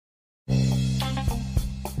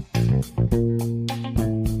In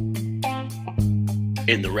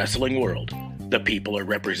the wrestling world, the people are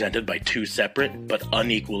represented by two separate but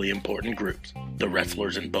unequally important groups. The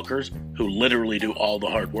wrestlers and bookers, who literally do all the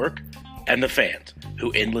hard work, and the fans,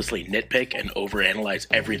 who endlessly nitpick and overanalyze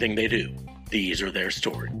everything they do. These are their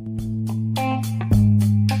stories.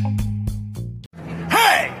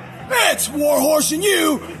 Hey! It's Warhorse, and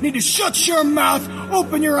you need to shut your mouth,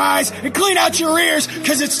 open your eyes, and clean out your ears,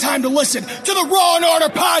 because it's time to listen to the Raw and Order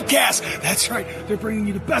podcast. That's right, they're bringing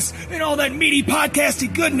you the best in all that meaty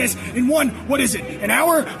podcasty goodness in one, what is it, an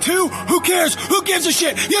hour? Two? Who cares? Who gives a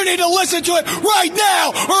shit? You need to listen to it right now,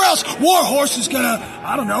 or else Warhorse is gonna,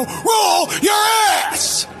 I don't know, roll your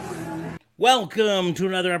ass! Welcome to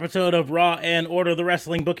another episode of Raw and Order, the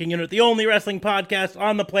wrestling booking unit, the only wrestling podcast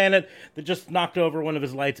on the planet that just knocked over one of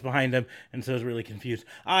his lights behind him and so is really confused.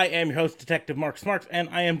 I am your host, Detective Mark Smarks, and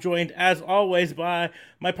I am joined, as always, by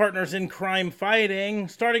my partners in crime fighting.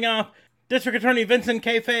 Starting off, District Attorney Vincent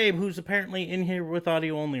Kayfabe, who's apparently in here with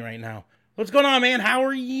audio only right now. What's going on, man? How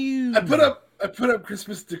are you? I put up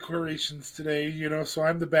Christmas decorations today, so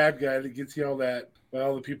I'm the bad guy that gets yelled at by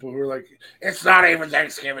all the people who are like, it's not even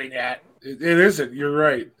Thanksgiving yet. It isn't. You're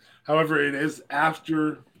right. However, it is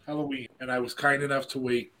after Halloween, and I was kind enough to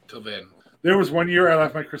wait till then. There was one year I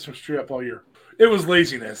left my Christmas tree up all year. It was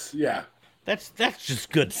laziness. Yeah. That's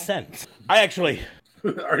just good sense. I actually...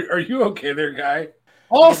 Are you okay there, guy?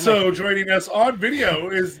 Also joining us on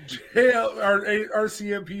video is our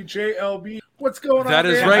RCMP JLB. What's going on? That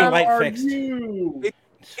is man? right. How Light are fixed. you?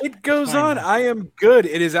 It goes on. I am good.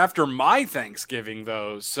 It is after my Thanksgiving,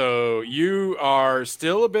 though, so you are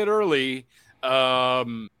still a bit early.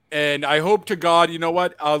 And I hope to God, you know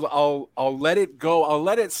what? I'll let it go. I'll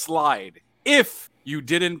let it slide if you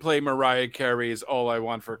didn't play Mariah Carey's "All I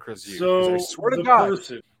Want for Christmas." So I swear to God,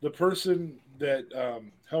 the person that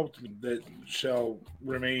helped me, that shall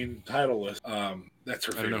remain titleless. That's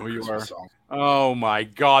her I don't favorite know who you Christmas are. song. Oh my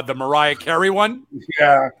God, the Mariah Carey one.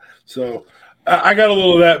 Yeah. So I got a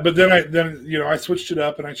little of that, but then I switched it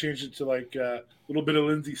up and I changed it to like a little bit of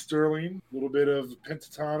Lindsey Sterling, a little bit of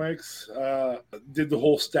Pentatonics. Did the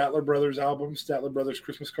whole Statler Brothers album, Statler Brothers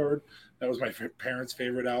Christmas Card. That was my parents'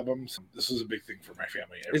 favorite albums. This was a big thing for my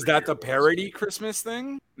family. Is that the parody Christmas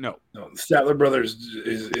thing? No. No, the Statler Brothers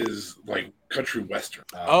is like country western.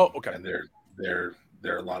 Oh, okay. And they're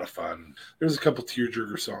a lot of fun. There's a couple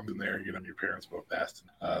tearjerker songs in there. Your parents both passed.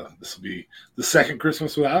 This will be the second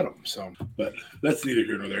Christmas without them. So, but that's neither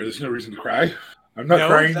here nor there. There's no reason to cry. I'm not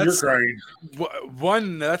crying. You're crying.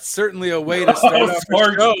 One, that's certainly a way to start off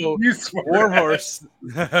the show. You smart Warhorse.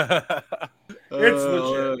 It's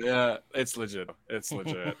legit. Yeah, it's legit. It's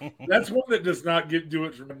legit. That's one that does not do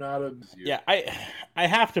it from not a. Yeah, I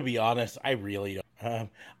have to be honest. I really don't.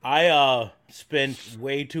 I spent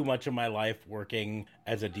way too much of my life working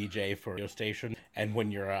as a DJ for a radio station, and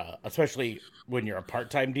when you're especially when you're a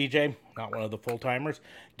part-time DJ, not one of the full-timers,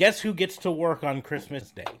 guess who gets to work on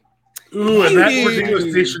Christmas Day? Ooh, and that particular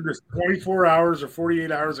station is 24 hours or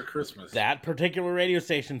 48 hours of Christmas. That particular radio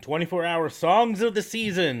station, 24-hour songs of the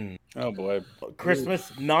season. Oh boy.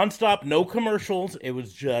 Christmas nonstop, no commercials. It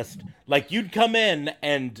was just like you'd come in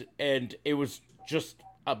and it was just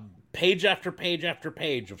a page after page after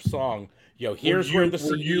page of song. Here's where the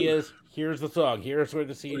CD is. Here's the song. Here's where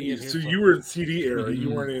the CD is. So you were in CD era. You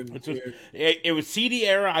weren't in. It was CD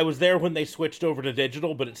era. I was there when they switched over to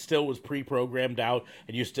digital, but it still was pre-programmed out,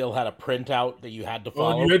 and you still had a printout that you had to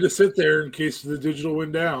follow. Well, you had to sit there in case the digital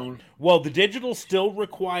went down. Well, the digital still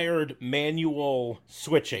required manual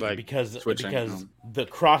switching because the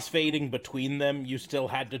crossfading between them you still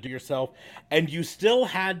had to do yourself, and you still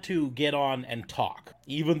had to get on and talk.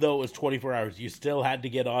 Even though it was 24 hours, you still had to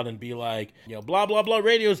get on and be like, blah, blah, blah,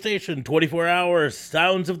 radio station, 24 hours,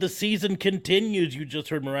 sounds of the season continues. You just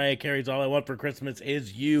heard Mariah Carey's All I Want for Christmas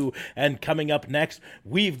Is You. And coming up next,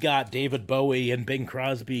 we've got David Bowie and Bing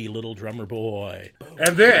Crosby, Little Drummer Boy.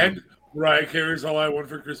 And then Mariah Carey's All I Want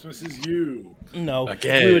for Christmas Is You. No,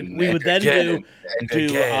 again, we would then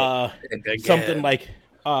do something like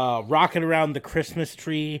Rocking Around the Christmas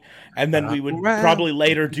Tree, and then we would probably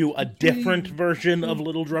later do a different version of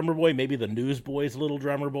Little Drummer Boy, maybe the Newsboys' Little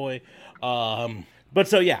Drummer Boy. But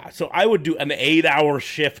so I would do an 8-hour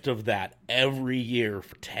shift of that every year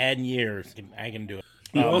for 10 years. I can do it.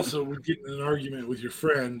 You also would get in an argument with your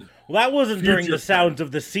friend. Well, that wasn't during the Sounds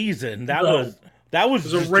of the Season. That was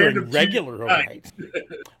just a random during regular night.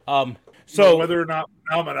 So whether or not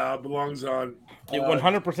Phenomena belongs on, it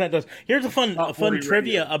 100% does. Here's a fun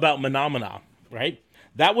trivia about Phenomena. Right,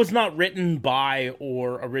 that was not written by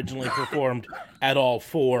or originally performed at all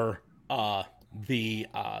for the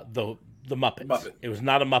Muppets. It was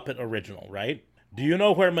not a Muppet original, right? Do you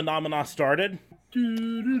know where Menomina started?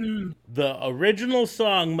 The original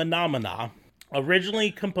song Menomina,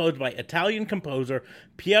 originally composed by Italian composer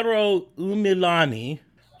Piero Umiliani,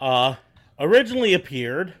 originally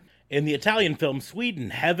appeared in the Italian film Sweden,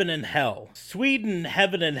 Heaven and Hell. Sweden,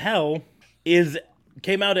 Heaven and Hell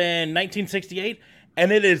came out in 1968,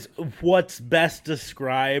 and it is what's best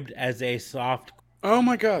described as a soft... Oh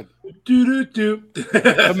my god. The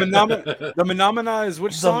Menomina is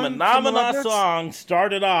which song? The Menomina song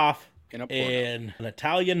started off in an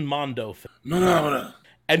Italian Mondo film. Menomina.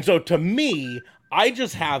 And so to me, I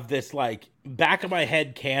just have this like back of my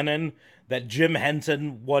head canon that Jim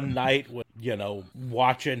Henson one night was,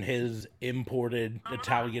 watching his imported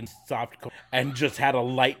Italian softcore and just had a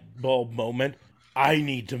light bulb moment. I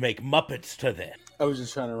need to make Muppets to this. I was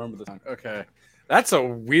just trying to remember the song. Okay. That's a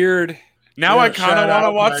weird... Now I kind of want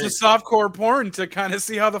to watch the softcore porn to kind of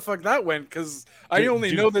see how the fuck that went, because I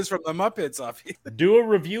only know this from the Muppets, obviously. Do a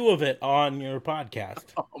review of it on your podcast.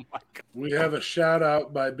 Oh my god! We have a shout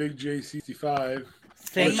out by Big J65,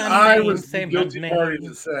 which I was the guilty party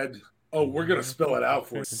that said, "Oh, we're gonna spell it out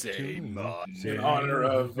for you." In honor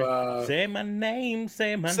of say my name,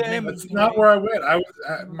 say my name. That's not where I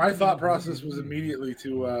went. My thought process was immediately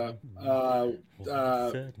to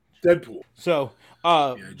Deadpool. So.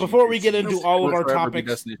 Before we get into all of our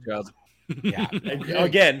topics, yeah,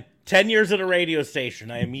 again, 10 years at a radio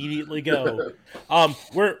station, I immediately go.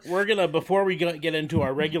 We're gonna, before we get into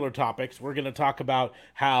our regular topics, we're gonna talk about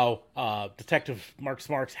how Detective Mark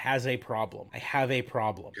Smarks has a problem. I have a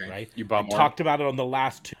problem, right? You bought more. Talked about it on the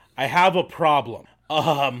last two. I have a problem.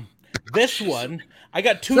 This one, I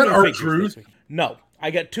got two new figures this week. No,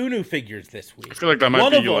 I got two new figures this week. I feel like that might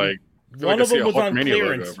be like. One of them was on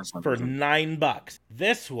clearance for $9.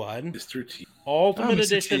 This one, Mr. T, Ultimate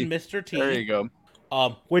Edition Mr. T. There you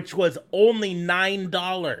go. Which was only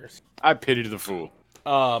 $9. I pity the fool.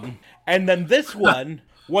 And then this one,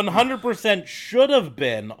 100% should have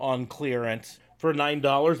been on clearance for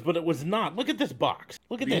 $9, but it was not. Look at this box.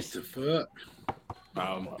 Look at this. The fuck?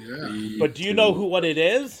 Yeah. But do you know what it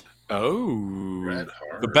is? Oh,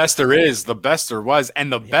 the best there is, the best there was, and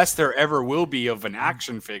the best there ever will be of an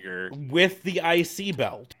action figure with the IC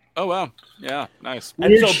belt. Oh wow, yeah, nice.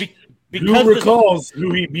 And so because who recalls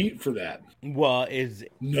who he beat for that? Well,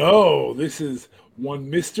 this is one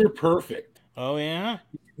Mr. Perfect. Oh yeah,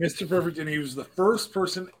 Mr. Perfect, and he was the first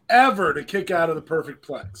person ever to kick out of the Perfect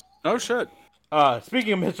Plex. Oh shit.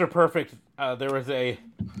 Speaking of Mr. Perfect, there was a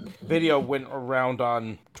video went around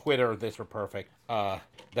on Twitter. This for Perfect.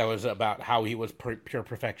 That was about how he was pure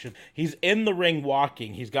perfection. He's in the ring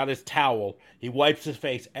walking. He's got his towel. He wipes his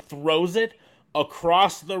face and throws it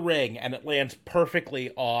across the ring, and it lands perfectly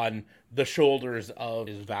on the shoulders of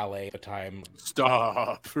his valet at the time.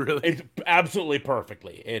 Stop. Really? It's absolutely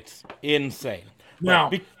perfectly. It's insane. Now,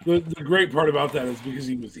 the great part about that is because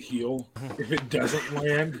he was the heel, if it doesn't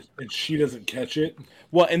land and she doesn't catch it.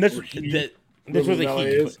 Well, and this was a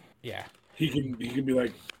heat. Yeah. He can be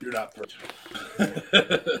like, "You're not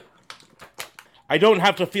perfect." I don't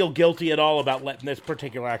have to feel guilty at all about letting this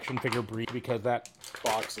particular action figure breathe because that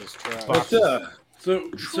box is trash. But, so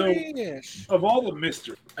of all the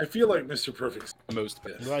Mr., I feel like Mr. Perfect's the most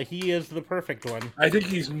best. Well, he is the perfect one. I think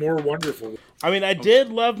he's more wonderful. I mean, I did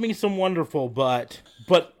love me some Wonderful, but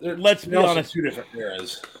let's be honest. Two different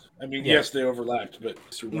eras. I mean, yes, they overlapped, but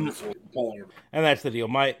Mr. Wonderful, and that's the deal.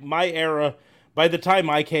 My era. By the time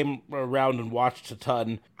I came around and watched a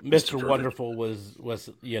ton, Mr. Wonderful was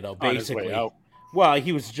basically well,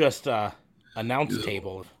 he was just announce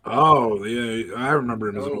table. Oh yeah, I remember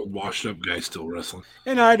him as an old washed up guy still wrestling.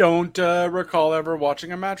 And I don't recall ever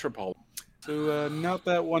watching a Metropole. So not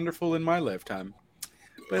that wonderful in my lifetime.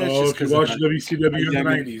 But if you watched WCW in the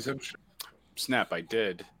 90s, I'm sure. Snap, I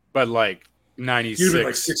did. But like 96. You'd been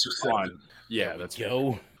like 6 or 7. Yeah, that's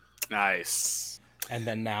go. Nice. And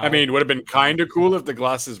then now, I mean, it would have been kind of cool if the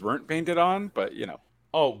glasses weren't painted on, but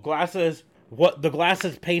Oh, glasses. What, the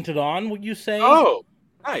glasses painted on, would you say? Oh,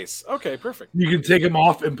 nice. Okay, perfect. You can take them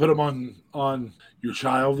off and put them on your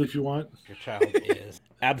child if you want. Your child is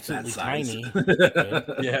absolutely tiny.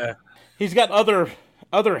 Yeah. He's got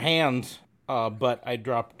other hands, but I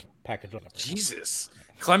dropped package on it. Jesus.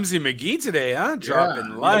 Clumsy McGee today, huh?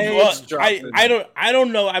 Dropping lights. I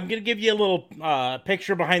don't know. I'm gonna give you a little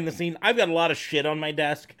picture behind the scene. I've got a lot of shit on my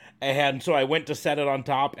desk, and so I went to set it on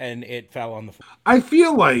top, and it fell on the floor. I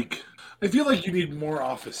feel like you need more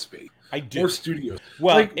office space. I do. More studios.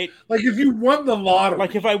 Well, like if you won the lottery.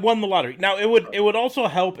 Like if I won the lottery. Now it would also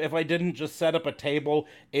help if I didn't just set up a table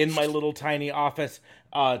in my little tiny office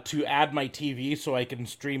to add my TV so I can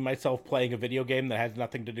stream myself playing a video game that has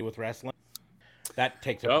nothing to do with wrestling. That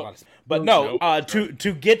takes up a lot of space. But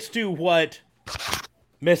to get to what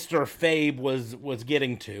Mr. Fabe was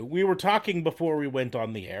getting to, we were talking before we went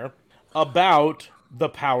on the air about the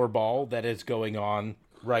Powerball that is going on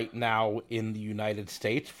right now in the United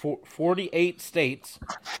States. 48 states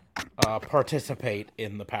participate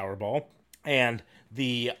in the Powerball, and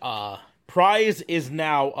the prize is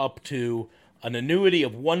now up to an annuity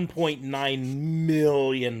of $1.9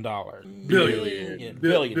 million. Billion.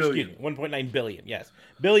 Excuse me. 1.9 billion. Yes.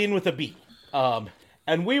 Billion with a B.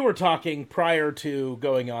 And we were talking prior to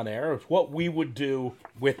going on air of what we would do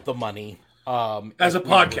with the money. As a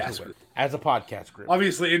podcast group. As a podcast group.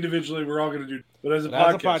 Obviously, individually, we're all going to do, but as a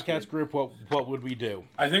podcast group, what would we do?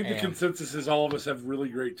 I think the consensus is all of us have really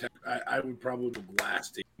great tech. I would probably go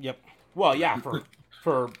glass. Yep. Well, yeah,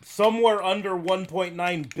 for somewhere under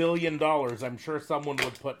 $1.9 billion, I'm sure someone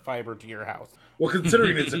would put fiber to your house. Well,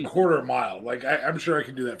 considering it's a quarter mile, like I'm sure I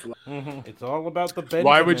can do that for. It's all about the Benjamin.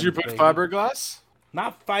 Why would you put fiberglass?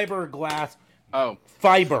 Not fiberglass. Oh,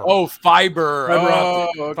 fiber. Oh, fiber.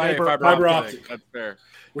 Optic. Okay. Fiber optic. That's fair.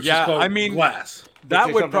 Which is called glass.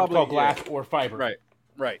 That would probably call glass or fiber.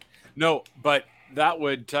 Right. No, but that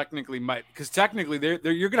would technically because technically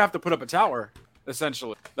you're gonna have to put up a tower.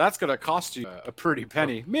 Essentially, that's going to cost you a pretty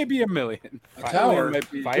penny, maybe $1 million. A tower.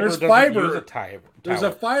 There's fiber. There's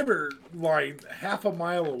a fiber line half a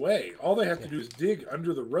mile away. All they have to do is dig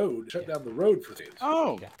under the road, shut down the road for things.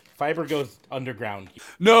 Oh, yeah. Fiber goes underground.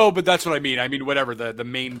 No, but that's what I mean. I mean, whatever the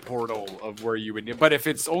main portal of where you would. But if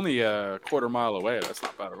it's only a quarter mile away, that's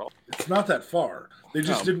not bad at all. It's not that far. They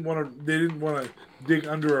just didn't want to. They didn't want to dig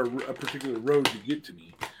under a particular road to get to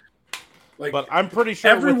me. Like, but I'm pretty sure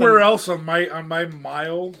everywhere else on my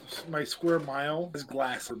square mile is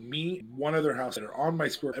glass. For me, one other house that are on my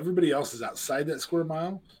square. Everybody else is outside that square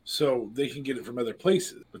mile, so they can get it from other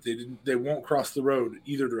places. But they won't cross the road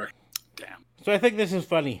either direction. Damn. So I think this is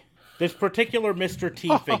funny. This particular Mr.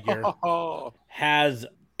 T figure has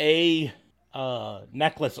a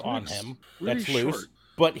necklace on him that's loose,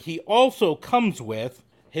 but he also comes with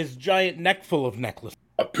his giant neck full of necklaces.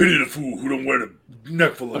 I pity the fool who don't wear the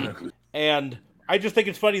neck full of necklaces. And I just think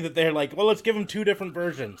it's funny that they're like, well, let's give him two different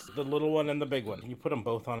versions, the little one and the big one. You put them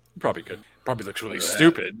both on. Probably could. Probably looks really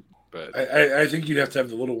stupid, but I think you'd have to have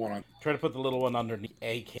the little one on. Try to put the little one underneath.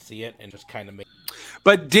 Can't see it and just kind of make.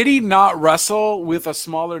 But did he not wrestle with a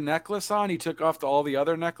smaller necklace on? He took off all the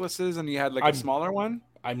other necklaces and he had a smaller one?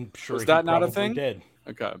 I'm sure Was that not a thing? Did.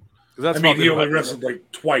 Okay. He only wrestled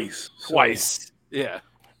like twice. Twice. Yeah.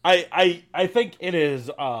 I think it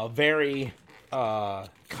is very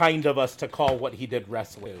kind of us to call what he did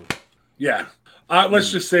wrestling. Yeah.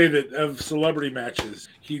 Let's just say that of celebrity matches,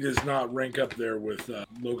 he does not rank up there with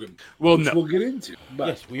Logan. Well, no. We'll get into. But.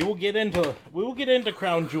 Yes, we will get into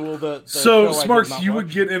Crown Jewel. So, Smarks, you would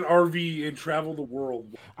get an RV and travel the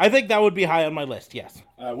world. I think that would be high on my list. Yes.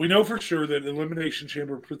 We know for sure that Elimination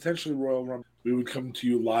Chamber, potentially Royal Rumble, we would come to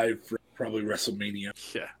you live for probably WrestleMania.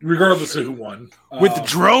 Yeah. Regardless of who won. With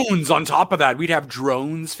drones on top of that. We'd have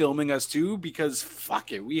drones filming us too because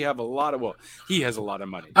fuck it. We have a lot of, he has a lot of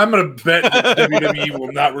money. I'm going to bet that WWE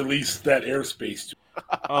will not release that airspace.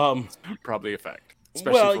 Probably a fact.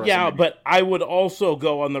 Well, yeah, but I would also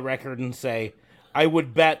go on the record and say I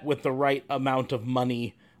would bet with the right amount of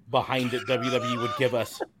money behind it, WWE would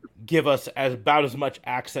give us about as much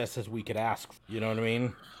access as we could ask. You know what I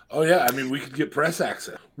mean? Oh, yeah. I mean, we could get press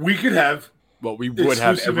access. We could have we would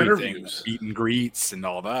have everything. Interviews. Meet and greets and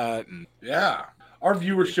all that. And yeah. Our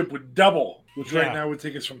viewership would double, which right now would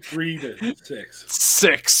take us from 3 to 6.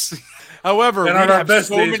 6. However, we'd have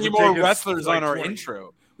so many more wrestlers on our 20.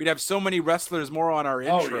 Intro. We'd have so many wrestlers more on our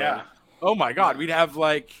intro. Oh, yeah. Oh, my God. We'd have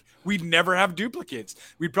we'd never have duplicates.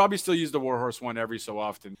 We'd probably still use the Warhorse one every so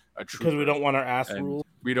often. Because we don't want our ass ruled.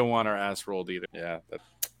 We don't want our ass rolled either. Yeah.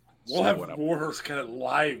 We'll have Warhorse kind of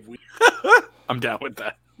live. I'm down with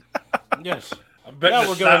that. Yes. Now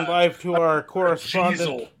we're going live to our correspondent.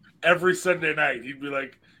 Diesel, every Sunday night, he'd be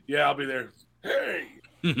like, yeah, I'll be there. Hey.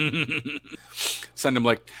 Send him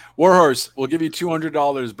Warhorse, we'll give you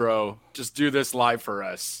 $200, bro. Just do this live for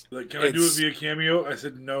us. Can I do it via Cameo? I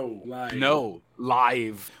said no, live. No,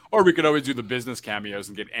 live. Or we could always do the business cameos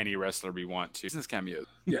and get any wrestler we want to. Business cameos.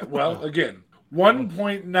 Yeah, well, again,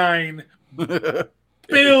 $1.9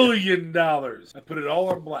 billion. I put it all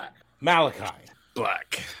on black. Malachi.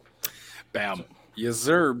 Black. Bam. Yes,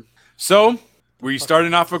 sir. So, we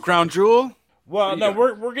starting off with Crown Jewel? Well, no,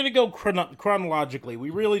 we're going to go chronologically. We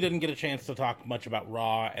really didn't get a chance to talk much about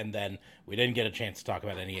Raw, and then we didn't get a chance to talk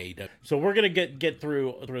about any AEW. So we're going to get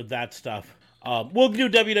through that stuff. We'll do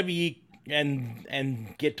WWE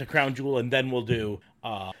and get to Crown Jewel, and then we'll do...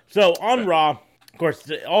 So on Raw, of course,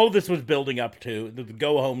 all of this was building up to the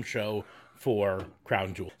go-home show for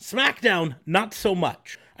Crown Jewel. SmackDown, not so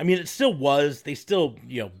much. I mean, it still was. They still,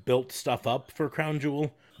 built stuff up for Crown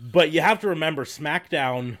Jewel. But you have to remember,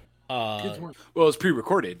 SmackDown... well, it was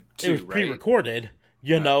pre-recorded, too, It was pre-recorded,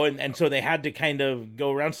 and so they had to kind of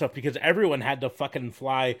go around stuff because everyone had to fucking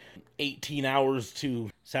fly 18 hours to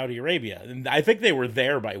Saudi Arabia. And I think they were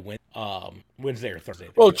there by Wednesday or Thursday.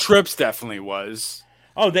 Well, Trips definitely was.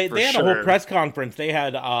 Oh, they had a whole press conference. They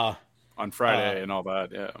had... on Friday and all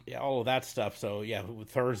that, yeah. Yeah, all of that stuff. So, yeah,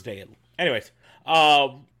 Thursday. Anyways,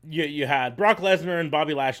 you had Brock Lesnar and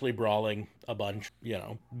Bobby Lashley brawling a bunch,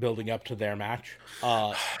 building up to their match.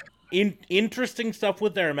 Interesting stuff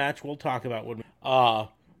with their match we'll talk about.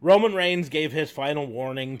 Roman Reigns gave his final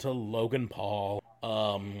warning to Logan Paul,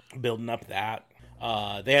 building up that.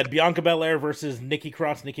 They had Bianca Belair versus Nikki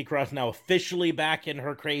Cross. Nikki Cross now officially back in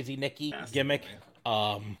her crazy Nikki gimmick.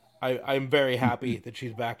 I'm very happy that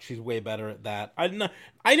she's back. She's way better at that. I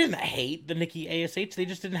didn't hate the Nikki ASH. They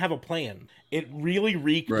just didn't have a plan. It really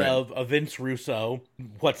reeked of Vince Russo.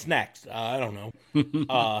 What's next? I don't know.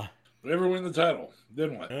 Never win the title.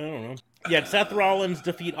 Then what? I don't know. Yeah, Seth Rollins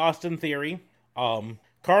defeat Austin Theory.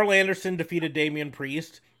 Carl Anderson defeated Damian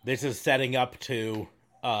Priest. This is setting up to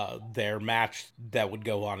their match that would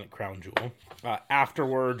go on at Crown Jewel.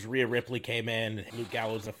 Afterwards, Rhea Ripley came in. Luke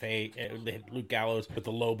Gallows Luke Gallows with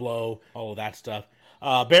the low blow, all of that stuff.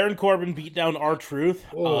 Baron Corbin beat down R-Truth.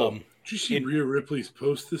 Did you see Rhea Ripley's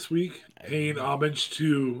post this week? Paying homage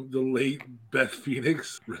to the late Beth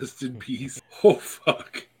Phoenix. Rest in peace. Oh,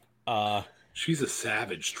 fuck. She's a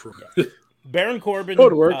savage. Baron Corbin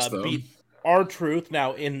beat R-Truth.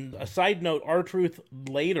 Now, in a side note, R-Truth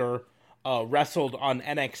later wrestled on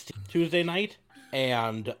NXT Tuesday night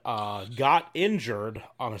and got injured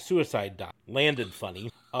on a suicide dive. Landed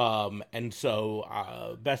funny. And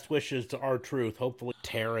so best wishes to R-Truth. Hopefully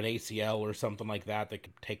tear an ACL or something like that could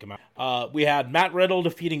take him out. We had Matt Riddle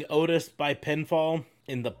defeating Otis by pinfall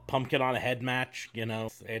in the pumpkin on a head match.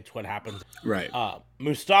 It's what happens. Right.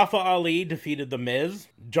 Mustafa Ali defeated The Miz.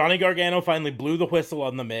 Johnny Gargano finally blew the whistle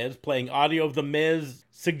on The Miz, playing audio of The Miz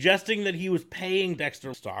suggesting that he was paying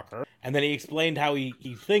Dexter Stalker. And then he explained how he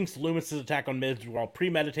thinks Lumis's attack on Miz was all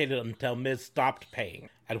premeditated until Miz stopped paying,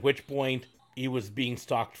 at which point he was being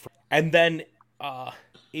stalked. And then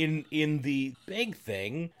in the big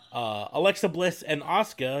thing, Alexa Bliss and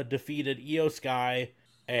Asuka defeated Io Sky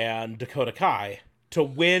and Dakota Kai to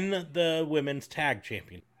win the women's tag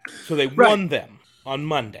champion. So they won them on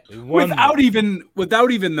Monday. Without even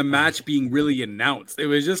the match being really announced. It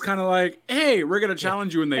was just kind of like, hey, we're going to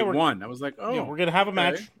challenge you, and they won. I was like, oh. Yeah, we're going to have a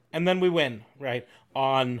match, and then we win, right?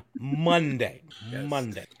 On Monday. Yes.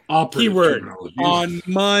 Monday. Keyword, on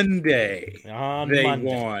Monday. They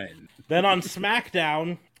won. Then on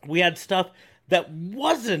SmackDown, we had stuff that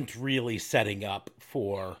wasn't really setting up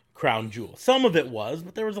for Crown Jewel. Some of it was,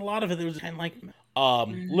 but there was a lot of it that was kind of like...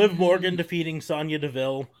 Liv Morgan defeating Sonya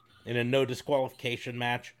Deville in a no disqualification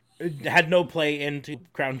match. It had no play into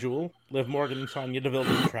Crown Jewel. Liv Morgan and Sonya Deville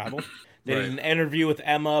didn't travel. They did an interview with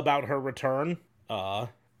Emma about her return.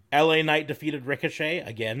 LA Knight defeated Ricochet.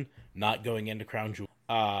 Again, not going into Crown Jewel.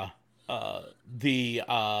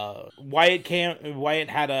 Wyatt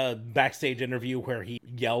had a backstage interview where he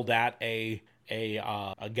yelled at a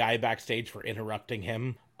guy backstage for interrupting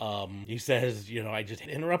him. He says, I just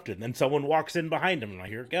interrupted. And then someone walks in behind him, and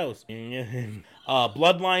here it goes.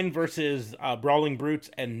 Bloodline versus Brawling Brutes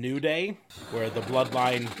and New Day, where the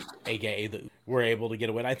Bloodline, a.k.a. were able to get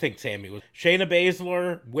a win. I think Sammy was. Shayna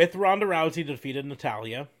Baszler with Ronda Rousey defeated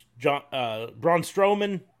Natalya. Braun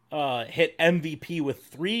Strowman hit MVP with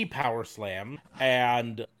 3 power slam,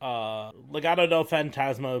 and Legado del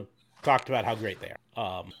Fantasma talked about how great they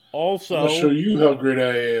are. Also, I'll show you how great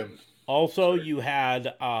I am. Also, you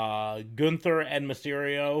had Gunther and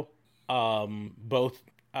Mysterio both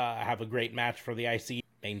have a great match for the IC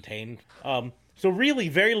maintained. So really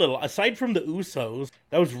very little. Aside from the Usos,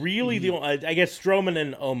 that was really the only, I guess, Strowman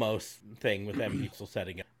and Omos thing with them still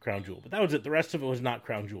setting up Crown Jewel. But that was it. The rest of it was not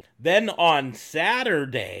Crown Jewel. Then on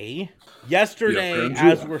Saturday, yesterday,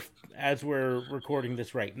 as we're recording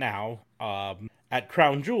this right now, at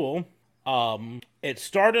Crown Jewel, it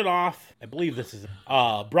started off, I believe this is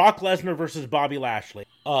Brock Lesnar versus Bobby Lashley.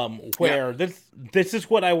 Where this is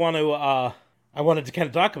what I wanted to kind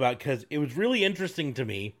of talk about, because it was really interesting to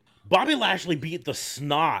me. Bobby Lashley beat the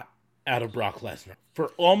snot out of Brock Lesnar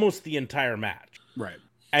for almost the entire match. Right.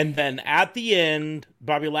 And then at the end,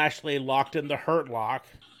 Bobby Lashley locked in the Hurt Lock,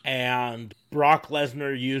 and Brock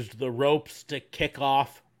Lesnar used the ropes to kick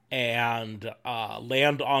off and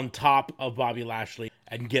land on top of Bobby Lashley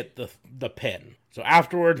and get the pin. So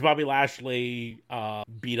afterwards, Bobby Lashley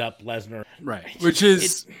beat up Lesnar. Right. Which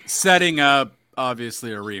is setting up,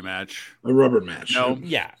 obviously, a rematch. A rubber match. No.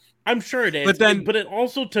 Yeah, I'm sure it is. But it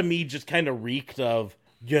also, to me, just kind of reeked of,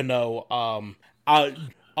 I'll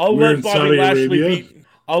let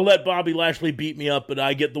Bobby Lashley beat me up, and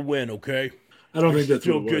I get the win, okay? I don't think that's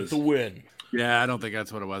what it was. Still get the win. Yeah, I don't think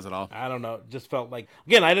that's what it was at all. I don't know. It just felt like,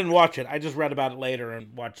 again, I didn't watch it. I just read about it later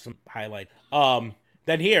and watched some highlights.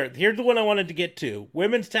 Then here's the one I wanted to get to.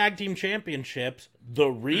 Women's Tag Team Championships, the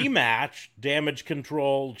rematch, Damage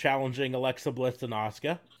Control challenging Alexa Bliss and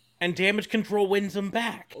Asuka, and Damage Control wins them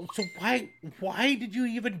back. So why did you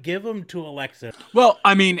even give them to Alexa? Well,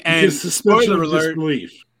 I mean, and spoiler alert.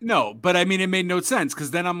 No, but I mean, it made no sense because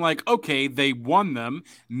then I'm like, okay, they won them.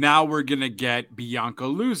 Now we're going to get Bianca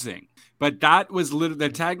losing. But that was the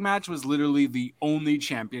tag match was literally the only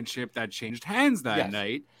championship that changed hands that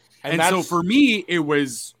night. And so for me, it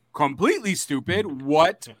was completely stupid.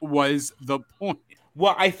 What was the point?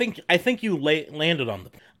 Well, I think you landed on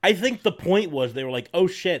the. I think the point was they were like, oh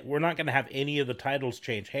shit, we're not going to have any of the titles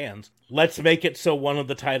change hands. Let's make it so one of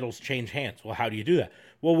the titles change hands. Well, how do you do that?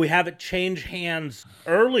 Well, we have it change hands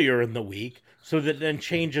earlier in the week so that it then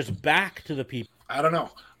changes back to the people. I don't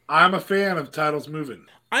know. I'm a fan of titles moving.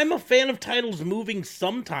 I'm a fan of titles moving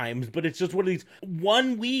sometimes, but it's just one of these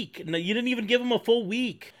 1 week. No, you didn't even give them a full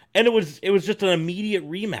week. And it was just an immediate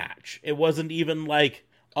rematch. It wasn't even like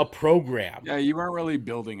a program. Yeah, you weren't really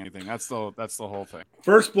building anything. That's the whole thing.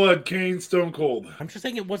 First Blood, Kane, Stone Cold. I'm just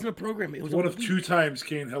saying it wasn't a program. It was one of 2 times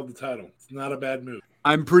Kane held the title. It's not a bad move.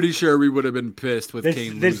 I'm pretty sure we would have been pissed with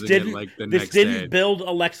Kane losing it like the next day. This didn't build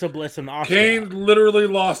Alexa Bliss and Asuka. Kane literally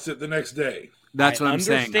lost it the next day. That's what I'm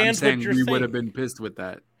saying. I'm saying we would have been pissed with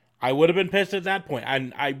that. I would have been pissed at that point.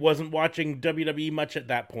 I wasn't watching WWE much at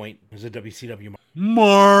that point. It was a WCW.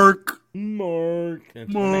 Mark.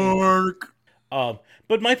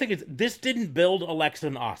 But my thing is, this didn't build Alexa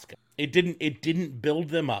and Asuka. It didn't build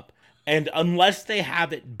them up. And unless they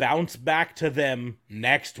have it bounce back to them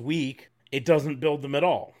next week, it doesn't build them at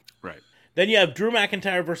all. Right. Then you have Drew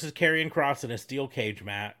McIntyre versus Karrion Kross in a steel cage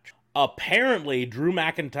match. Apparently, Drew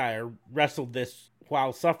McIntyre wrestled this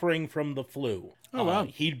while suffering from the flu. Oh, wow.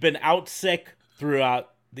 He'd been out sick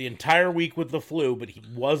throughout the entire week with the flu, but he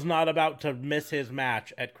was not about to miss his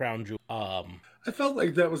match at Crown Jewel. I felt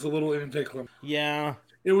like that was a little anticlimactic. Yeah.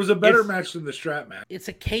 It was a better match than the strap match. It's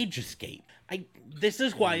a cage escape. This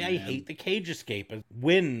is why I hate the cage escape as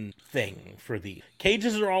win thing for these.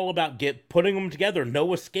 Cages are all about putting them together.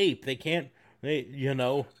 No escape. I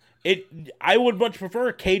would much prefer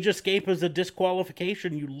a cage escape as a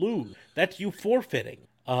disqualification. You lose. That's you forfeiting.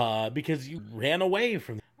 Because you ran away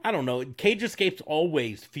from. I don't know. Cage escapes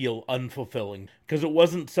always feel unfulfilling because it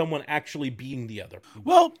wasn't someone actually beating the other.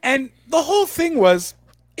 Well, and the whole thing was,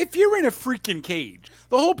 if you're in a freaking cage,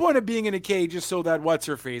 the whole point of being in a cage is so that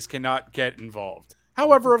what's-her-face cannot get involved.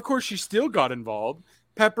 However, of course, she still got involved,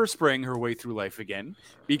 pepper spraying her way through life again,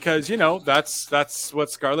 because, that's what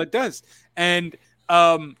Scarlett does. And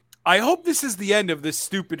I hope this is the end of this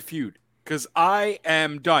stupid feud, because I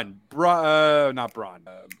am done. Not Braun.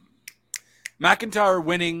 McIntyre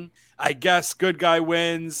winning. I guess good guy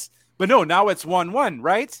wins. But no, now it's 1-1,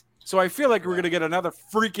 right? So I feel like we're going to get another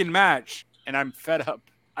freaking match, and I'm fed up.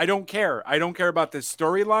 I don't care. I don't care about this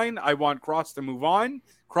storyline. I want Kross to move on.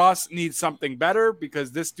 Kross needs something better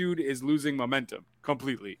because this dude is losing momentum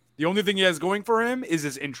completely. The only thing he has going for him is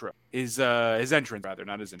his intro. His entrance, rather,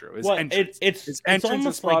 not his intro. His entrance. His entrance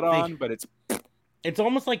is spot on, but it's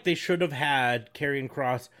almost like they should have had Karrion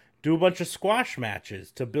Kross do a bunch of squash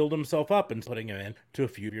matches to build himself up and putting him in to a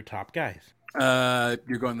few of your top guys.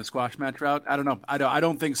 You're going the squash match route? I don't know. I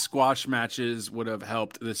don't think squash matches would have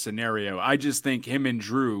helped this scenario. I just think him and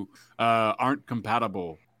Drew aren't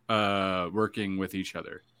compatible working with each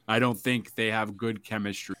other. I don't think they have good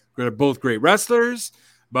chemistry. They're both great wrestlers,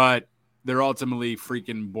 but they're ultimately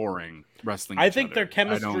freaking boring wrestling. I think their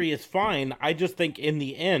chemistry is fine. I just think in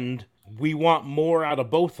the end, we want more out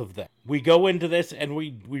of both of them. We go into this and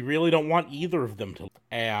we really don't want either of them to.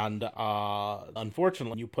 And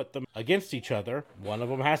unfortunately, you put them against each other, one of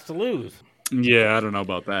them has to lose. Yeah, I don't know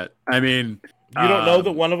about that. I mean, you don't know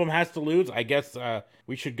that one of them has to lose? I guess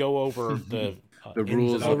we should go over the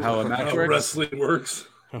rules of how a match works. Wrestling works.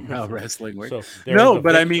 How wrestling works. So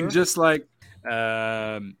but I mean, just like,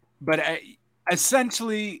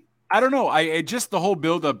 essentially, I don't know. I just the whole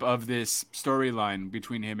buildup of this storyline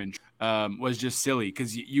between him and was just silly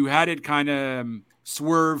because you had it kind of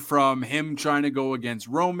swerve from him trying to go against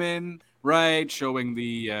Roman, right? Showing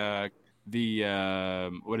the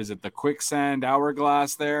the quicksand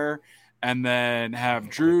hourglass there, and then have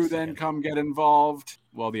Drew then come get involved.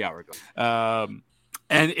 Well, the hourglass.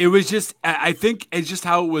 And it was just, I think it's just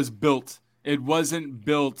how it was built. It wasn't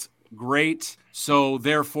built great, so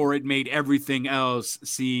therefore it made everything else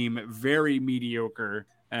seem very mediocre.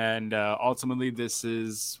 And ultimately, this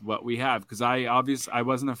is what we have. Because I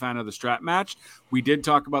wasn't a fan of the strap match. We did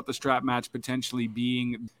talk about the strap match potentially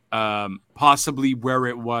being possibly where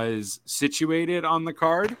it was situated on the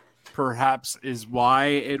card. Perhaps is why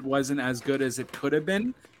it wasn't as good as it could have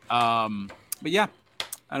been. But yeah,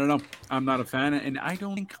 I don't know. I'm not a fan, and I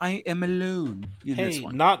don't think I am alone in this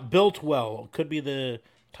one. Not built well could be the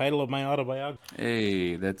title of my autobiography.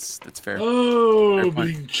 Hey, that's fair. Oh,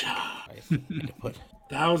 Bing Cha.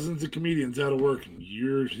 Thousands of comedians out of work, and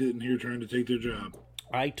you're sitting here trying to take their job.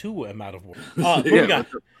 I too am out of work. Yeah,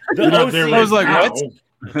 the OC, I was like,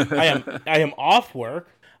 what? I am off work.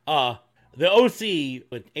 The OC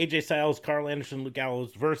with AJ Styles, Carl Anderson, Luke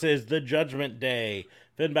Gallows versus the Judgment Day,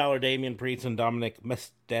 Finn Balor, Damian Priest, and Dominic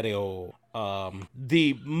Mysterio.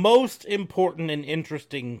 The most important and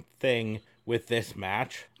interesting thing with this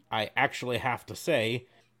match, I actually have to say,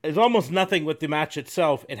 is almost nothing with the match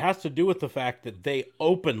itself. It has to do with the fact that they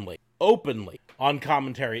openly on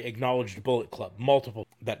commentary acknowledged Bullet Club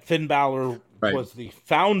that Finn Balor was the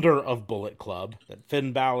founder of Bullet Club, that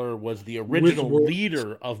Finn Balor was the original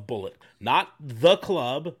leader of Bullet, not the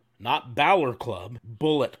club, not Balor Club,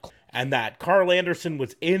 Bullet Club, and that Carl Anderson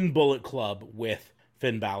was in Bullet Club with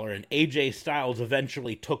Finn Balor, and AJ Styles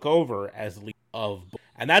eventually took over as leader of Bullet.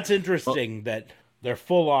 And that's interesting that they're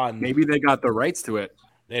full on. Maybe they got the rights to it.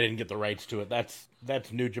 They didn't get the rights to it.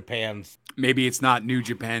 That's New Japan's. Maybe it's not New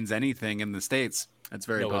Japan's anything in the States. That's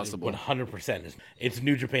very possible. 100%. It's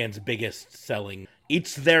New Japan's biggest selling.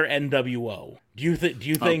 It's their NWO. Do you think? Do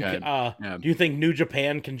you think New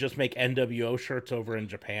Japan can just make NWO shirts over in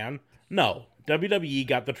Japan? No. WWE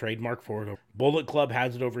got the trademark for it. Bullet Club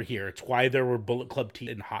has it over here. It's why there were Bullet Club tees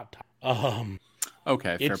in Hot Top.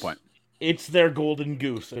 Okay, fair point. It's their golden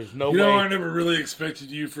goose. There's no way. You know, I never really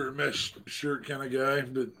expected you for a mesh shirt kind of guy,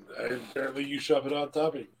 but apparently you shop at Hot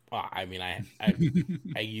Topic. I mean,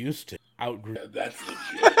 I used to outgrew. Yeah, that's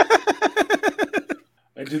legit.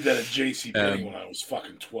 I did that at JCPenney when I was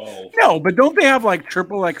fucking 12. No, but don't they have like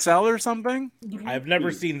triple XL or something? I've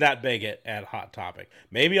never seen that big at Hot Topic.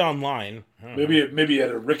 Maybe online. Maybe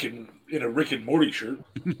at a Rick and Morty shirt.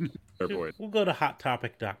 We'll go to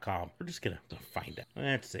hottopic.com. We're just gonna have to find it.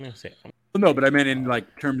 That's it. No, but I meant in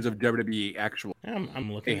like terms of WWE actual.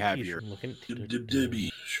 I'm looking. They have here. WWE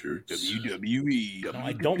shirts. WWE. No,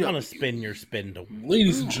 I don't want to spin your spin to.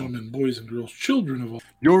 Ladies and gentlemen, boys and girls, children of all.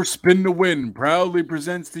 Your spin to win proudly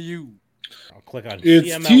presents to you. I'll click on. It's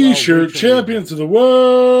CMLL T-shirt champions of the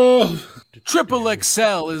world. Triple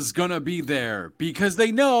XL is gonna be there because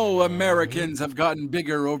they know Americans have gotten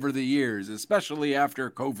bigger over the years, especially after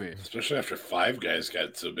COVID. Especially after Five Guys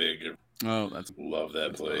got so big. Oh, that's love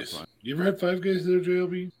that place. You ever had Five Guys there,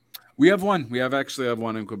 JLB? We have one. We actually have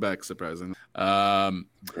one in Quebec, surprisingly.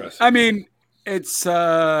 Impressive. I mean, it's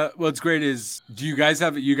what's great is you guys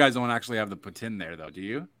don't actually have the poutine there though, do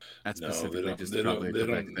you? That's specifically just probably a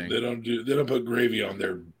Quebec thing. They don't put gravy on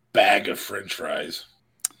their bag of French fries.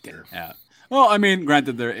 Yeah. Well, I mean,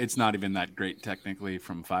 granted, it's not even that great technically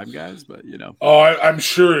from Five Guys, but you know. Oh, I'm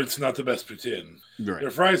sure it's not the best poutine. Right.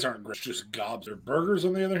 Their fries aren't great; just gobs. Their burgers,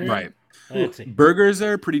 on the other hand, right. Burgers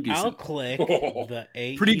are pretty decent. I'll click the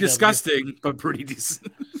AEW. Pretty disgusting, but pretty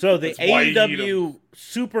decent. So the AEW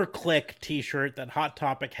Super Click T-shirt that Hot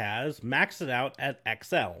Topic has, max it out at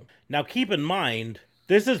XL. Now, keep in mind,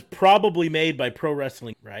 this is probably made by Pro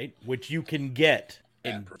Wrestling, right? Which you can get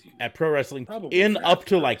at Pro Wrestling in up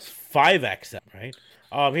to like 5XL, right?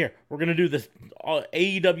 Here, we're going to do this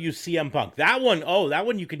AEW CM Punk. That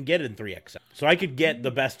one you can get in 3XL. So I could get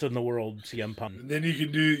the best in the world CM Punk. And then you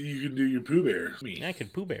can do your Pooh Bear. I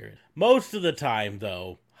could Pooh Bear it. Most of the time,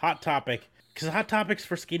 though, Hot Topic, because Hot Topic's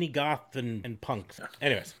for skinny goth and punks.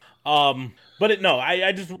 Anyways.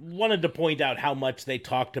 I just wanted to point out how much they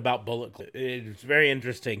talked about Bullet Club. It's very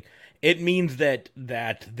interesting. It means that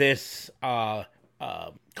this Carl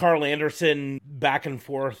Anderson back and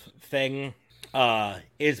forth thing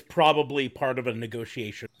is probably part of a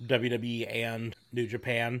negotiation, WWE and New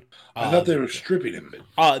Japan. I thought they were stripping him.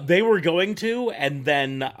 They were going to, and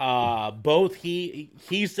then both he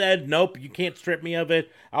said, nope, you can't strip me of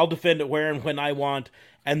it. I'll defend it where and when I want.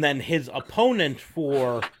 And then his opponent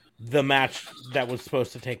for the match that was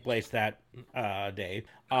supposed to take place that day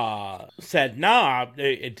said, nah,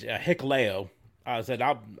 it's Hikuleo. Said,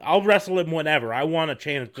 I'll wrestle him whenever. I want to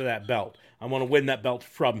change it to that belt. I want to win that belt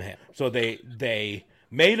from him. So they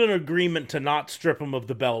made an agreement to not strip him of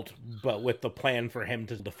the belt, but with the plan for him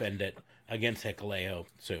to defend it against Hikuleo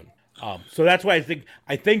soon. So that's why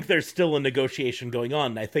I think there's still a negotiation going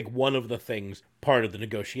on. I think one of the things, part of the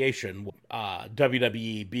negotiation,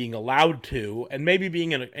 WWE being allowed to, and maybe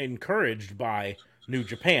being encouraged by New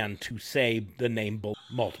Japan to say the name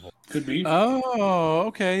multiple. Could be. Oh,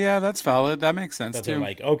 okay, yeah, that's valid. That makes sense too. They're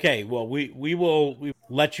like, okay, well, we will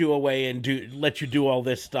let you away and let you do all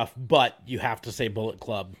this stuff, but you have to say Bullet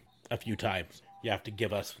Club a few times. You have to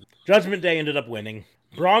give us. Judgment Day ended up winning.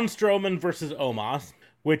 Braun Strowman versus Omos,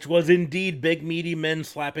 which was indeed big meaty men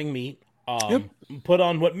slapping meat. Put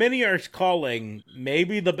on what many are calling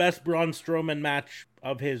maybe the best Braun Strowman match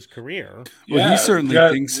of his career. Well, he certainly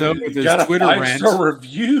thinks so with his Twitter rant. 5-star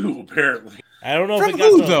review, apparently. I don't know From if it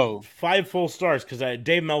got though? 5 full stars because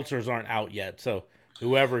Dave Meltzer's aren't out yet. So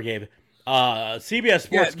whoever gave it, CBS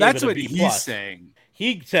Sports gave it a B+. He's saying.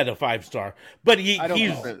 He said a 5-star, but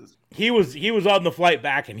he was on the flight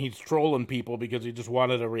back and he's trolling people because he just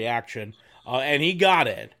wanted a reaction, and he got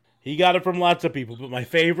it. He got it from lots of people, but my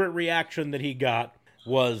favorite reaction that he got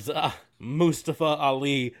was Mustafa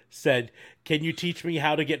Ali said, "Can you teach me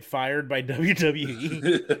how to get fired by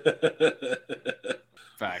WWE?"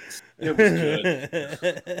 Facts. It was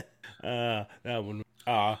good. That one.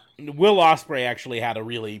 Will Ospreay actually had a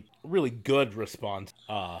really, really good response.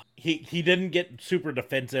 He didn't get super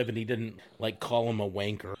defensive and he didn't like call him a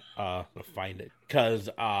wanker. To find it because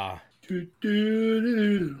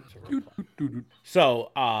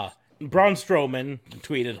so Braun Strowman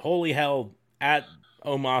tweeted, "Holy hell!" at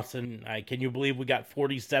Omos, and can you believe we got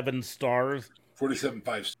 47 stars? 47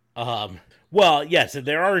 5 stars. Well, yes,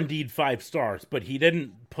 there are indeed 5 stars, but he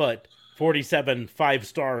didn't put 47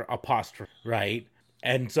 5-star apostrophe, right?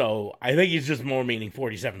 And so I think he's just more meaning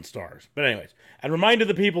 47 stars. But anyways, and reminded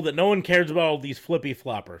the people that no one cares about all these flippy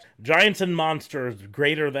floppers. Giants and monsters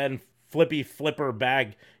greater than flippy flipper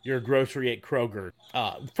bag your grocery at Kroger.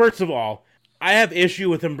 First of all, I have issue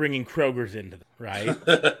with him bringing Kroger's into them, right?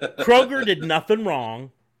 Kroger did nothing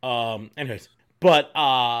wrong. Anyways, but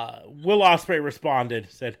Will Ospreay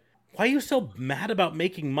responded, said, "Why are you so mad about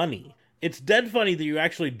making money? It's dead funny that you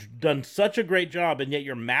actually done such a great job and yet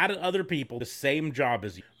you're mad at other people the same job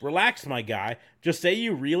as you. Relax, my guy. Just say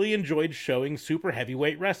you really enjoyed showing super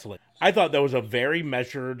heavyweight wrestling." I thought that was a very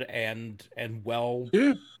measured and well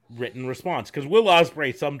written response, because Will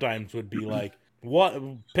Ospreay sometimes would be like, "What?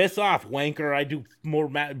 Piss off, wanker! I do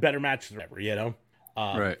better matches than ever," you know.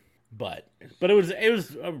 Right. But it was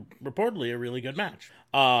reportedly a really good match.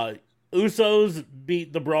 Usos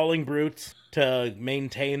beat the Brawling Brutes to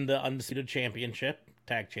maintain the undisputed championship,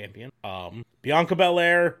 tag champion. Bianca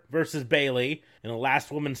Belair versus Bayley in a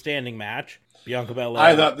last woman standing match. Bianca Belair.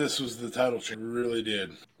 I thought this was the title change. Really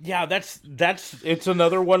did. Yeah, it's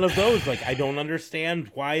another one of those. Like, I don't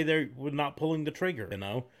understand why they're not pulling the trigger, you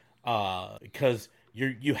know? Because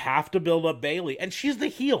you have to build up Bayley, and she's the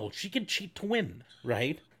heel. She can cheat to win,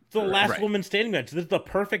 right? It's the last woman standing match. This is the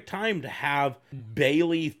perfect time to have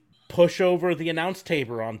Bayley push over the announce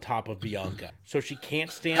table on top of Bianca, so she can't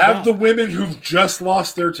stand up. Have the women who've just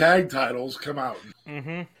lost their tag titles come out.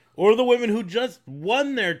 Mm-hmm. Or the women who just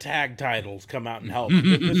won their tag titles come out and help.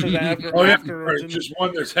 This is after just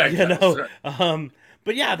won their tag titles.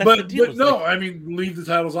 But yeah, that's the deal. But no, I mean, leave the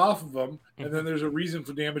titles off of them, and then there's a reason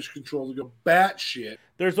for Damage Control to go batshit.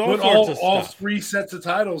 There's all 3 sets of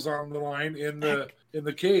titles on the line in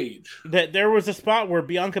the cage. There was a spot where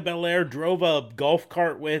Bianca Belair drove a golf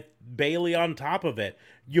cart with Bayley on top of it.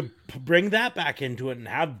 You bring that back into it and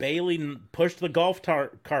have Bayley push the golf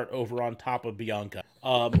cart over on top of Bianca,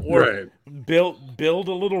 or build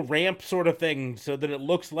a little ramp sort of thing so that it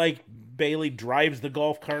looks like Bayley drives the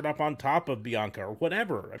golf cart up on top of Bianca or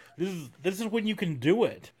whatever. This is when you can do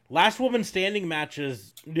it. Last woman standing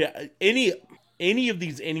matches, any of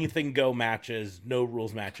these anything go matches, no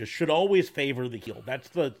rules matches should always favor the heel. That's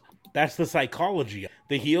the psychology.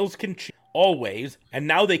 The heels can cheat always, and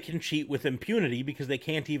now they can cheat with impunity because they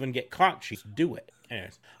can't even get caught. Do it.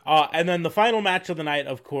 Anyways, and then the final match of the night,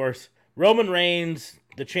 of course, Roman Reigns,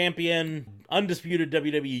 the champion, undisputed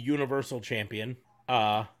WWE Universal Champion,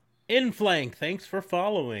 in flank, thanks for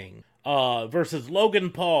following, versus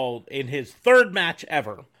Logan Paul in his 3rd match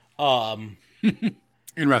ever. In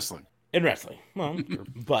wrestling. Well,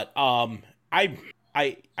 but I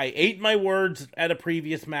ate my words at a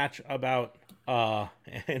previous match about and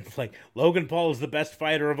it's like Logan Paul is the best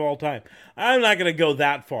fighter of all time. I'm not gonna go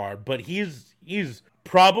that far, but he's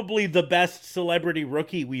probably the best celebrity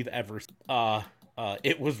rookie we've ever seen.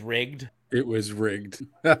 It was rigged.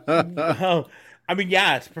 Well, I mean,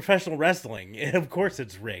 yeah, it's professional wrestling. Of course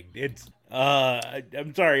it's rigged. It's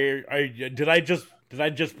I'm sorry, did I just Did I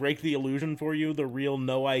just break the illusion for you? The real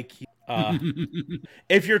no IQ.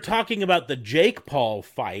 If you're talking about the Jake Paul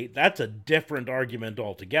fight, that's a different argument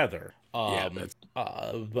altogether. But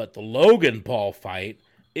the Logan Paul fight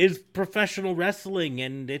is professional wrestling,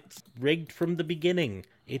 and it's rigged from the beginning.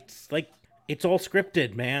 It's all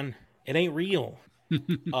scripted, man. It ain't real.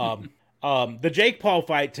 The Jake Paul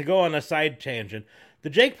fight, to go on a side tangent, the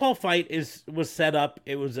Jake Paul fight was set up.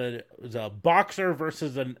 It was a boxer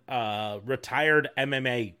versus a retired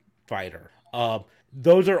MMA fighter.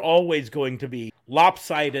 Those are always going to be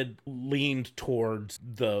lopsided, leaned towards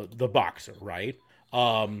the boxer, right?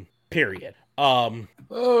 Period.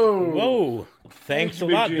 Whoa! Thanks a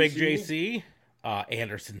lot, Big JC.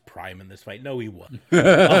 Anderson prime in this fight. No, he wasn't.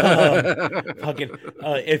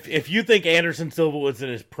 If you think Anderson Silva was in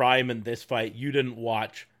his prime in this fight, you didn't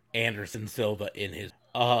watch Anderson Silva in his.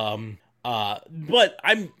 But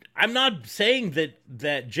I'm not saying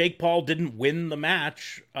that Jake Paul didn't win the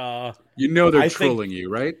match. They're trolling you,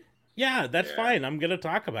 right? Yeah, that's fine. I'm gonna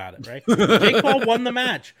talk about it, right? Jake Paul won the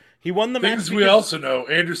match. He won the match. Things we also know: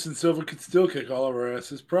 Anderson Silva could still kick all of our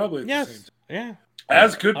asses, probably. At the same time. Yeah.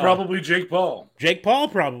 As could probably Jake Paul. Jake Paul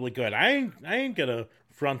probably could. I ain't gonna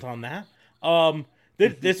front on that.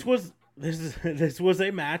 This was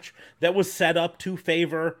a match that was set up to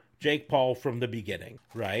favor Jake Paul from the beginning,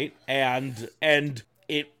 right? And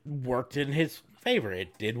it worked in his favor.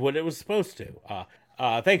 It did what it was supposed to.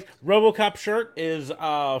 Thanks. RoboCop shirt is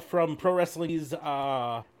from Pro Wrestling's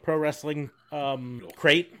Pro Wrestling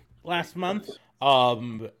Crate last month.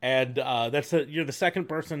 You're the second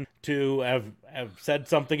person to have said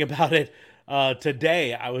something about it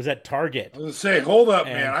today. I was at Target. I was gonna say, hold up,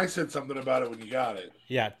 man. I said something about it when you got it.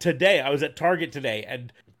 Yeah, today. I was at Target today,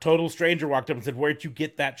 and total stranger walked up and said, "Where'd you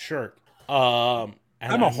get that shirt?" I'm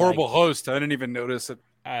a horrible host. I didn't even notice it.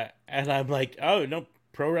 And I'm like, "Oh, no,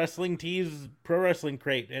 Pro Wrestling Tees, Pro Wrestling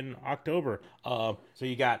Crate in October." So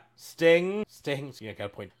you got Sting. Yeah, got a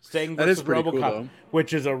point. Sting versus RoboCop, cool,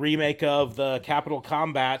 which is a remake of the Capital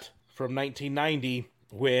Combat from 1990,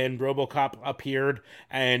 when RoboCop appeared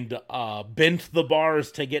and bent the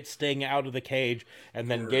bars to get Sting out of the cage,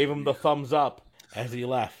 and then gave him the thumbs up as he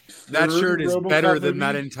left. That shirt is better than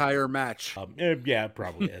that entire match. Yeah, it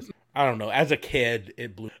probably is. I don't know. As a kid,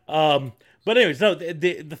 it blew. But anyways, no.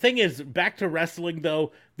 The thing is, back to wrestling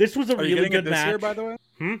though. This was a really good match. Year, by the way?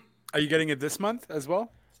 Are you getting it this month as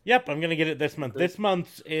well? Yep, I'm gonna get it this month. This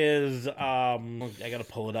month is I gotta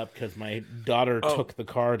pull it up because my daughter took the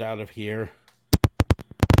card out of here.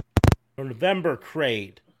 November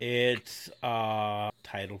crate. It's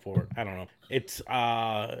title for it. I don't know. It's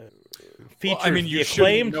features you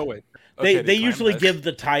Acclaimed. Know it. Okay, they usually give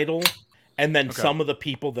the title and then some of the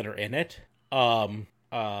people that are in it. Inflink,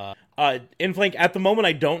 at the moment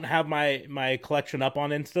I don't have my collection up on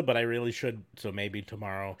Insta, but I really should, so maybe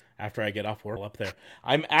tomorrow after I get off work up there.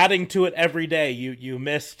 I'm adding to it every day. You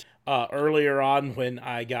missed earlier on when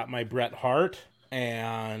I got my Bret Hart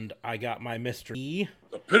and I got my Mr. E.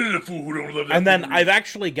 The pity of the fool who don't love that. And then I've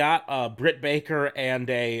actually got a Britt Baker and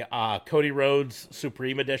a Cody Rhodes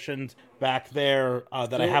Supreme editions back there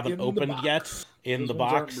that I haven't opened yet in the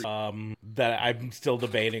box. That I'm still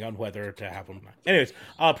debating on whether to have them. Anyways,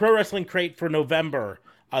 Pro Wrestling Crate for November.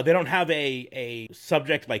 They don't have a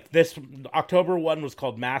subject like this. October one was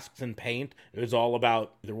called Masks and Paint. It was all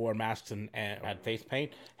about either wore masks and had face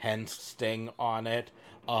paint, hence Sting on it.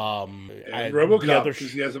 And RoboCop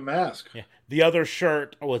because he has a mask. Yeah, the other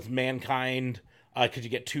shirt was Mankind because you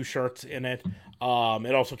get two shirts in it.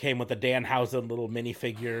 It also came with a Danhausen little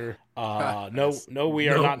minifigure. No, we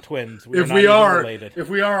are not twins. If we are related. If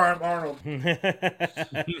we are, I'm Arnold.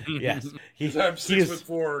 Yes, I'm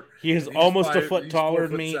 6'4". He is almost a foot taller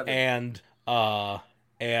than me,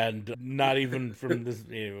 and not even from this.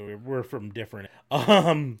 We're from different.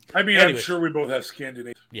 I'm sure we both have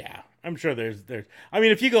Scandinavian. Yeah, I'm sure there's. I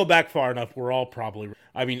mean, if you go back far enough, we're all probably.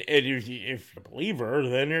 I mean, if you're a believer,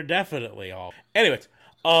 then you're definitely all. Anyways,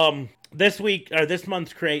 this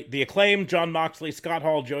month's crate, the Acclaimed, Jon Moxley, Scott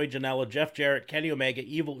Hall, Joey Janela, Jeff Jarrett, Kenny Omega,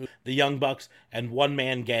 Evil, the Young Bucks, and One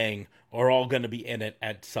Man Gang are all going to be in it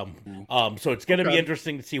at some. So it's going to be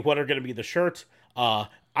interesting to see what are going to be the shirts.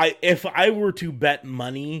 If I were to bet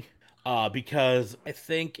money, because I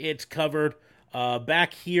think it's covered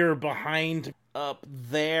back here behind up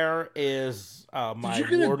there is my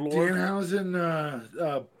Warlord. Danhausen,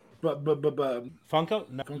 Funko?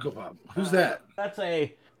 No. Funko Pop. Who's that? That's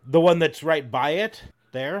the one that's right by it.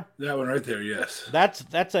 There. That one right there. Yes.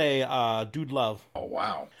 That's a Dude Love. Oh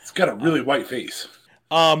wow, it's got a really white face.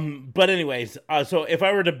 But anyways, so if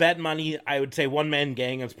I were to bet money, I would say One Man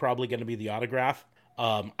Gang is probably going to be the autograph.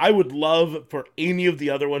 I would love for any of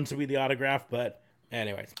the other ones to be the autograph, but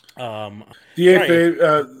Anyways, so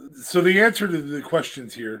the answer to the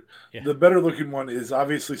questions here, the better looking one is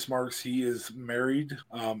obviously Smarks. He is married,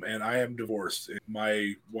 and I am divorced.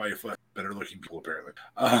 My wife left better looking people apparently.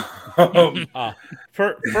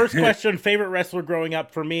 First question: favorite wrestler growing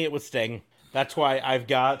up? For me, it was Sting. That's why I've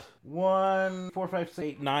got 1, 4, 5, 6,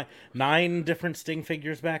 8, 9 different Sting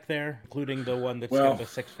figures back there, including the one that's got the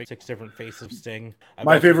six different faces of Sting.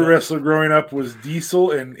 My favorite wrestler growing up was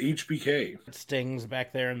Diesel and HBK. Sting's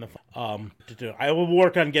back there in the I will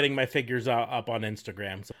work on getting my figures up on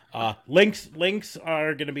Instagram. So, links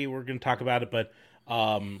are going to be, we're going to talk about it, but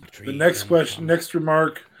the next question, next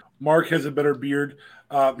remark, Mark has a better beard.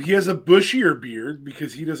 He has a bushier beard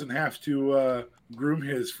because he doesn't have to groom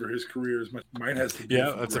his for his career as much. Mine has to be.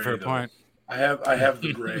 Yeah, that's a fair point. I have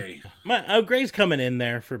the gray. Gray's coming in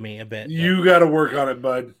there for me a bit. You got to work on it,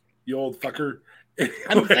 bud. You old fucker.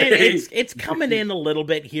 I'm saying it's coming in a little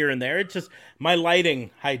bit here and there. It's just my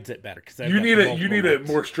lighting hides it better because you need a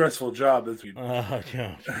more stressful job. That's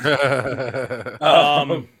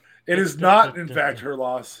it is not, in fact, her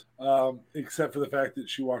loss, except for the fact that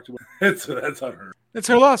she walked away. So that's on her. It's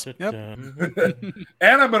her loss. Yep. And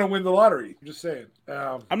I'm going to win the lottery. I'm just saying.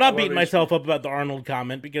 I'm not beating myself up about the Arnold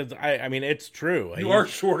comment because I mean it's true. You are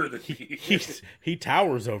shorter than me. He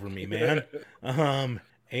towers over me, man.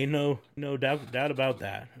 Ain't no doubt about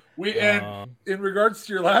that. And in regards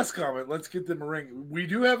to your last comment, let's get them a ring. We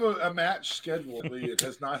do have a match scheduled. It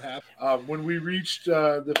has not happened. When we reached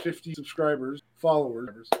the 50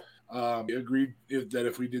 followers, we agreed that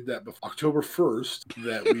if we did that before October 1st,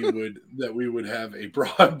 that we would have a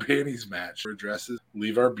broad panties match. Our dresses,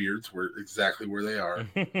 leave our beards exactly where they are,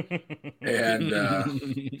 and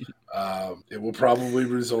it will probably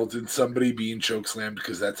result in somebody being chokeslammed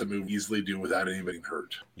because that's a move easily do without anybody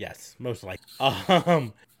hurt. Yes, most likely.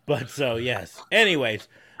 But so yes. Anyways,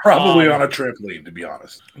 probably on a trampoline, to be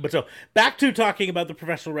honest. But so back to talking about the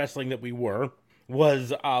professional wrestling that we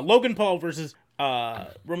was Logan Paul versus.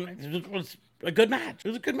 It was a good match. It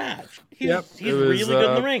was a good match. He's really good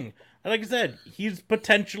in the ring. Like I said, he's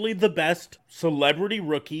potentially the best celebrity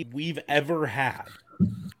rookie we've ever had.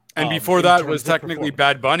 And before that was technically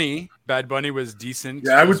Bad Bunny. Bad Bunny was decent.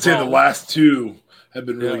 Yeah, I would say the last two have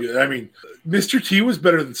been really good. I mean, Mr. T was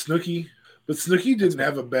better than Snooki, but Snooki didn't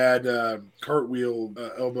have a bad cartwheel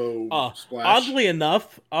elbow splash. Oddly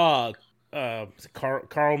enough, Karl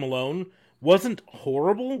Malone wasn't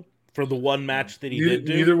horrible for the one match that he did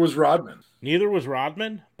do. Neither was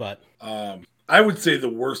Rodman. But I would say the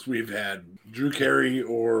worst we've had, Drew Carey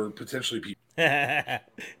or potentially Pete.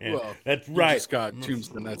 Well, that's right. Just got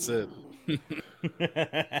Tombstone, that's it.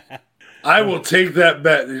 I will take that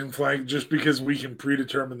bet in flank just because we can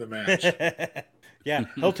predetermine the match. Yeah,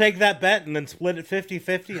 he'll take that bet and then split it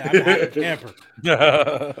 50-50. I'm a camper.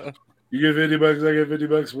 You get $50, I get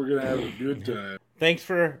 $50. We're gonna have a good time. Thanks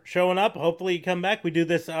for showing up. Hopefully you come back. We do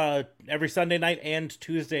this every Sunday night and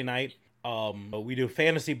Tuesday night. We do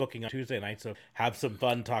fantasy booking on Tuesday night, so have some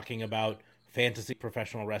fun talking about fantasy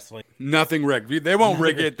professional wrestling. Nothing rigged. They won't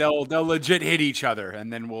rig it. They'll legit hit each other,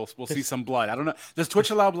 and then we'll see some blood. I don't know. Does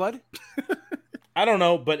Twitch allow blood? I don't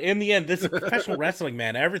know, but in the end, this is professional wrestling,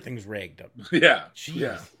 man. Everything's rigged. Yeah. Jeez.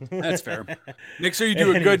 Yeah. That's fair. Make sure you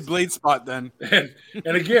do a good blade spot then. And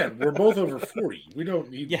again, we're both over 40. We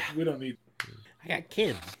don't need. I got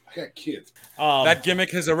kids. That gimmick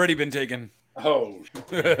has already been taken. Oh.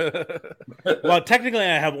 Well, technically,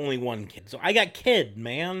 I have only one kid, so I got kid,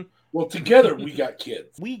 man. Well, together we got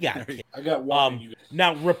kids. We got kids. I got one.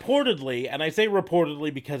 Now, reportedly, and I say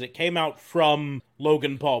reportedly because it came out from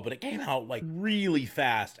Logan Paul, but it came out like really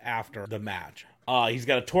fast after the match. He's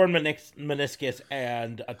got a torn meniscus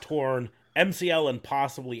and a torn MCL and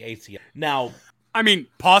possibly ACL. Now, I mean,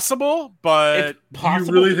 possible, but do you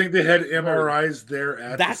really think they had MRIs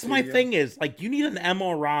there? That's my thing is, like, you need an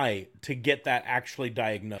MRI to get that actually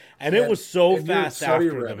diagnosed. And it was so fast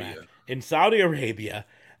after the match in Saudi Arabia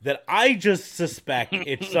that I just suspect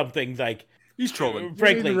it's something like he's trolling.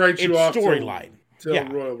 Frankly, it's storyline.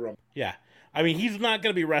 Royal Rumble. Yeah. I mean, he's not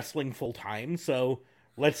going to be wrestling full time, so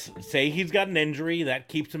let's say he's got an injury that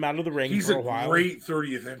keeps him out of the ring for a while. He's a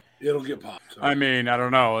great 30th inch. It'll get popped. So. I mean, I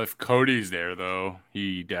don't know. If Cody's there, though,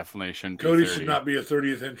 he definitely shouldn't be Cody 30. should not be a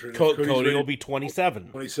 30th entrant. Cody will be 27.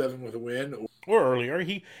 27 with a win. Or earlier.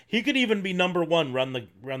 He could even be number one, run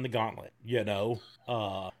the gauntlet, you know.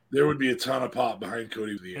 There would be a ton of pop behind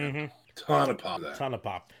Cody at the end. Mm-hmm. Ton of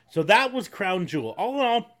pop. So that was Crown Jewel. All in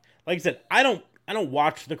all, like I said, I don't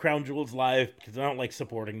watch the Crown Jewels live because I don't like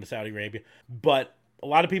supporting the Saudi Arabia. But a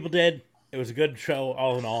lot of people did. It was a good show,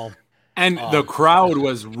 all in all. And the crowd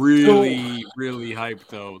was really, really hyped,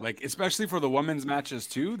 though. Like, especially for the women's matches,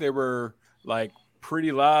 too. They were, like,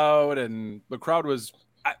 pretty loud, and the crowd was,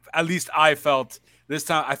 at least I felt this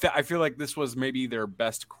time, I feel like this was maybe their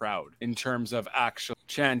best crowd in terms of actual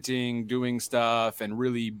chanting, doing stuff, and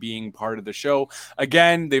really being part of the show.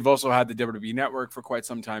 Again, they've also had the WWE Network for quite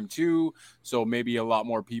some time too, so maybe a lot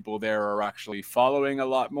more people there are actually following a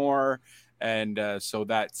lot more. And so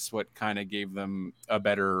that's what kind of gave them a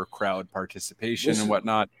better crowd participation and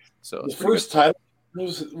whatnot. So the first title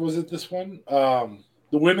was it this one?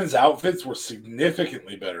 The women's outfits were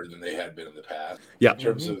significantly better than they had been in the past. Yeah, in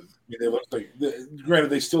terms of, they looked like. Granted,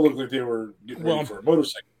 they still looked like they were getting ready for a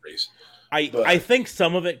motorcycle race. I think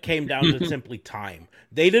some of it came down to simply time.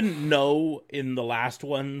 They didn't know in the last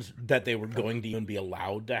ones that they were going to even be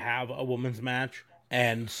allowed to have a women's match.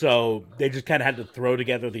 And so they just kind of had to throw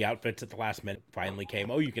together the outfits at the last minute. Finally came,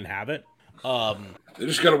 oh, you can have it. They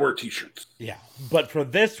just got to wear T-shirts. Yeah, but for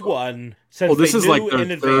this one, since this they is knew like their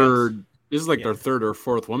in advance, third. This is like their third or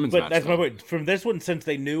fourth women's match. But that's my point. From this one, since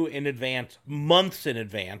they knew in advance, months in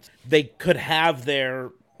advance, they could have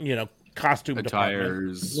their costume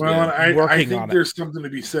attires. Well, yeah. I think there's something to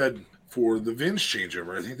be said for the Vince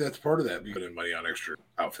changeover. I think that's part of that, putting money on extra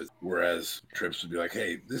outfits. Whereas Trips would be like,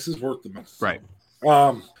 "Hey, this is worth the money." Right.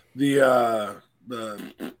 But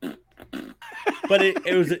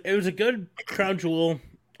it was a good crown jewel,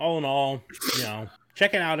 all in all.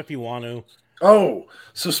 Check it out if you want to. Oh,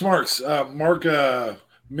 so Smarks, mark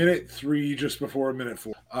minute 3 just before minute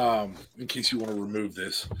 4. In case you want to remove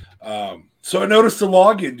this. So I noticed the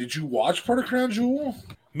login. Did you watch part of Crown Jewel?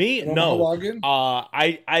 Me? No. Login?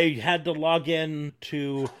 I had to log in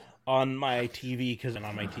on my TV because I'm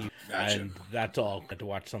on my TV, and that's all. I had to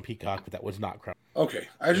watch some Peacock, but that was not Crown. Okay,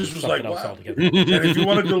 I just was like, wow. And if you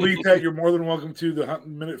want to delete that, you're more than welcome to. The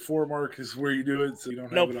minute 4 mark is where you do it, so you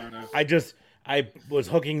don't have it on. I was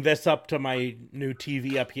hooking this up to my new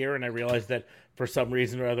TV up here, and I realized that for some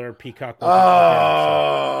reason or other, Peacock wasn't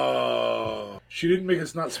so. She didn't make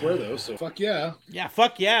us not swear, though, so fuck yeah. Yeah,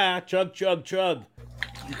 fuck yeah. Chug, chug, chug.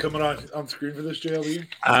 You coming on screen for this, JLB?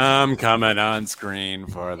 I'm coming on screen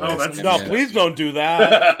for this. No, please don't do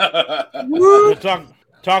that.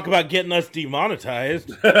 Talk about getting us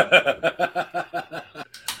demonetized.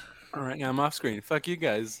 All right, I'm off screen. Fuck you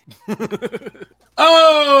guys.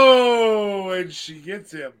 Oh, and she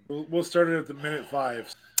gets him. We'll start it at the minute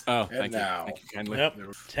 5. Oh, thank you. Thank you kindly. Yep.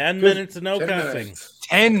 10 minutes of no cussing.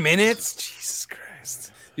 10 minutes? Jesus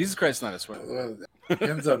Christ. Jesus Christ, not a swear.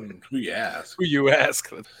 Depends on who you ask. Who you ask.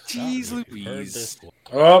 Jeez Louise.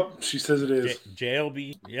 Oh, she says it is.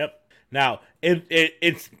 JLB. Yep. Now,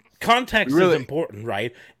 it's context is important,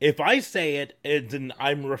 right? If I say it, then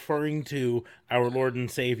I'm referring to our Lord and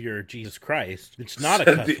Savior, Jesus Christ. It's not a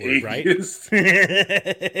cuss word, right? Anyways,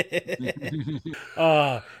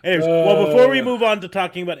 well, before we move on to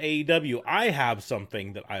talking about AEW, I have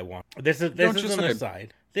something that I want. This is an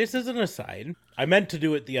aside. This is an aside. I meant to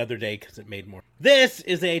do it the other day because it made more. This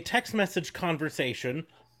is a text message conversation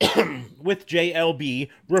with JLB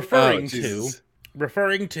referring to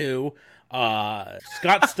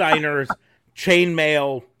Scott Steiner's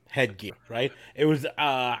chainmail headgear, right? It was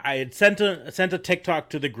I had sent a TikTok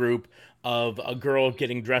to the group of a girl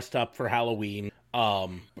getting dressed up for Halloween,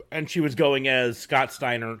 and she was going as Scott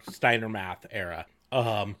Steiner Math era,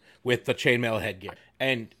 with the chainmail headgear.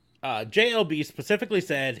 And JLB specifically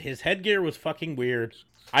said his headgear was fucking weird.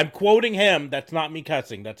 I'm quoting him. That's not me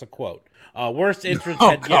cussing. That's a quote. Worst entrance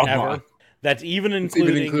headgear ever. That's even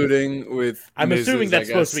including with. I'm Mrs., assuming that's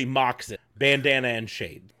supposed to be Moxit, bandana and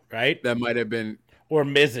shade, right? That might have been, or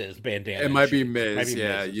Mrs. bandana. It might be Ms.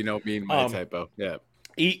 Yeah, Ms. Being my typo. Yeah.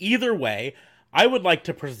 Either way, I would like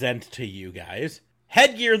to present to you guys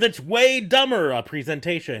headgear that's way dumber. A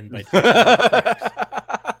presentation by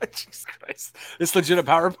Jesus Christ! It's legit a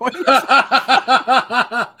PowerPoint.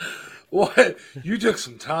 What? You took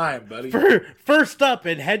some time, buddy. First up,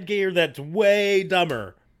 in headgear that's way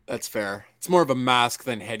dumber. That's fair. It's more of a mask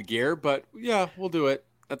than headgear, but yeah, we'll do it.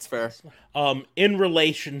 That's fair. In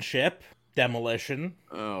relationship, demolition.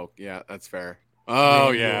 Oh, yeah, that's fair.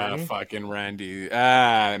 Oh, yeah, fucking Randy.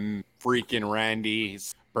 Freaking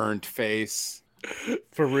Randy's burnt face.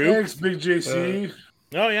 Farouk. Thanks, Big JC.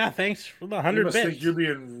 Oh, yeah, thanks for the 100 bits. I think you're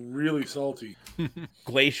being really salty.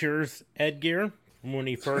 Glacier's headgear. When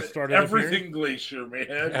he first started, everything Glacier, man.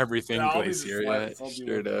 Everything Glacier, yeah,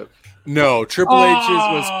 straight up. No, Triple H's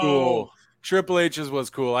was cool. Triple H's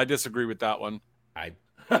was cool. I disagree with that one.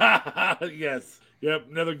 Yes, yep.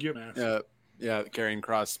 Another gift mask. Yeah. Karrion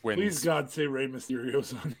Kross wins. Please God, say Rey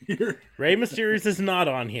Mysterio's on here. Rey Mysterio's is not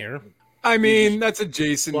on here. I mean, that's a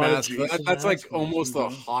Jason mask. That's like almost a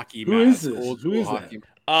hockey mask. Who is this?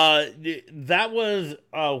 That was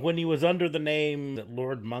when he was under the name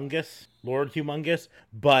Lord Humongous,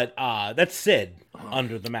 but that's Sid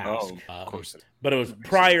under the mask. Of course. But it was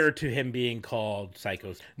prior to him being called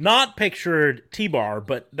Psychos. Not pictured T-Bar,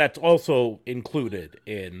 but that's also included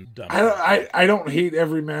in Dumb. I don't hate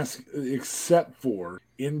every mask except for,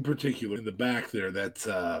 in particular, in the back there, that's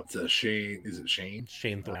Shane. Is it Shane?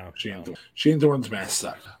 Shane Thorne. Shane Thorne's mask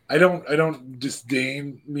sucked. I don't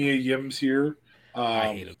disdain Mia Yims here.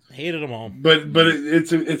 I hated them all. But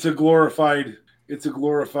it's a glorified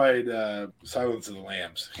Silence of the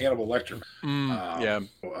Lambs. Hannibal Lecter.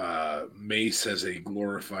 Mace has a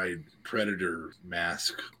glorified Predator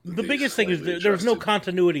mask. The biggest thing is there was no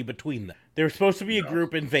continuity between them. They were supposed to be a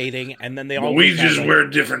group invading, and then they all we just wear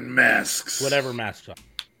different masks. Whatever masks are.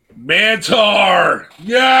 Mantar!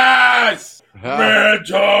 Yes!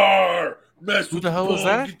 Mantar! Who the hell is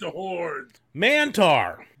that? Get the horns.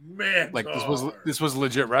 Mantar! Like this was a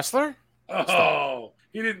legit wrestler? Oh,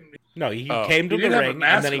 he didn't. No, he came to the ring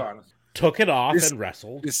and then he took it off and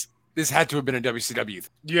wrestled. This had to have been a WCW.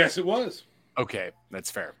 Yes, it was. Okay,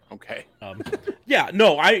 that's fair. Okay. Yeah,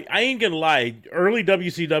 no, I ain't gonna lie. Early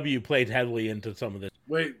WCW played heavily into some of this.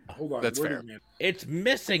 Wait, hold on. That's fair. It's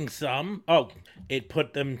missing some. Oh, it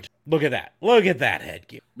put them. Look at that. Look at that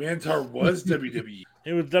headgear. Mantar was WWE.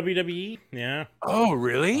 It was WWE. Yeah. Oh,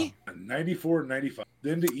 really? 94, 95.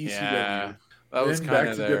 Then to ECW. Yeah, that was then kind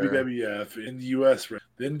back of to there. WWF in the US.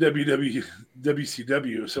 Then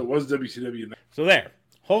WCW. So it was WCW. So there,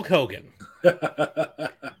 Hulk Hogan.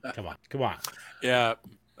 Come on. Yeah,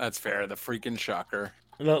 that's fair. The freaking shocker.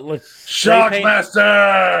 Let's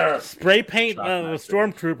Shockmaster! Spray paint the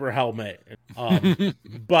Stormtrooper helmet.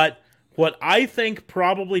 But what I think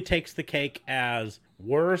probably takes the cake as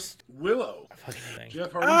worst Willow.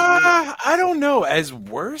 Jeff Hardy's I don't know. As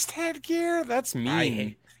worst headgear? That's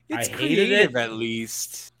mean. It's creative, at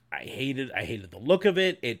least. I hated the look of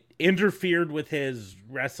it. It interfered with his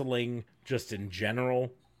wrestling just in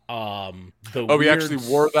general. He actually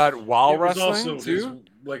wore that while wrestling too?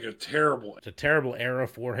 Like a terrible. It's a terrible era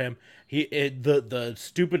for him. The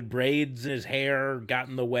stupid braids in his hair got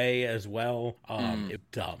in the way as well.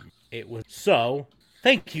 Dumb. It was so.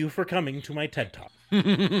 Thank you for coming to my TED Talk.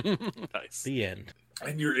 Nice. The end.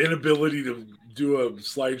 And your inability to do a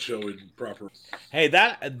slideshow in proper. Hey,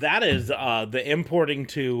 that is the importing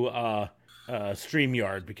to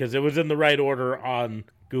StreamYard, because it was in the right order on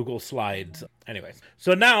Google Slides. Anyways,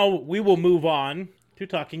 so now we will move on to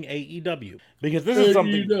talking AEW, because this is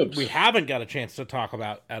something we haven't got a chance to talk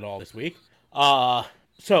about at all this week.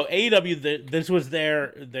 So AEW, this was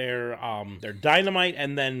their Dynamite,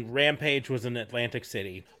 and then Rampage was in Atlantic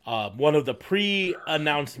City. One of the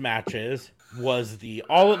pre-announced matches was the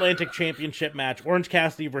All-Atlantic Championship match, Orange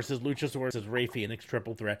Cassidy versus Luchasaurus versus Rey Fenix,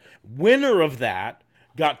 triple threat. Winner of that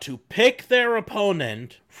got to pick their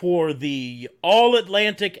opponent for the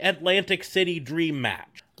All-Atlantic Atlantic City Dream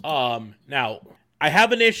match. Now, I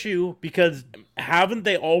have an issue, because haven't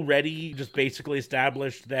they already just basically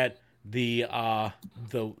established that the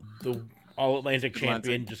All-Atlantic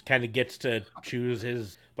champion just kind of gets to choose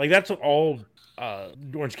his... Like, that's what all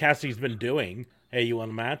Orange Cassidy's been doing. Hey, you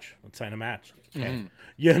want a match? Let's sign a match. Okay. Mm-hmm.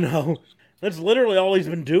 You know, that's literally all he's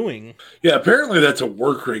been doing. Yeah, apparently that's a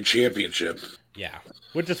work rate championship. Yeah,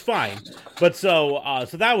 which is fine. But so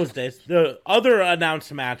that was this. The other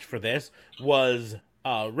announced match for this was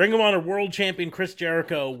Ring of Honor World Champion Chris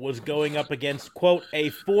Jericho was going up against, quote, a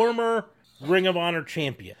former Ring of Honor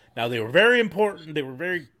champion. Now, they were very important. They were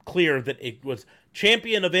very clear that it was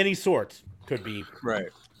champion of any sort. Could be right.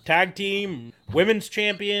 Tag team, women's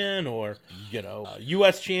champion, or,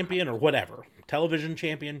 U.S. champion, or whatever. Television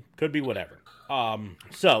champion, could be whatever.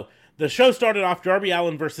 So, the show started off Darby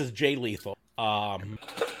Allin versus Jay Lethal.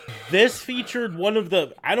 This featured one of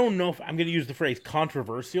the, I don't know if I'm going to use the phrase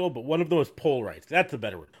controversial, but one of those polarizing, that's a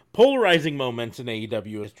better word, polarizing moments in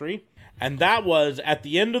AEW history. And that was, at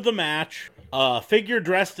the end of the match, a figure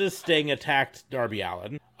dressed as Sting attacked Darby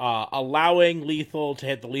Allin, allowing Lethal to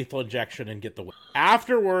hit the lethal injection and get the win.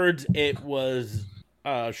 Afterwards, it was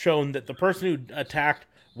shown that the person who attacked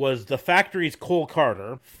was the Factory's Cole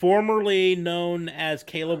Carter, formerly known as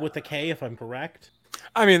Caleb with a K, if I'm correct.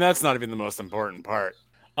 I mean, that's not even the most important part.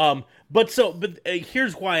 But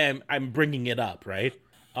here's why I'm bringing it up, right?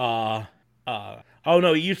 Oh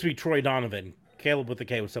no, he used to be Troy Donovan. Caleb with the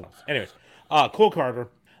K was someone else. Anyways, Cole Carter,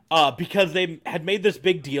 because they had made this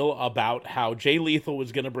big deal about how Jay Lethal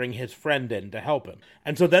was going to bring his friend in to help him.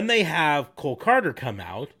 And so then they have Cole Carter come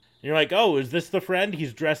out. And you're like, oh, is this the friend?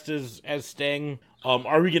 He's dressed as Sting.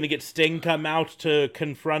 Are we going to get Sting come out to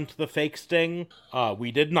confront the fake Sting?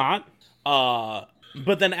 We did not.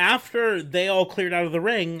 But then after they all cleared out of the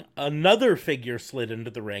ring, another figure slid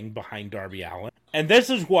into the ring behind Darby Allin. And this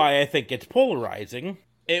is why I think it's polarizing.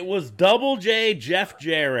 It was Double J Jeff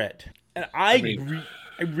Jarrett. And I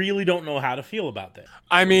really don't know how to feel about this.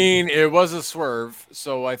 I mean, it was a swerve,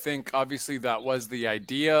 so I think obviously that was the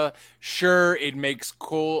idea. Sure, it makes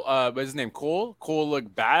Cole, what's his name, Cole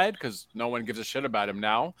look bad because no one gives a shit about him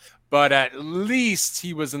now. But at least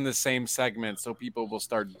he was in the same segment, so people will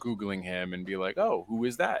start Googling him and be like, "Oh, who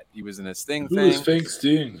is that? He was in a Sting thing." Who is fake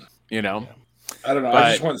Sting? You know. Yeah. I don't know.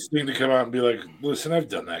 I just want Sting to come out and be like, "Listen, I've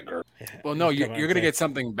done that, girl." Well, no, you're going to get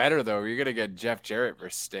something better, though. You're going to get Jeff Jarrett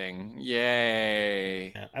versus Sting.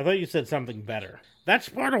 Yay. Yeah, I thought you said something better. That's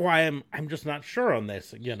part of why I'm just not sure on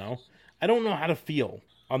this, you know. I don't know how to feel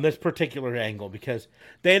on this particular angle because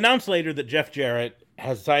they announced later that Jeff Jarrett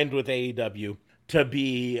has signed with AEW to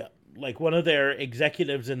be like one of their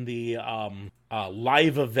executives in the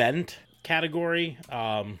live event category.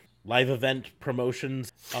 Live event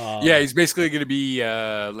promotions. Yeah, he's basically going to be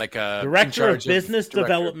like a director of business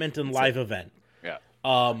development and live event. Yeah.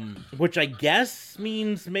 Which I guess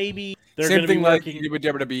means maybe they're same thing be like working... you would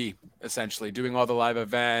WWE, essentially doing all the live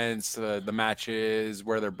events, the matches,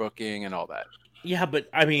 where they're booking, and all that. Yeah, but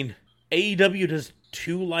I mean, AEW does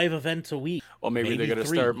 2 live events a week. Well, maybe they're going to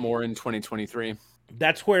start more in 2023.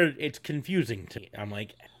 That's where it's confusing to me. I'm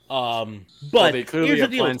like, but well, here's the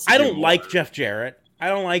deal. I don't like Jeff Jarrett. I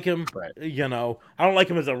don't like him, right. You know. I don't like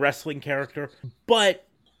him as a wrestling character, but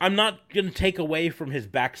I'm not going to take away from his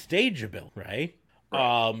backstage ability, right?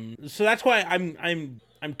 So that's why I'm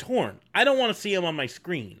torn. I don't want to see him on my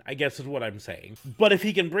screen, I guess is what I'm saying. But if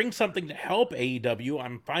he can bring something to help AEW,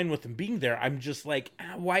 I'm fine with him being there. I'm just like,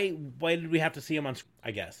 why did we have to see him on screen, I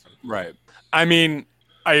guess? Right. I mean,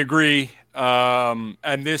 I agree.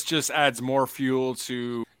 And this just adds more fuel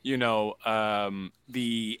to, you know,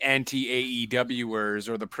 the anti-AEWers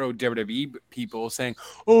or the pro-WWE people saying,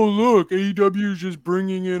 oh, look, AEW is just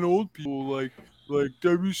bringing in old people like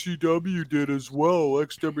WCW did as well,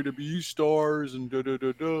 ex-WWE stars and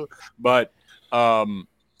da-da-da-da. But I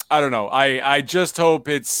don't know. I just hope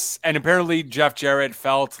it's... And apparently Jeff Jarrett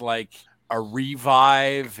felt like a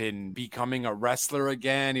revive in becoming a wrestler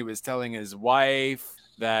again. He was telling his wife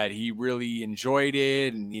that he really enjoyed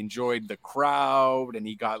it and he enjoyed the crowd and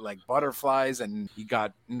he got like butterflies and he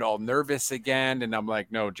got all nervous again. And I'm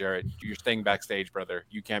like, no, Jarrett, you're staying backstage, brother.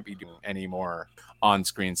 You can't be doing any more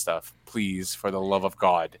on-screen stuff. Please, for the love of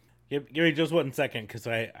God. Give me just 1 second because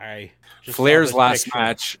I just Flair's last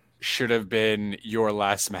match should have been your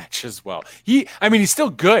last match as well. He's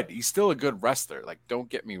still good. He's still a good wrestler. Like, don't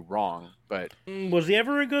get me wrong, but was he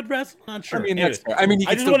ever a good wrestler? Not sure. I just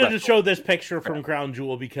wanted to show this picture from Crown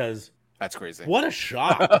Jewel because that's crazy. What a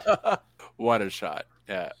shot! What a shot!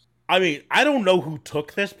 Yeah. I mean, I don't know who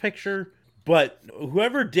took this picture, but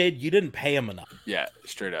whoever did, you didn't pay him enough. Yeah,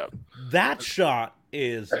 straight up. That shot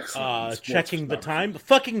is checking the time.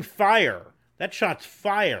 Fucking fire! That shot's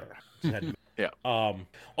fire. Yeah.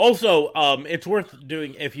 Also, it's worth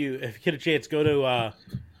doing if you get a chance. Go to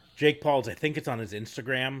Jake Paul's. I think it's on his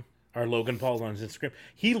Instagram, or Logan Paul's on his Instagram.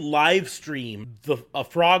 He live streamed a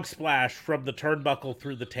frog splash from the turnbuckle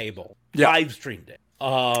through the table. Yeah. Live streamed it.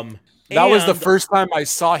 That was the first time I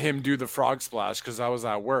saw him do the frog splash because I was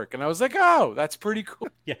at work and I was like, "Oh, that's pretty cool."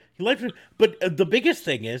 Yeah, he live streamed. But the biggest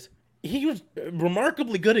thing is he was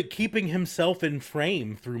remarkably good at keeping himself in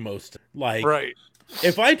frame through most. Like, right.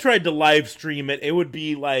 If I tried to live stream it, it would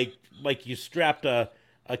be like you strapped a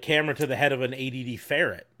camera to the head of an ADD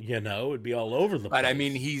ferret, you know? It'd be all over the place. But I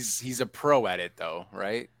mean, he's a pro at it though,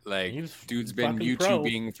 right? Like, dude's been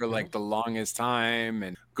YouTubing for like the longest time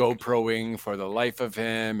and GoProing for the life of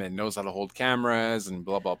him and knows how to hold cameras and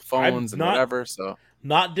blah, blah, phones and whatever, so.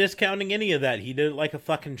 Not discounting any of that. He did it like a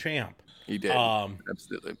fucking champ. He did,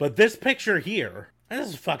 absolutely. But this picture here, this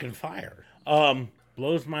is fucking fire.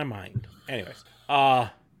 Blows my mind. Anyways.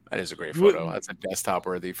 That is a great photo. That's a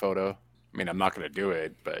desktop-worthy photo. I mean, I'm not going to do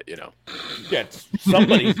it, but, you know. Yeah, it's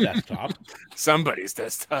somebody's desktop. Somebody's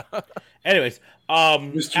desktop. Anyways.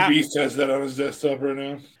 Mr. Beast has that on his desktop right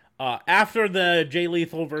now. After the Jay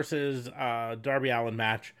Lethal versus Darby Allin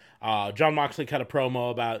match, Jon Moxley cut a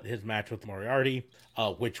promo about his match with Moriarty,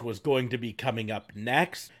 which was going to be coming up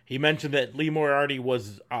next. He mentioned that Lee Moriarty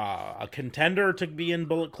was a contender to be in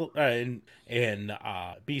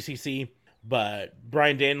BCC. But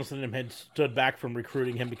Bryan Danielson had stood back from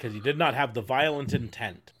recruiting him because he did not have the violent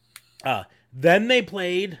intent. Then they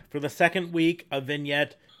played, for the second week, a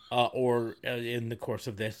vignette, in the course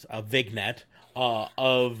of this, a vignette,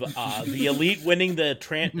 of the Elite winning the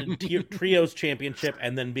Trios Championship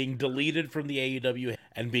and then being deleted from the AEW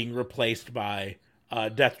and being replaced by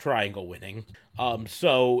Death Triangle winning.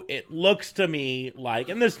 So it looks to me like,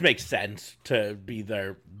 and this makes sense to be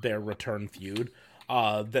their return feud,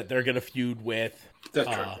 that they're going to feud with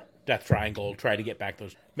Death Triangle, try to get back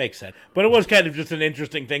those. Makes sense. But it was kind of just an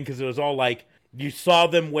interesting thing because it was all like, you saw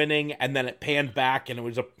them winning and then it panned back and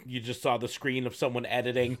you just saw the screen of someone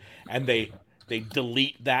editing and they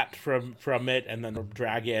delete that from it and then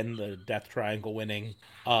drag in the Death Triangle winning.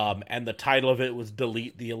 And the title of it was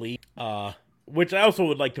Delete the Elite. Which I also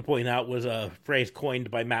would like to point out was a phrase coined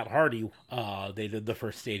by Matt Hardy. They did the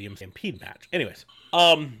first Stadium Stampede match. Anyways,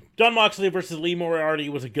 Jon Moxley versus Lee Moriarty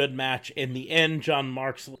was a good match. In the end, Jon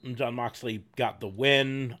Moxley got the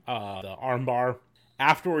win, the armbar.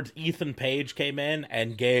 Afterwards, Ethan Page came in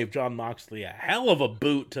and gave Jon Moxley a hell of a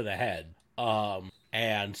boot to the head.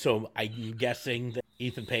 And so I'm guessing that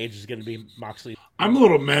Ethan Page is going to be Moxley. I'm a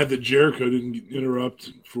little mad that Jericho didn't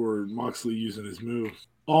interrupt for Moxley using his move.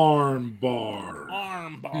 Armbar.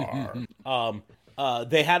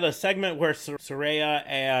 They had a segment where Saraya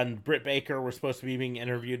and Britt Baker were supposed to be being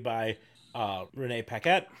interviewed by Renee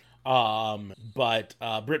Paquette. But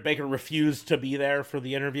Britt Baker refused to be there for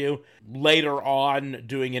the interview. Later on,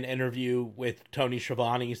 doing an interview with Tony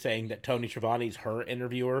Schiavone, saying that Tony Schiavone's her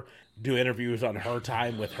interviewer, do interviews on her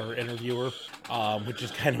time with her interviewer, which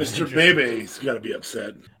is kind of Mr. Bebe's got to be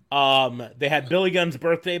upset. They had Billy Gunn's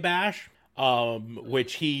birthday bash,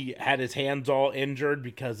 which he had his hands all injured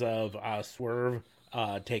because of Swerve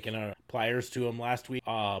taking pliers to him last week.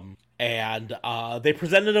 And they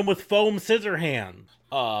presented him with foam scissor hands,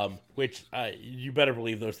 which you better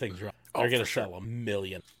believe those things are. They're going to sell a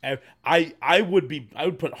million. I would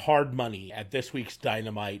put hard money at this week's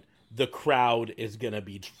Dynamite. The crowd is going to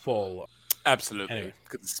be full. Absolutely.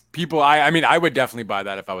 Because people, I would definitely buy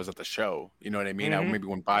that if I was at the show. You know what I mean? I maybe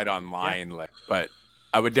wouldn't buy it online, but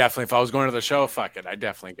I would definitely, if I was going to the show, fuck it, I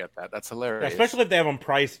definitely get that. That's hilarious. Yeah, especially if they have them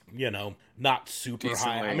priced, not super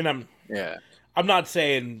decently high. I'm not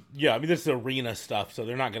saying, this is arena stuff, so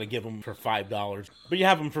they're not going to give them for $5. But you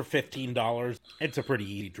have them for $15. It's a pretty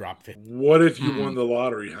easy drop. What if you won the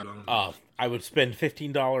lottery? I would spend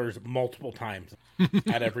 $15 multiple times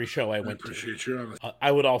at every show I went to. Appreciate your honesty.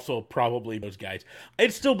 I would also probably those guys.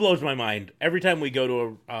 It still blows my mind every time we go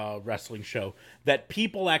to a wrestling show that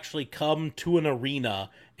people actually come to an arena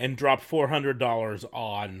and drop $400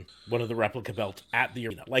 on one of the replica belts at the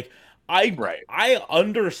arena. Like, I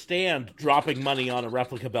understand dropping money on a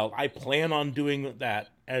replica belt. I plan on doing that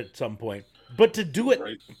at some point. But to do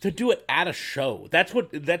it at a show, that's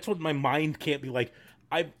what my mind can't be like.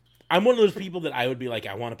 I'm one of those people that I would be like,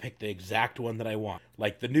 I want to pick the exact one that I want.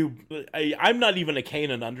 Like the new, I'm not even a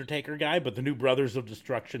Kane and Undertaker guy, but the new Brothers of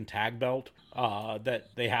Destruction tag belt that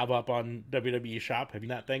they have up on WWE Shop. Have you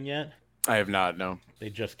that thing yet? I have not, no.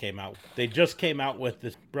 They just came out with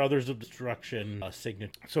this Brothers of Destruction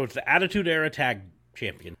signature. So it's the Attitude Era Tag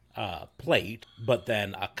Champion plate, but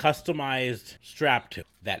then a customized strap to it.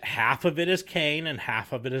 That half of it is Kane and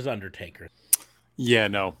half of it is Undertaker. Yeah,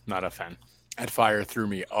 no, not a fan. That fire threw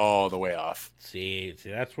me all the way off. See,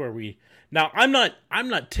 that's where we. Now, I'm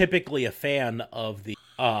not typically a fan of the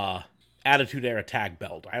Attitude Era Tag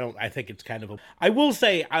belt. I think it's kind of I will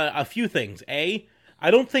say a few things. I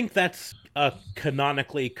don't think that's a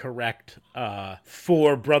canonically correct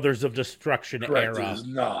for Brothers of Destruction Correct, era. It is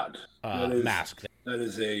not. Mask. That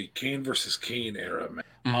is a Kane versus Kane era mask.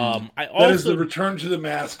 That is the return to the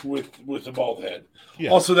mask with a bald head.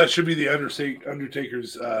 Yeah. Also, that should be the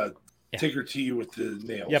Undertaker's Taker T with the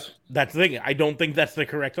nails. Yep, that's the thing. I don't think that's the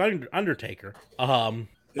correct Undertaker. It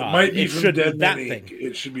might be from Dead Man Inc.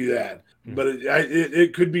 It should be that. But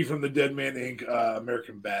it could be from the Dead Man Inc.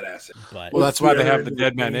 American Badass. But, well, that's why they have the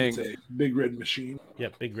Dead Man Inc. Big Red Machine.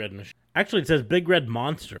 Yep, Big Red Machine. Actually, it says Big Red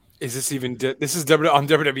Monster. Is this even... this is on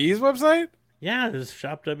WWE's website? Yeah, this is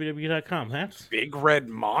shopwwe.com. That's Big Red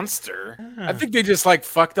Monster. I think they just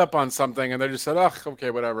fucked up on something and they just said, "Oh,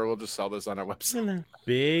 okay, whatever. We'll just sell this on our website."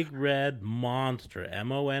 Big Red Monster,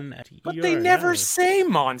 MONSTER. But they never say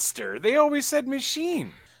monster. They always said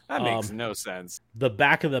machine. That makes no sense. The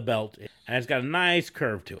back of the belt, and it's got a nice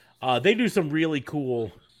curve to it. They do some really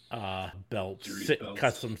cool belts,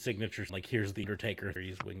 custom signatures. Like here's the Undertaker.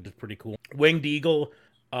 He's winged. It's pretty cool. Winged Eagle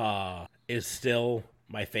is still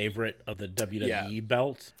my favorite of the WWE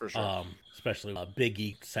belts, for sure. Especially Big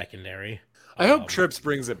E secondary. I hope Trips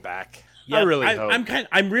brings it back. Yeah, I really hope.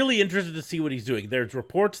 I'm really interested to see what he's doing. There's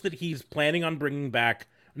reports that he's planning on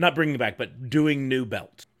but doing new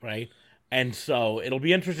belts, right? And so it'll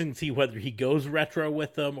be interesting to see whether he goes retro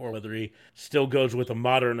with them or whether he still goes with a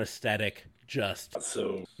modern aesthetic.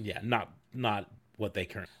 Not what they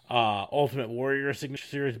currently. Ultimate Warrior Signature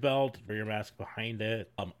Series belt, Warrior Mask behind it.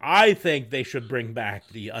 I think they should bring back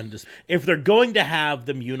the if they're going to have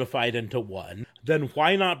them unified into one, then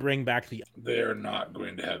why not bring back the? They're not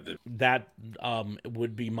going to have them. That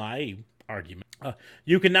would be my argument.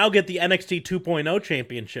 You can now get the NXT 2.0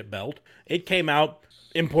 championship belt. It came out,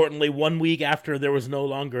 importantly, 1 week after there was no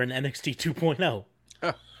longer an NXT 2.0.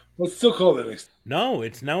 Well, it's still called NXT. No,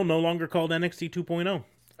 it's now no longer called NXT 2.0.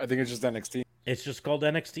 I think it's just NXT. It's just called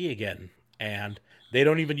NXT again. And they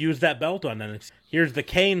don't even use that belt on NXT. Here's the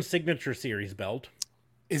Kane Signature Series belt.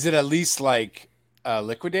 Is it at least like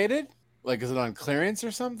liquidated? Like, is it on clearance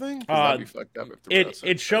or something? That'd be fucked up.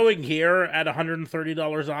 It's showing here at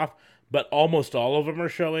 $130 off, but almost all of them are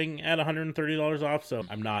showing at $130 off, so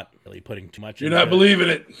I'm not really putting too much into it. You're not believing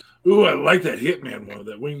it. Ooh, I like that Hitman one,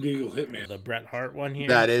 that Winged Eagle Hitman. The Bret Hart one here.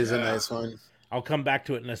 That is a nice one. I'll come back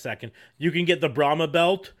to it in a second. You can get the Brahma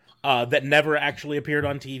belt that never actually appeared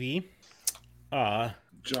on TV.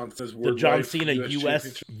 John says the John Cena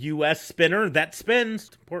US spinner that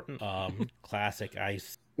spins. Important. Classic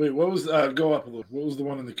ice. Wait, what was go up a little? What was the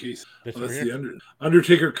one in the case? That's the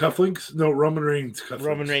Undertaker cufflinks. No, Roman Reigns cufflinks.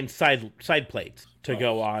 Roman Reigns side plates to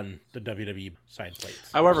go on the WWE side plates.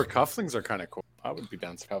 However, cufflinks are kind of cool. I would be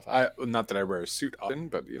down to cuff. Not that I wear a suit often,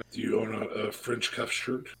 but do you own a French cuff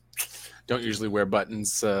shirt? Don't usually wear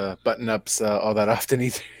buttons, button ups all that often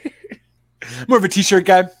either. More of a t-shirt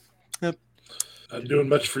guy. Yep. Not doing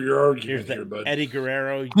much for your argument here, bud. Eddie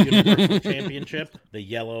Guerrero Universal Championship, the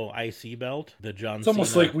yellow IC belt, the John. It's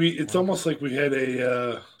almost like we had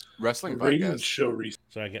a wrestling ratings show recently.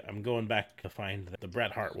 So I'm going back to find the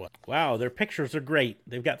Bret Hart one. Wow, their pictures are great.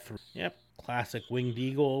 They've got classic Winged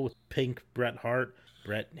Eagle with pink Bret Hart.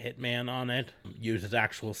 Bret Hitman on it. Uses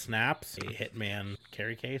actual snaps. A Hitman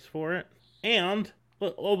carry case for it. And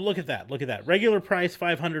look at that. Look at that. Regular price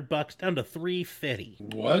 $500 down to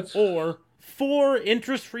 $350. What? Or 4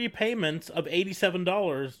 interest-free payments of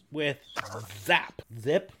 $87 with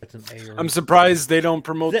Zip. That's an A. I'm surprised they don't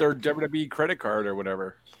promote their WWE credit card or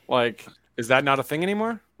whatever. Like, is that not a thing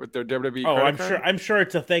anymore with their WWE credit card? I'm sure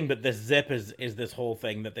it's a thing, but this Zip is this whole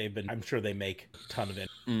thing that they've been. I'm sure they make a ton of it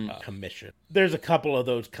commission. There's a couple of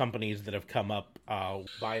those companies that have come up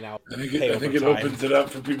buy now. I think it opens it up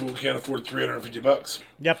for people who can't afford $350.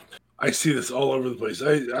 Yep. I see this all over the place.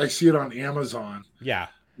 I see it on Amazon. Yeah.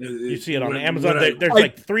 You see it on Amazon. There's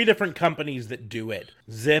like 3 different companies that do it.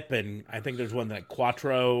 Zip, and I think there's one like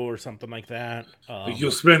Quattro or something like that.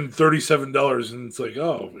 You'll spend $37 and it's like,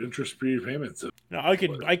 interest-free payments. No, I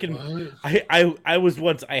was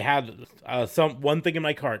once. I had one thing in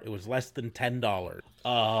my cart. It was less than $10.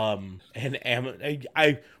 And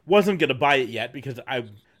I wasn't gonna buy it yet because I'm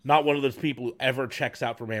not one of those people who ever checks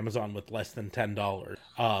out from Amazon with less than $10.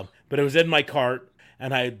 But it was in my cart,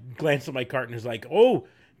 and I glanced at my cart and it was like, oh.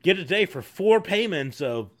 Get it today for 4 payments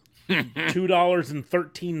of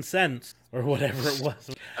 $2.13 or whatever it was.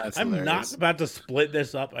 I'm hilarious. Not about to split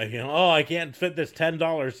this up. I can't fit this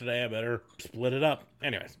 $10 today. I better split it up.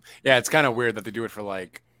 Anyways. Yeah, it's kind of weird that they do it for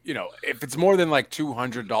like, if it's more than like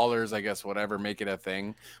 $200, I guess, whatever, make it a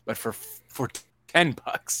thing. But for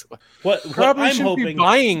 $10, what I'm hoping be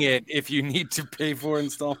buying it if you need to pay for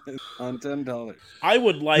installments on $10. I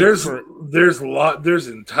would like there's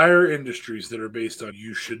entire industries that are based on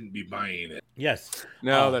you shouldn't be buying it. Yes,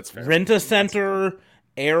 no, that's fair. Rent-A-Center,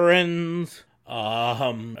 errands,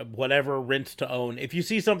 whatever, rent to own. If you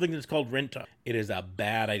see something that's called rent to, it is a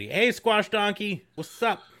bad idea. Hey, Squash Donkey, what's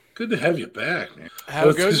up? Good to have you back, man.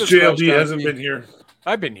 How goes JLD hasn't been here.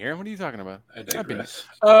 I've been here. What are you talking about? I digress.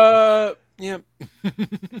 Yeah.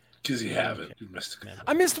 Because you haven't.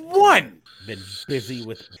 I missed one. Been busy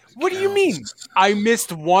with. What do you mean? I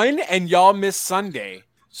missed one, and y'all missed Sunday.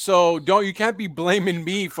 So you can't be blaming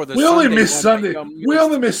me for the. We only missed Sunday. We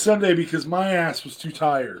only missed Sunday because my ass was too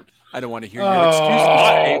tired. I don't want to hear your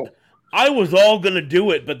excuses. I was all gonna do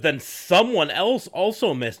it, but then someone else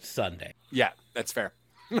also missed Sunday. Yeah, that's fair.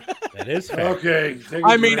 That is fair. Okay.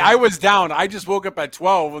 I was down. I just woke up at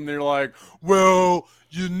 12, and they're like, "Well,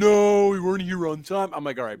 we weren't here on time." I'm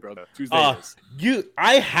like, "All right, bro. Tuesday is."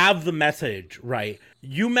 I have the message right.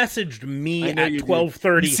 You messaged me at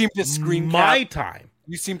 12:30. You seem to screen my time.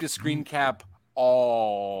 You seem to screen cap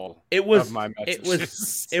all. It was of my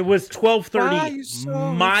messages. It was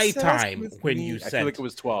 12:30 my time when you sent. I feel like it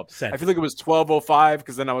was 12. I feel like it was 12:05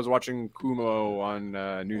 because then I was watching Kumo on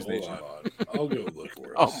News Nation. I'll go look for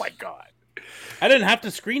it. Oh my god. I didn't have to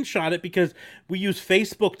screenshot it because we use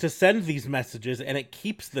Facebook to send these messages and it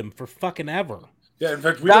keeps them for fucking ever. Yeah, in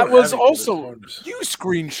fact, that was also you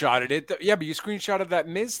screenshotted it. Yeah, but you screenshotted that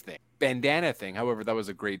Miz thing. bandana thing. However, that was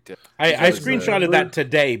a great tip. I screenshotted that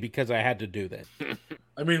today because I had to do this.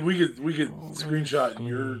 I mean, we could screenshot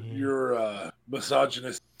your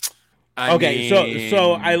misogynist. So I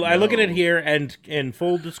look at it here, and in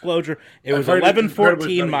full disclosure, it was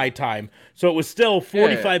 11:14 my time, so it was still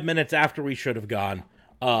 45 minutes after we should have gone.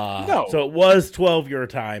 So it was 12 your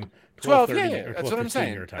time. 12, that's what I'm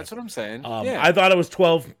saying. That's what I'm saying. I thought it was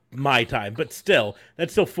 12 my time, but still,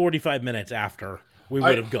 that's still 45 minutes after we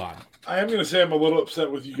would have gone. I am going to say I'm a little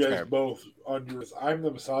upset with you guys both on yours. I'm the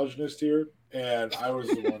misogynist here, and I was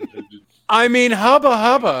the one who did. I mean,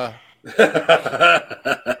 hubba.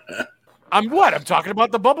 I'm talking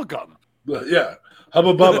about the bubble gum. Yeah.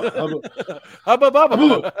 Hubba bubba. Hubba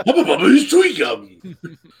bubba. Hubba bubba is chewing gum.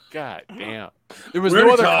 God damn. There was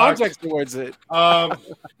no other context towards it.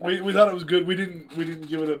 We thought it was good. We didn't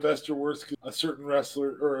give it a best or worst. A certain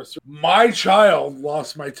wrestler my child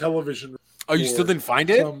lost my television. Oh, you still didn't find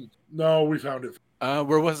it? No, we found it.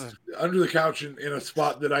 Where was it? Under the couch in a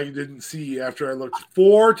spot that I didn't see after I looked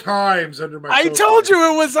 4 times under my sofa. I told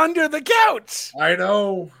you it was under the couch. I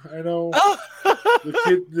know. The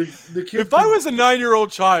kid. If I was a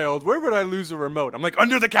 9-year-old child, where would I lose a remote? I'm like,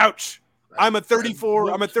 under the couch. I'm a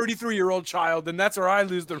 33-year-old child, and that's where I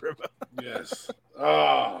lose the remote. Yes.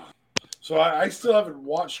 So I still haven't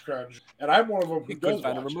watched Crown Jewel, and I'm one of them who does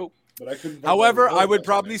watch a remote. But I couldn't. However, I would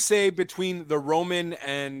probably say between the Roman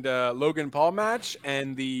and Logan Paul match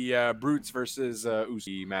and the Brutes versus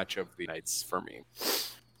Uzi match of the nights for me.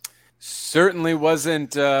 Certainly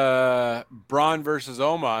wasn't Braun versus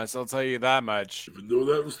Omos, I'll tell you that much. Even though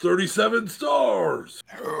that was 37 stars.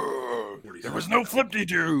 There was no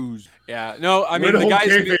flip-de-doos. Yeah, no, I mean, the guys...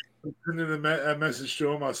 Sending a message to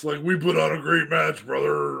Omos like, we put on a great match,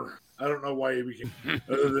 brother. I don't know why he became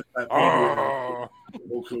other than that.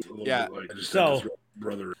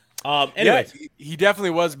 Brother. Anyways, he definitely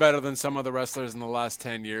was better than some of the wrestlers in the last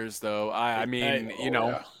 10 years, though. I mean,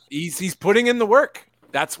 he's putting in the work.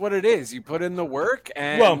 That's what it is. You put in the work,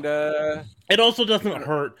 and it also doesn't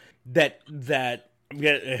hurt that it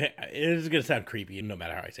is going to sound creepy, no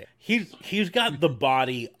matter how I say it. He's got the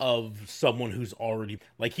body of someone who's already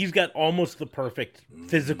he's got almost the perfect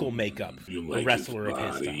physical makeup. A wrestler of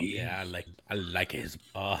his style. Yeah, I like his.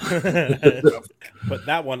 Put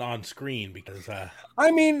that one on screen because.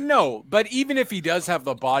 I mean, no, but even if he does have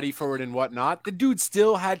the body for it and whatnot, the dude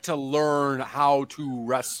still had to learn how to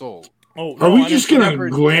wrestle. Oh, are we just going to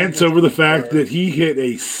glance over the fact that he hit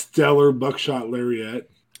a stellar buckshot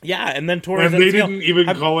lariat? Yeah, and then Torres. And they didn't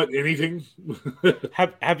even call it anything.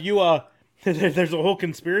 have you? There's a whole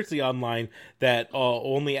conspiracy online that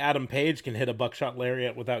only Adam Page can hit a buckshot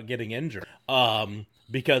lariat without getting injured.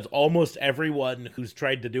 Because almost everyone who's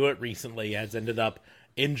tried to do it recently has ended up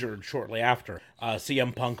injured shortly after.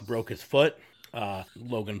 CM Punk broke his foot.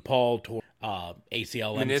 Logan Paul tore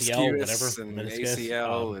ACL, MCL, whatever, and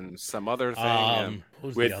ACL, and some other thing.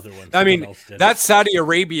 Who's the other one? I mean, that's Saudi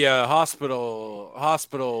Arabia hospital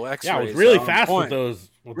X-rays. Yeah, it was really fast with those.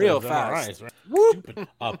 Real fast. MRIs,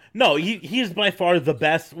 right? No, he's by far the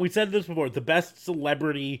best. We said this before. The best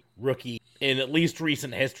celebrity rookie in at least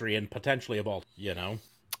recent history, and potentially of all. Yeah,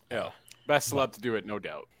 best celeb to do it, no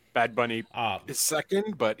doubt. Bad Bunny is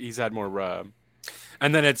second, but he's had more.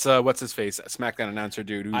 And then it's what's his face, SmackDown announcer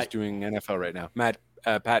dude who's doing NFL right now, Pat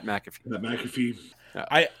McAfee. Pat McAfee.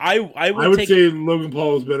 I would say Logan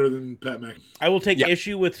Paul is better than Pat McAfee. I will take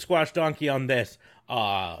issue with Squash Donkey on this,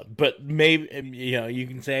 but maybe you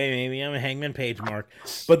can say maybe I'm a Hangman Page mark,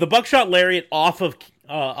 but the buckshot lariat off of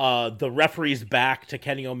the referee's back to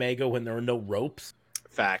Kenny Omega when there were no ropes.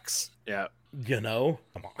 Facts. Yeah. Come on.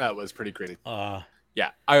 That was pretty crazy.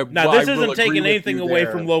 Yeah. This isn't taking anything away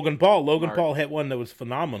from Logan Paul. Logan Paul hit one that was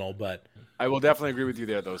phenomenal, but I will definitely agree with you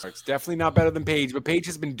there, though. It's definitely not better than Paige, but Paige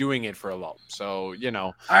has been doing it for a while. So,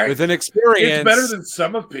 with an experience. It's better than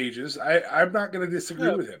some of Paige's. I'm not going to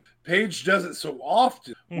disagree with him. Paige does it so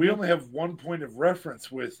often. Mm-hmm. We only have one point of reference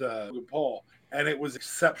with Logan Paul, and it was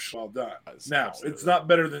exceptional done. Now, it's not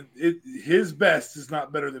better than his best is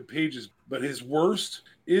not better than Paige's, but his worst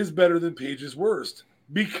is better than Paige's worst.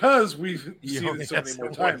 Because we've seen it so many more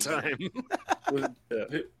times.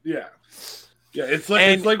 Yeah, it's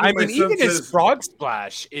like I mean, even his frog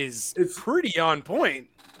splash is pretty on point.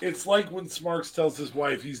 It's like when Smarks tells his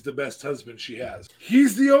wife he's the best husband she has.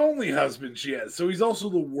 He's the only husband she has, so he's also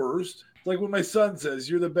the worst. It's like when my son says,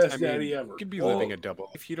 "You're the best daddy ever." You could be living a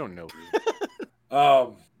double if you don't know.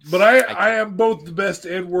 But I am both the best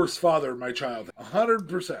and worst father of my child,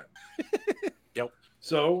 100%. Yep.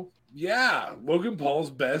 So. Yeah, Logan Paul's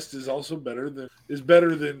best is also better than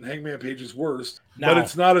Hangman Page's worst, but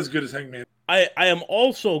it's not as good as Hangman. I am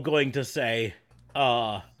also going to say,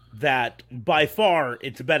 that by far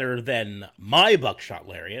it's better than my buckshot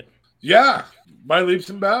lariat. Yeah, by leaps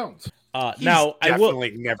and bounds. Now I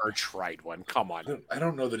definitely never tried one. Come on. I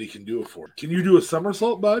don't know that he can do it for it. Can you do a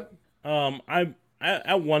somersault, bud? I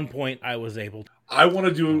at one point I was able to. I want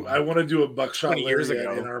to do a buckshot lariat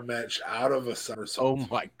in our match out of a somersault. Oh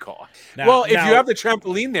my god! If you have the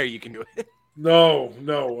trampoline there, you can do it. No,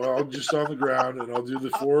 I'll just on the ground and I'll do the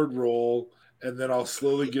forward roll, and then I'll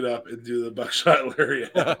slowly get up and do the buckshot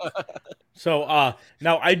lariat. So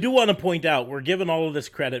now I do want to point out we're giving all of this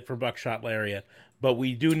credit for buckshot lariat, but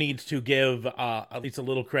we do need to give at least a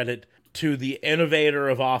little credit to the innovator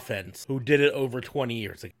of offense who did it over 20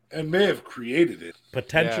 years ago. And may have created it.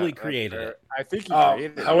 Potentially created it. I think he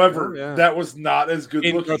created it. However, that was not as good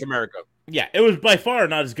in looking. North America. Yeah, it was by far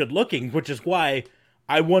not as good looking, which is why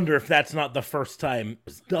I wonder if that's not the first time it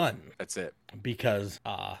was done. That's it. Because,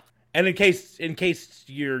 and in case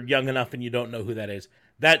you're young enough and you don't know who that is,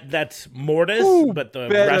 that's Mortis, but the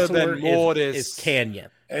wrestler is Canyon.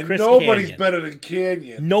 And Chris nobody's Canyon. better than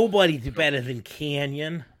Canyon. Nobody's better than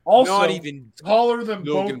Canyon. Also, not even taller than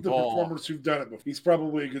Logan both the Paul. performers who've done it before. He's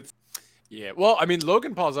probably a good. Yeah, well, I mean,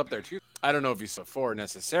 Logan Paul's up there too. I don't know if he's 4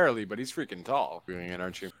 necessarily, but he's freaking tall. Doing it,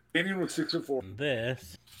 aren't you? Canyon was 6'4".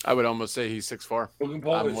 This. I would almost say he's 6'4". Logan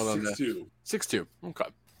Paul is 6'2". 6'2". Okay.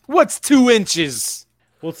 What's 2 inches?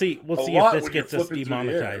 We'll see if lot this when gets you're us flipping through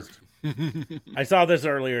the air. demonetized. I saw this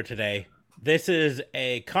earlier today. This is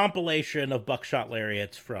a compilation of buckshot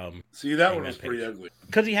lariats from. See, that one was pretty ugly.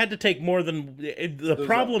 Because he had to take more than. The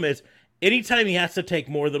problem is, anytime he has to take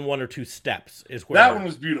more than 1 or 2 steps is where that one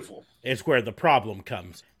was beautiful. Is where the problem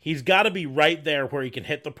comes. He's got to be right there where he can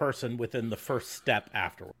hit the person within the first step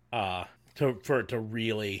afterward. For it to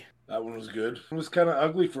really. That one was good. It was kind of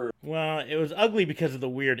ugly for. Well, it was ugly because of the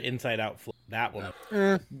weird inside-out flip. That one.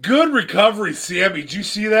 Good recovery, Sammy. Did you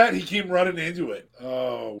see that? He came running into it.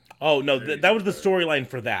 Oh no, that was the storyline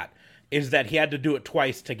for that. Is that he had to do it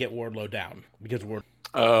twice to get Wardlow down because Wardlow.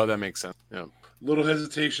 Oh, that makes sense. Yeah. Little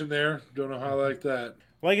hesitation there. Don't know how I like that.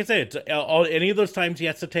 Like I said, it's any of those times he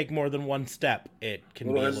has to take more than 1 step, it can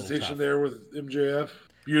be a little hesitation tough. there with MJF.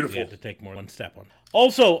 Beautiful. You have to take more than 1 step on.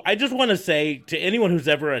 Also, I just want to say to anyone who's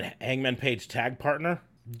ever a Hangman Page tag partner,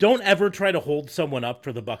 don't ever try to hold someone up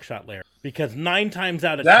for the buckshot lair because 9 times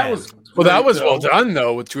out of 10, that was well done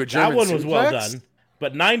though to a German that one was suplex. well done.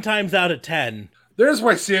 But 9 times out of 10, there's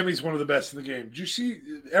why Sammy's one of the best in the game. Did you see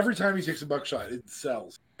every time he takes a buckshot, it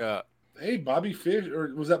sells. Hey, Bobby Fish,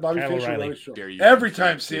 or was that Bobby Fish? Every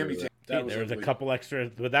time Sammy takes there was a couple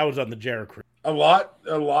extra, but that was on the Jericho. A lot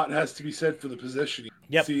has to be said for the positioning.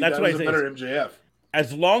 Yep, see, that's that why was a better MJF.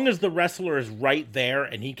 As long as the wrestler is right there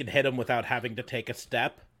and he can hit him without having to take a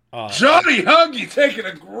step. Johnny Hungee taking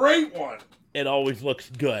a great one. It always looks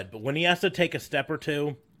good, but when he has to take a step or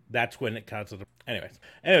two, that's when it causes.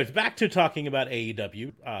 Anyways, back to talking about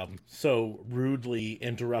AEW. So rudely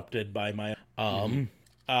interrupted by my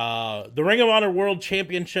the Ring of Honor World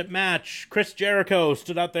Championship match. Chris Jericho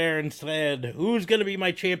stood out there and said, "Who's going to be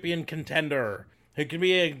my champion contender? It can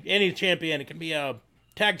be any champion. It can be a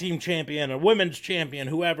tag team champion, a women's champion,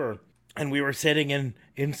 whoever." And we were sitting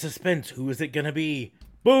in suspense. Who is it going to be?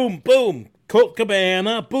 Boom, boom, Colt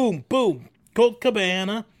Cabana. Boom, boom, Colt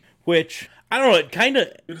Cabana. Which, I don't know, it kind of...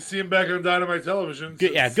 Good to see him back on Dynamite Television.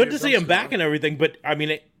 Yeah, good to see him back and everything, but, I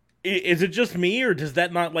mean, is it just me, or does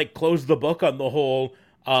that not, close the book on the whole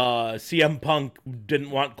CM Punk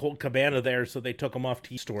didn't want Colt Cabana there, so they took him off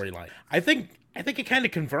storyline? I think it kind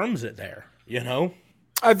of confirms it there, you know?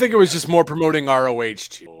 I think it was just more promoting ROH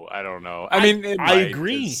too. I don't know. I mean, I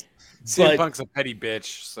agree. CM Punk's a petty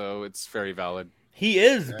bitch, so it's very valid. He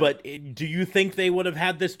is, but do you think they would have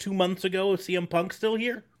had this 2 months ago if CM Punk's still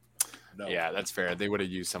here? No. Yeah, that's fair. They would have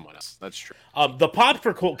used someone else. That's true. The pop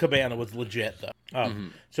for Colt Cabana was legit, though.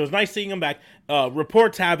 So it's nice seeing him back.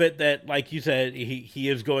 Reports have it that, like you said, he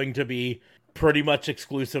is going to be pretty much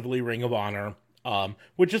exclusively Ring of Honor,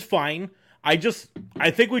 which is fine. I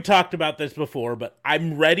think we talked about this before, but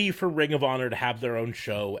I'm ready for Ring of Honor to have their own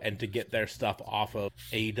show and to get their stuff off of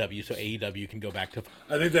AEW so AEW can go back to...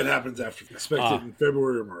 I think that happens after. Expected in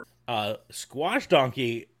February or March. Squash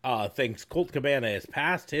Donkey thinks Colt Cabana is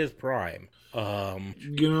past his prime. I'd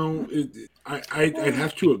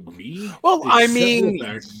have to agree. Well, I mean,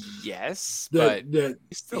 yes, but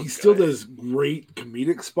he still does great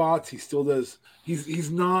comedic spots. He still does. He's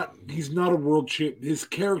not a world champ. His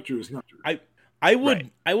character is not. I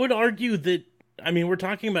would argue that. I mean, we're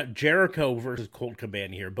talking about Jericho versus Colt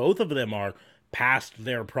Cabana here. Both of them are past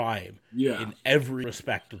their prime. Yeah. In every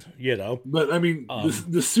respect, you know. But I mean,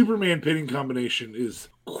 the Superman pitting combination is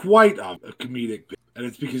quite a comedic pit, and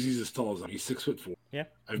it's because he's as tall as him. He's 6'4". Yeah,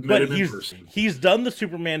 I've met him in person. He's done the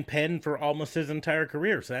Superman pen for almost his entire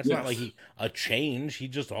career, so that's not like a change. He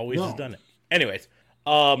just always has done it. Anyways,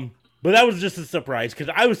 but that was just a surprise because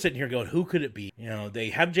I was sitting here going, "Who could it be?" You know, they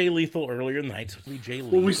have Jay Lethal earlier in the night, so it'd be Jay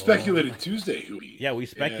Lethal. Well, we speculated Tuesday who he. Yeah, we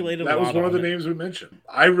speculated. That was one of the names we mentioned.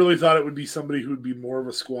 I really thought it would be somebody who would be more of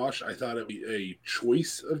a squash. I thought it would be a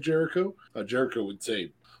choice of Jericho. Jericho would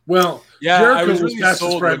say, "Well, Jericho was really past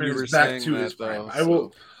his prime and is back to his prime."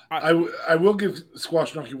 I will give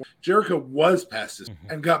Squash Donkey one. Jericho was past his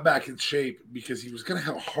and got back in shape because he was going to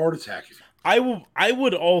have a heart attack. I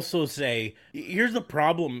would also say, here's the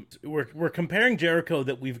problem. We're comparing Jericho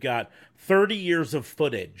that we've got 30 years of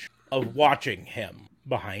footage of watching him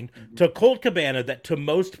behind to Colt Cabana that to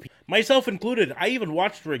most people, myself included, I even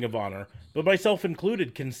watched Ring of Honor, but myself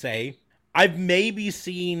included can say I've maybe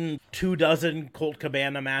seen 24 Colt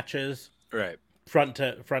Cabana matches. Right. Front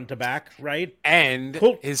to back, right? And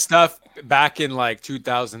his stuff back in like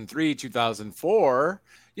 2003, 2004,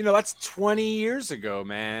 you know, that's 20 years ago,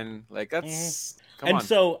 man. Like that's come on.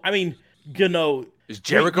 So, I mean, you know, is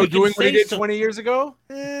Jericho doing what he did 20 years ago?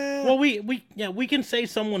 Well, we can say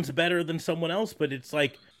someone's better than someone else, but it's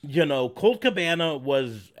like, you know, Colt Cabana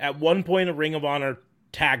was at one point a Ring of Honor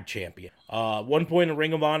tag champion. One point a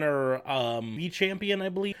Ring of Honor champion, I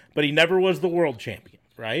believe, but he never was the world champion,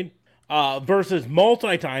 right? Versus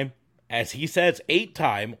multi-time, as he says,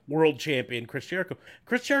 8-time world champion Chris Jericho.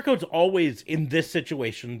 Chris Jericho's always, in this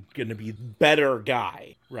situation, going to be better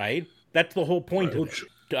guy, right? That's the whole point of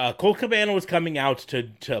it. Colt Cabana was coming out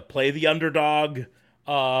to play the underdog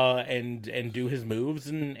and do his moves,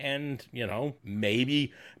 and you know,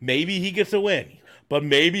 maybe he gets a win. But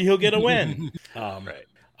maybe he'll get a win. Right.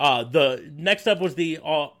 The next up was the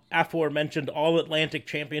aforementioned All-Atlantic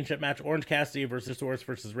Championship match, Orange Cassidy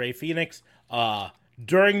versus Rey Fenix.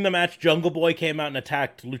 During the match, Jungle Boy came out and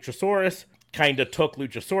attacked Luchasaurus, kind of took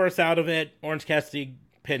Luchasaurus out of it. Orange Cassidy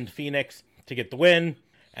pinned Fenix to get the win.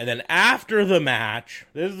 And then after the match,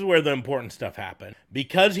 this is where the important stuff happened.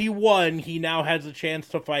 Because he won, he now has a chance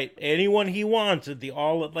to fight anyone he wants at the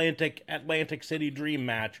All-Atlantic Atlantic City Dream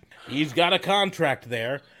match. He's got a contract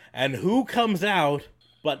there. And who comes out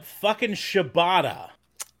but fucking Shibata?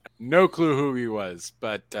 No clue who he was,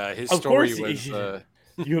 but his story was...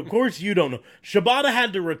 Of course you don't know. Shibata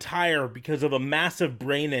had to retire because of a massive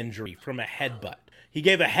brain injury from a headbutt. He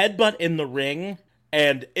gave a headbutt in the ring,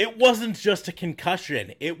 and it wasn't just a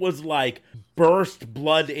concussion. It was like burst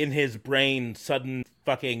blood in his brain, sudden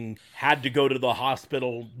fucking had to go to the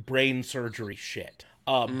hospital brain surgery shit.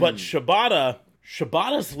 But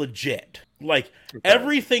Shibata's legit. Like,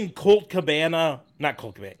 everything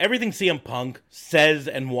everything CM Punk says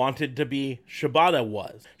and wanted to be, Shibata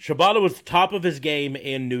was. Shibata was top of his game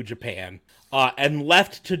in New Japan, and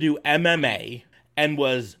left to do MMA, and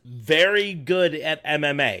was very good at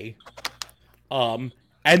MMA, and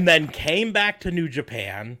then came back to New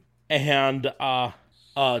Japan, and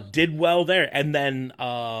did well there, and then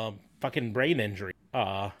fucking brain injury.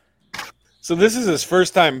 So this is his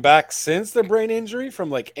first time back since the brain injury from,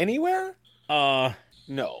 like, anywhere?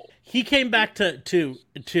 No. He came back to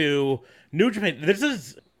New Japan. This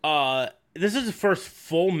is his first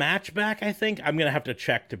full match back, I think. I'm gonna have to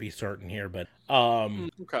check to be certain here, but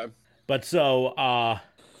okay. But so I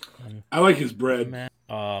like his bread.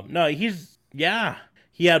 No, he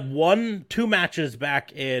had 2 matches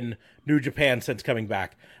back in New Japan since coming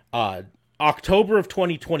back. October of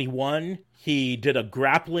 2021, he did a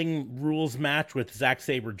grappling rules match with Zack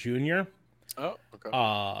Sabre Jr. Oh,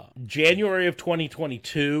 okay. January of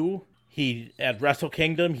 2022, at Wrestle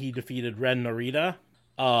Kingdom, he defeated Ren Narita.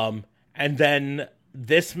 And then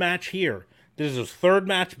this match here, this is his 3rd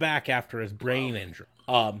match back after his brain injury.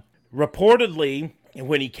 Reportedly,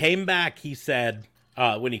 when he came back, he said,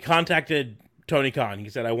 when he contacted Tony Khan, he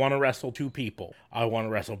said, I want to wrestle 2 people. I want to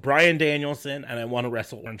wrestle Bryan Danielson, and I want to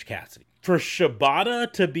wrestle Orange Cassidy. For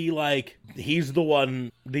Shibata to be like, he's the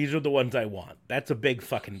one, these are the ones I want. That's a big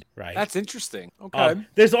fucking, right? That's interesting. Okay.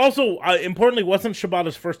 There's also, importantly, wasn't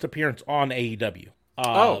Shibata's first appearance on AEW.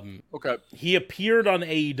 Okay. He appeared on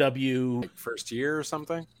AEW. Like first year or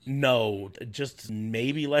something? No, just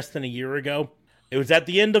maybe less than a year ago. It was at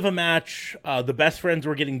the end of a match. The Best Friends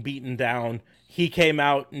were getting beaten down. He came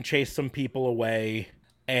out and chased some people away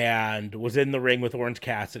and was in the ring with Orange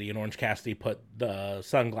Cassidy, and Orange Cassidy put the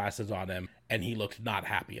sunglasses on him, and he looked not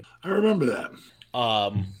happy. I remember that.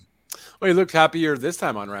 Well, he looked happier this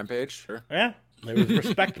time on Rampage. Sure. Yeah, there was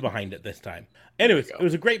respect behind it this time. Anyways, it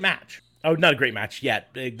was a great match. Oh, not a great match yet.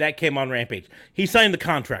 That came on Rampage. He signed the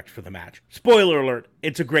contract for the match. Spoiler alert,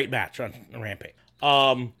 it's a great match on Rampage.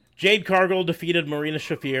 Jade Cargill defeated Marina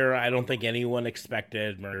Shafir. I don't think anyone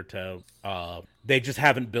expected her to. They just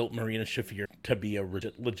haven't built Marina Shafir to be a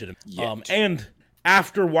legitimate. And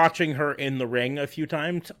after watching her in the ring a few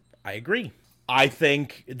times, I agree. I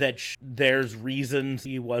think that there's reasons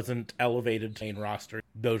he wasn't elevated to main roster.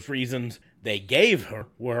 Those reasons they gave her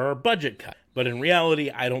were budget cut. But in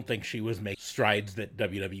reality, I don't think she was making strides that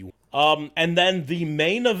WWE. And then the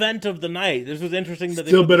main event of the night. This was interesting. That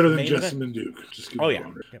still better than Jessamine Duke. Just yeah.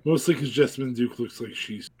 Yep. Mostly because Jessamine Duke looks like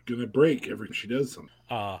she's gonna break every time she does something.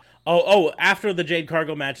 After the Jade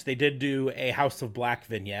Cargill match, they did do a House of Black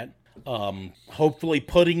vignette. Hopefully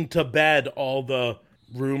putting to bed all the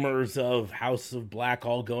rumors of House of Black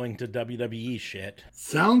all going to WWE shit.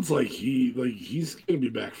 Sounds like he's gonna be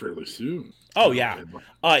back fairly soon. Oh yeah.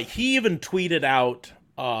 He even tweeted out,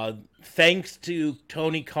 thanks to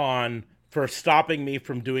Tony Khan for stopping me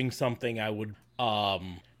from doing something I would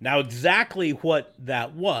now exactly what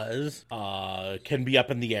that was can be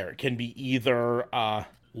up in the air. It can be either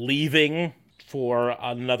leaving for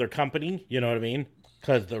another company, you know what I mean?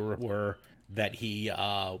 Because there were that he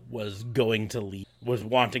was going to leave, was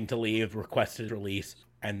wanting to leave, requested release,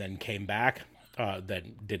 and then came back,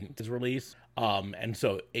 then didn't his release. And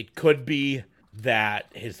so it could be that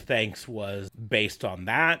his thanks was based on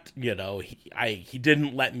that. You know, he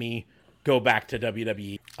didn't let me go back to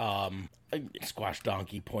WWE. Squash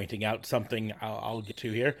Donkey pointing out something I'll get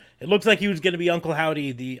to here. It looks like he was going to be Uncle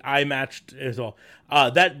Howdy. The I matched as well.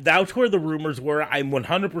 That's where the rumors were. I'm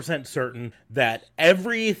 100% certain that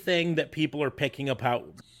everything that people are picking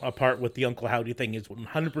apart with the Uncle Howdy thing is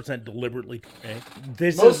 100% deliberately.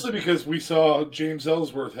 Mostly because we saw James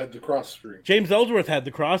Ellsworth had the cross string. James Ellsworth had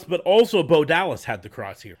the cross, but also Bo Dallas had the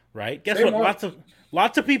cross here, right? Guess what?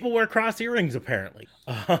 Lots of people wear cross earrings apparently.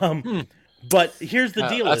 But here's the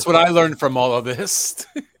deal. That's what I learned from all of this.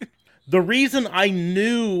 The reason I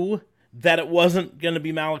knew that it wasn't going to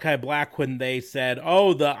be Malachi Black when they said,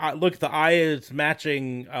 "Oh, the eye is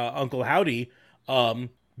matching Uncle Howdy,"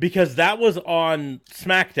 because that was on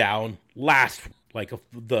SmackDown last, like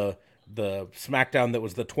the SmackDown that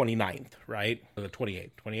was the 29th, right? Or the 28th.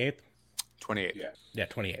 28th. Yeah,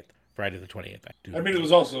 28th. Friday the 28th. I mean, it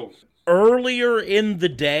was also earlier in the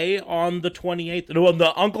day on the 28th. No,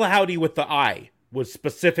 the Uncle Howdy with the eye was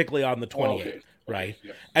specifically on the 28th, right?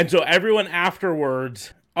 Yeah. And so everyone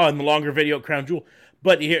afterwards on the longer video at Crown Jewel,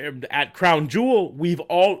 but here at Crown Jewel, we've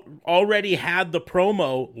already had the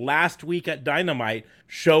promo last week at Dynamite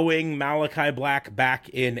showing Malachi Black back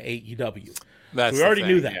in AEW. So we already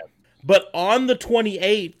knew that. Yeah. But on the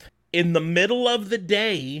 28th, in the middle of the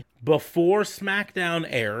day before SmackDown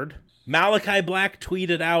aired, Malachi Black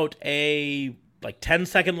tweeted out a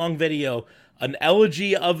 10-second long video, an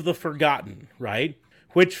elegy of the forgotten, right?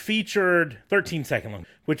 Which featured 13-second long,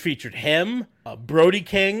 which featured him, Brody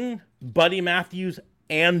King, Buddy Matthews,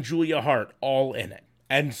 and Julia Hart all in it.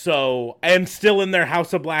 And so, and still in their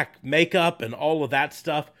House of Black makeup and all of that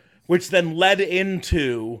stuff, which then led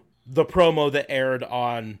into the promo that aired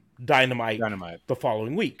on Dynamite the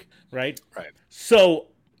following week, right? Right. So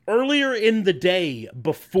earlier in the day,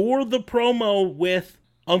 before the promo with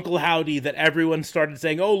Uncle Howdy that everyone started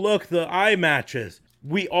saying, "Oh, look, the eye matches,"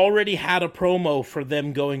 we already had a promo for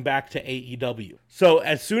them going back to AEW. So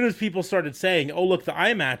as soon as people started saying, "Oh, look, the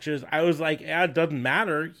eye matches," I was like, it doesn't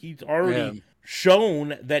matter. He's already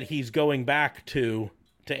shown that he's going back to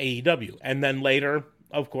AEW. And then later,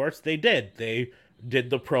 of course, they did. They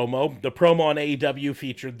did the promo. The promo on AEW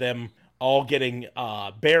featured them all getting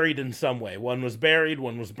buried in some way. One was buried,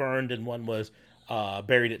 one was burned, and one was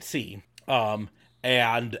buried at sea.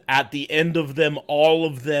 And at the end of them, all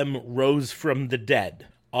of them rose from the dead.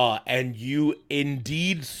 And you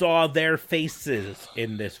indeed saw their faces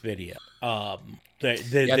in this video.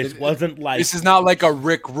 This wasn't like... This is not like a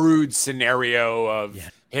Rick Rude scenario of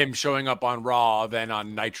him showing up on Raw, then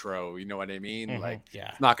on Nitro. You know what I mean? Mm-hmm.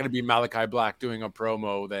 It's not going to be Malachi Black doing a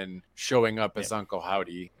promo, then showing up as Uncle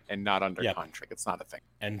Howdy and not under contract. It's not a thing.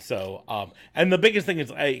 And so, and the biggest thing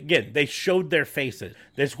is, again, they showed their faces.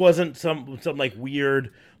 This wasn't some like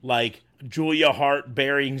weird, like Julia Hart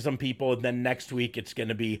burying some people, and then next week it's going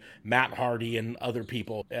to be Matt Hardy and other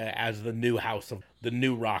people as the new House of the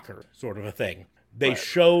New Rocker sort of a thing. They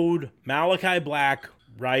showed Malachi Black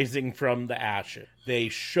rising from the ashes. They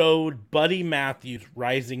showed Buddy Matthews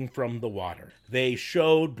rising from the water. They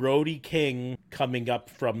showed Brody King coming up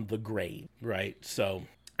from the grave, right? So,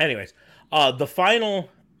 anyways, the final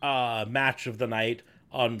match of the night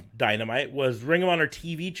on Dynamite was Ring of Honor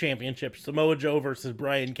TV Championship, Samoa Joe versus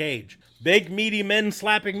Brian Cage. Big meaty men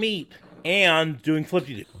slapping meat and doing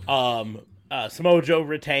flippy-do. Samoa Joe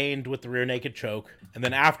retained with the rear naked choke. And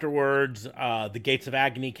then afterwards, the Gates of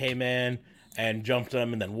Agony came in and jumped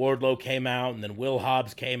him. And then Wardlow came out. And then Will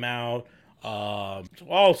Hobbs came out.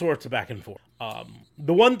 All sorts of back and forth.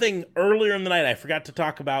 The one thing earlier in the night I forgot to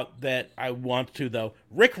talk about that I want to, though,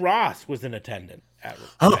 Rick Ross was in attendance at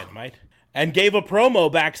Dynamite and gave a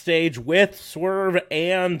promo backstage with Swerve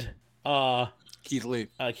and Keith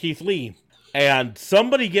Lee. And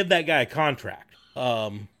somebody give that guy a contract.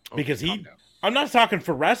 Because I'm not talking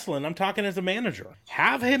for wrestling, I'm talking as a manager.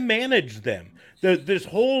 Have him manage them. This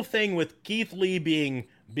whole thing with Keith Lee being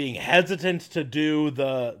hesitant to do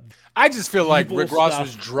the... I just feel like Rick Ross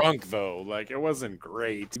was drunk, though. Like, it wasn't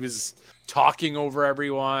great. He was talking over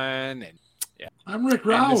everyone. And yeah, I'm Rick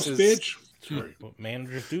Ross, bitch. Sorry. What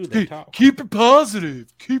managers do, they talk. Keep it positive.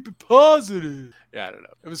 Keep it positive. Yeah, I don't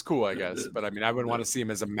know. It was cool, I guess. But, I mean, I wouldn't want to see him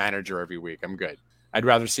as a manager every week. I'm good. I'd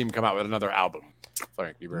rather see him come out with another album.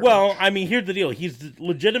 Thank you very much. I mean, here's the deal. He's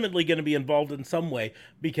legitimately going to be involved in some way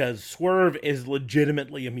because Swerve is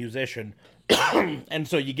legitimately a musician. And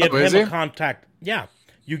so you give him a contact. Yeah.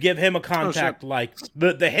 You give him a contact like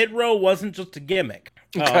the hit row wasn't just a gimmick.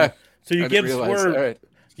 Okay. So you give Swerve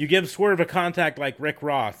you give Swerve a contact like Rick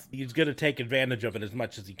Ross. He's going to take advantage of it as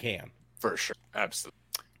much as he can. For sure. Absolutely.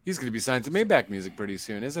 He's going to be signed to Maybach Music pretty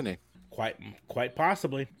soon, isn't he? Quite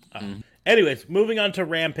possibly. Anyways, moving on to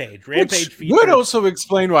Rampage. Rampage would also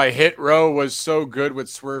explain why Hit Row was so good with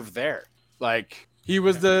Swerve there. Like, he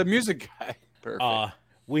was the music guy. Perfect.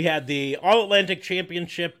 We had the All-Atlantic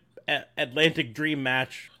Championship Atlantic Dream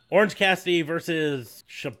match. Orange Cassidy versus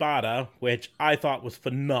Shibata, which I thought was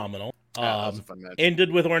phenomenal. That was a fun match.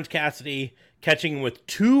 Ended with Orange Cassidy catching with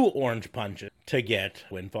 2 orange punches to get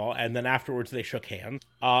Winfall, and then afterwards they shook hands.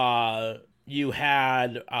 You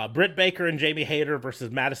had Britt Baker and Jamie Hayter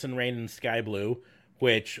versus Madison Rayne and Sky Blue,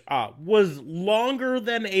 which was longer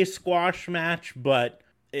than a squash match, but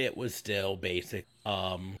it was still basic.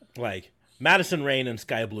 Like, Madison Rayne and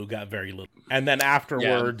Sky Blue got very little. And then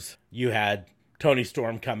afterwards, you had Toni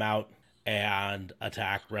Storm come out and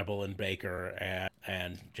attack Rebel and Baker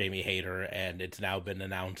and Jamie Hayter, and it's now been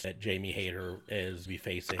announced that Jamie Hayter is be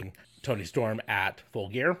facing Toni Storm at Full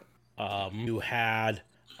Gear. You had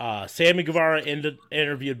Sammy Guevara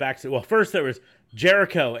interviewed backstage. Well, first there was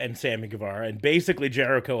Jericho and Sammy Guevara, and basically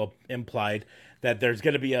Jericho implied that there's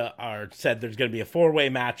going to be a 4-way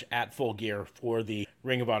match at Full Gear for the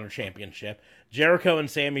Ring of Honor Championship. Jericho and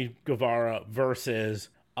Sammy Guevara versus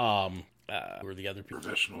who are the other people?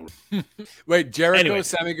 Professional. Wait, Jericho,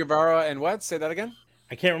 Sammy Guevara, and what? Say that again.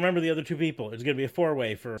 I can't remember the other 2 people. It's going to be a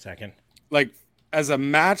 4-way for a second. Like, as a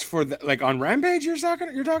match for like on Rampage, you're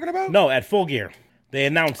talking about? No, at Full Gear. They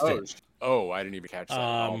announced it. Oh, I didn't even catch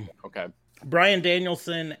that. Okay. Bryan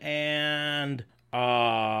Danielson and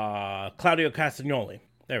Claudio Castagnoli.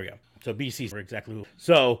 There we go. So BC for exactly who.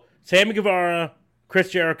 So Sammy Guevara, Chris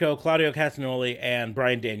Jericho, Claudio Castagnoli, and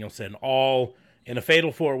Bryan Danielson all in a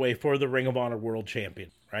fatal 4-way for the Ring of Honor World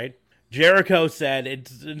Champion, right? Jericho said it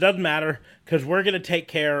doesn't matter because we're going to take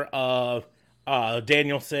care of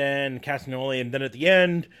Danielson, Castagnoli, and then at the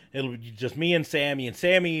end, it'll be just me and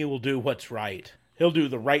Sammy will do what's right. He'll do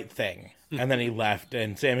the right thing. And then he left,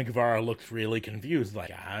 and Sammy Guevara looked really confused,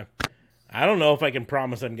 like, I don't know if I can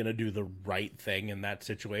promise I'm going to do the right thing in that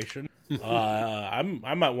situation. I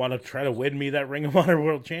might want to try to win me that Ring of Honor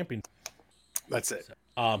World Championship. That's it.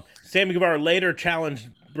 Sammy Guevara later challenged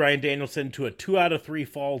Bryan Danielson to a 2 out of 3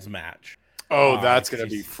 falls match. Oh, that's going to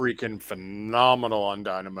be freaking phenomenal on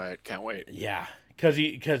Dynamite. Can't wait. Yeah, because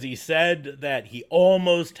he said that he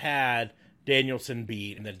almost had Danielson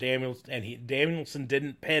beat, and that Danielson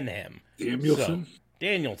didn't pin him. Danielson? So,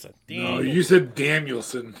 Danielson. No, you said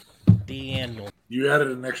Danielson. Daniel. You added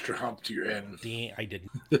an extra hump to your end. I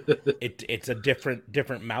didn't. It's a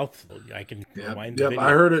different mouth. I can rewind the video. I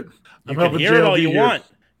heard it. You can hear it all you want.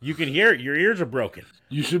 You can hear it. Your ears are broken.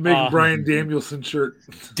 You should make a Bryan Danielson shirt.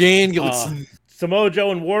 Danielson. Samoa Joe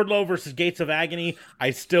and Wardlow versus Gates of Agony. I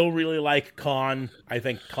still really like Khan. I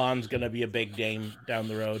think Khan's going to be a big name down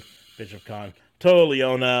the road. Bishop Khan. Toa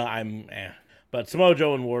Leona, But Samoa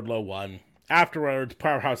Joe and Wardlow won. Afterwards,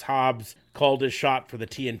 Powerhouse Hobbs called his shot for the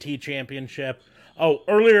TNT Championship. Oh,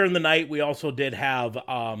 earlier in the night, we also did have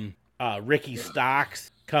Ricky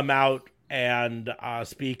Starks come out and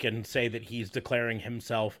speak and say that he's declaring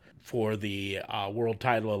himself for the World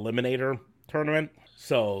Title Eliminator Tournament.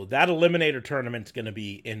 So that Eliminator Tournament's going to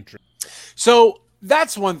be interesting. So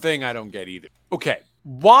that's one thing I don't get either. Okay,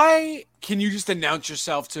 why can you just announce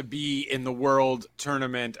yourself to be in the World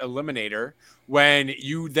Tournament Eliminator when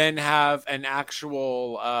you then have an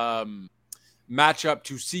actual matchup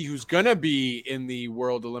to see who's going to be in the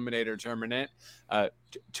World Eliminator Tournament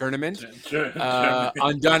tournament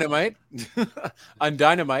on Dynamite. On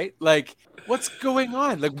Dynamite, like, what's going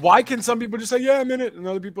on? Like, why can some people just say, yeah, I'm in it, and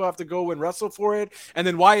other people have to go and wrestle for it? And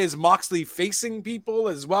then why is Moxley facing people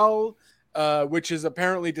as well? Which is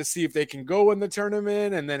apparently to see if they can go in the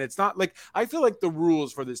tournament, and then it's not like, I feel like the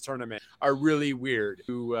rules for this tournament are really weird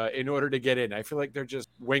in order to get in. I feel like they're just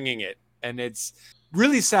winging it, and it's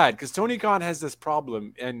really sad because Tony Khan has this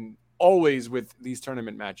problem and always with these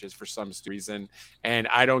tournament matches for some reason, and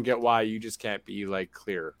I don't get why you just can't be like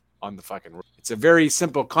clear on the fucking rule. It's a very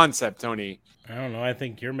simple concept, Tony. I don't know. I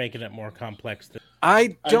think you're making it more complex than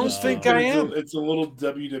I don't think I am. It's a little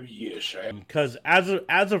WWE-ish. Because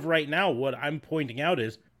as of right now, what I'm pointing out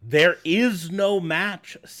is there is no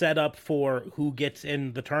match set up for who gets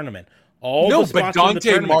in the tournament. But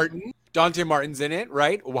Dante Martin's in it,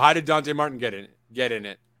 right? How did Dante Martin get in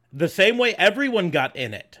it? The same way everyone got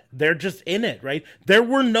in it. They're just in it, right? There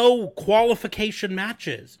were no qualification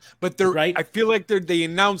matches. But right? I feel like they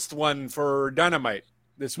announced one for Dynamite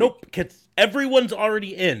this week. Nope, because everyone's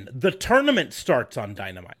already in. The tournament starts on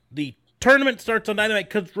Dynamite.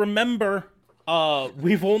 Because remember,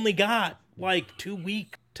 we've only got like 2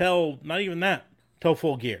 weeks till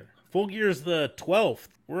Full Gear. Full Gear's the 12th.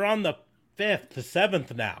 We're on the 5th to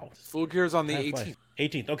 7th now. Full Gear's on the 18th.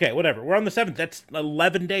 18th. Okay, whatever. We're on the 7th. That's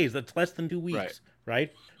 11 days. That's less than 2 weeks,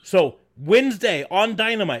 right? So Wednesday on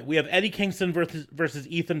Dynamite, we have Eddie Kingston versus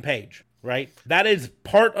Ethan Page, right? That is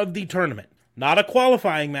part of the tournament, not a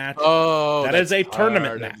qualifying match. Oh, that is a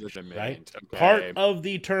tournament match, right? Okay. Part of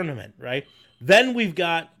the tournament, right? Then we've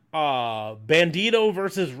got Bandito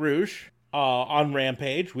versus Rush on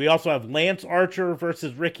Rampage. We also have Lance Archer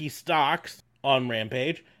versus Ricky Starks on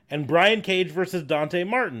Rampage, and Brian Cage versus Dante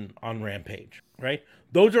Martin on Rampage. Right?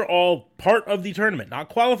 Those are all part of the tournament, not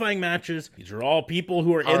qualifying matches. These are all people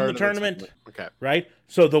who are in the tournament. Okay. Right?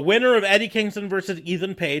 So the winner of Eddie Kingston versus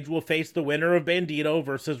Ethan Page will face the winner of Bandito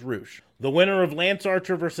versus Rush. The winner of Lance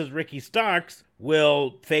Archer versus Ricky Starks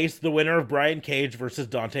will face the winner of Brian Cage versus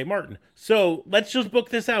Dante Martin. So let's just book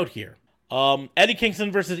this out here. Eddie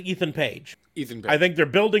Kingston versus Ethan Page. I think they're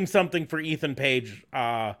building something for Ethan Page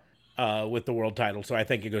with the world title, so I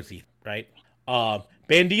think it goes to Ethan, right?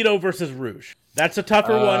 Bandito versus Rush. That's a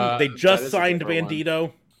tougher one. They just signed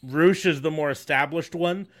Bandito. Rush is the more established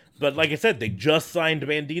one. But like I said, they just signed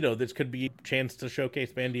Bandito. This could be a chance to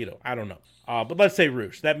showcase Bandito. I don't know. But let's say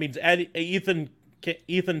Rush. That means Ethan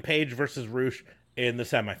Page versus Rush in the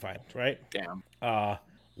semifinals, right? Damn.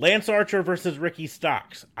 Lance Archer versus Ricky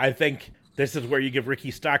Starks. I think this is where you give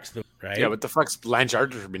Ricky Starks the right. Yeah, what the fuck's Lance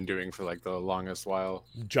Archer been doing for like the longest while?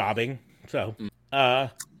 Jobbing. So,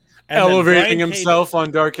 elevating himself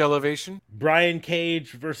on Dark Elevation. Brian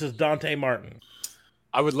Cage versus Dante Martin.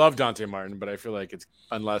 I would love Dante Martin, but I feel like it's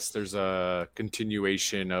unless there's a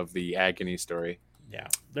continuation of the Agony story. Yeah,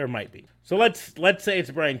 there might be. So let's say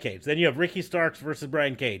it's Brian Cage. Then you have Ricky Starks versus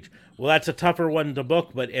Brian Cage. Well, that's a tougher one to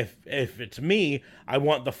book, but if it's me, I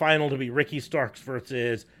want the final to be Ricky Starks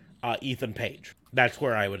versus Ethan Page. That's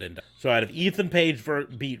where I would end up. So I'd have Ethan Page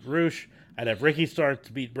beat Rush. I'd have Ricky Starks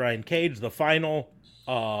beat Brian Cage. The final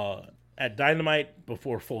at Dynamite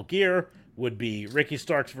before Full Gear would be Ricky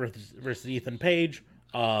Starks versus Ethan Page.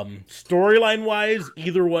 Storyline wise,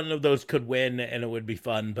 either one of those could win and it would be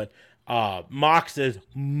fun, but Mox is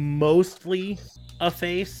mostly a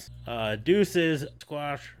face. Deuces,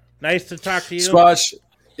 Squash. Nice to talk to you. Squash.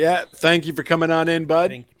 Yeah, thank you for coming on in,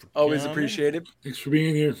 bud. Always appreciated. Thanks for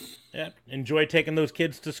being here. Yeah, enjoy taking those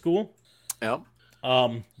kids to school. Yep.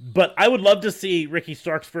 But I would love to see Ricky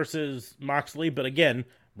Starks versus Moxley, but again,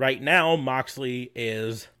 right now Moxley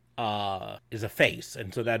is a face,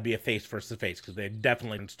 and so that'd be a face versus face because they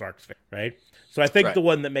definitely in Starks face, right? So I think the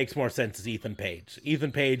one that makes more sense is Ethan Page.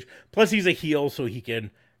 Ethan Page, plus he's a heel, so he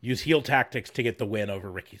can use heel tactics to get the win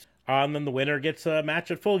over Ricky's. And then the winner gets a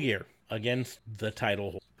match at Full Gear against the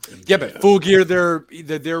title holder. Yeah, but Full Gear, they're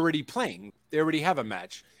already playing. They already have a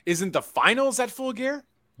match. Isn't the finals at Full Gear?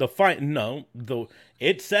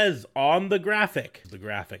 It says on the graphic. Look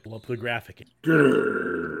the graphic.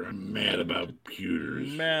 Grr, I'm mad about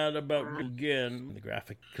computers. Again. The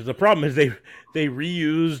graphic. Because the problem is they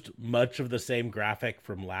reused much of the same graphic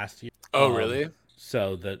from last year. Oh, really?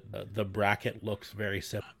 So the bracket looks very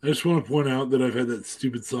similar. I just want to point out that I've had that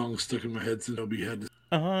stupid song stuck in my head since Obi had to.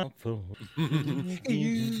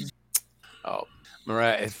 Oh,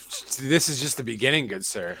 Mariah, this is just the beginning, good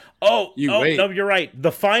sir. Wait. No, you're right.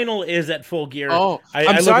 The final is at Full Gear. Oh,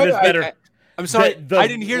 I'm sorry. I'm sorry. I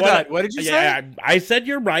didn't hear that. What did you say? I said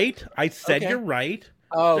you're right. You're right.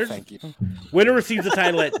 Oh, thank you. Winner receives the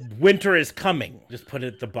title at Winter is Coming. Just put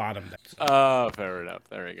it at the bottom. Oh, fair enough.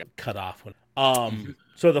 There we go. Cut off one.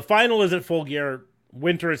 So the final is at Full Gear.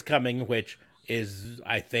 Winter is coming, which is,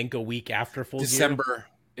 I think, a week after Full December. Gear.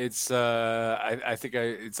 It's I think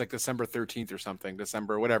it's like December 13th or something.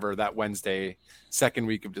 December, whatever, that Wednesday, second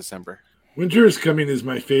week of December. Winter is Coming is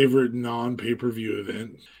my favorite non-pay-per-view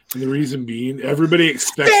event. And the reason being, everybody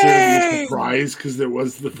expects there to be a surprise because there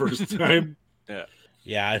was the first time.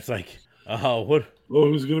 Yeah, it's like, what? Well,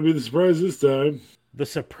 who's going to be the surprise this time? The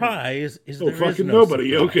surprise is fucking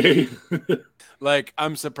nobody. Surprise. Okay. Like,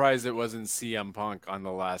 I'm surprised it wasn't CM Punk on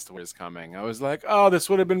the last Winter is Coming. I was like, oh, this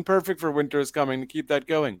would have been perfect for Winter is Coming to keep that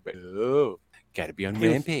going. But gotta be on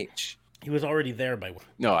Rampage. He was already there by.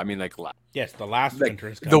 No, I mean like yes, the last like, Winter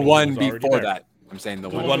is Coming. The one before that. I'm saying the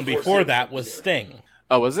one before that was Sting.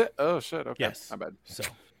 Oh, was it? Oh shit. Okay. Yes. My bad. So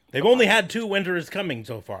they've only had 2 Winter is Coming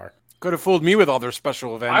so far. Could have fooled me with all their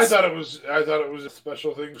special events. I thought it was a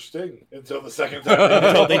special thing for Sting until the second time.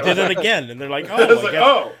 Until they did it again, and they're like,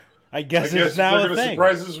 I guess it's now a thing.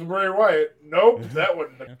 Surprises from Bray Wyatt. Nope, that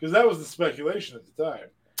wouldn't, because that was the speculation at the time.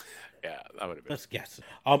 Yeah, that would have been. Let's guess.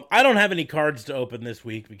 I don't have any cards to open this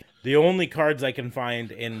week. Because the only cards I can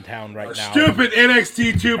find in town right now stupid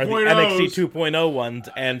NXT 2.0 are the NXT 2.0 ones,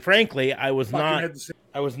 and frankly, I was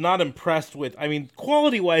not impressed with. I mean,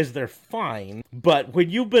 quality-wise, they're fine, but when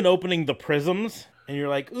you've been opening the Prisms and you're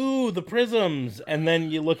like, ooh, the Prisms, and then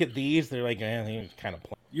you look at these, they're like, they're kind of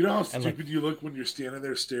plain. You know how stupid you look when you're standing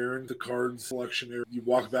there staring at the card selection area? You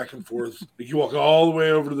walk back and forth. You walk all the way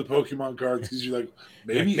over to the Pokemon cards because you're like,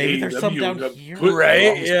 maybe there's some down here.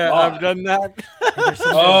 Right? Yeah, I've done that.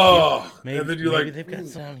 And then you're like, they've got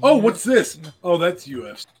some what's this? Oh, that's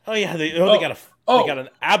UFC. Oh, yeah, they got an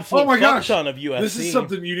absolute fuck ton of UFC. This is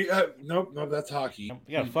something you need. Nope, that's hockey.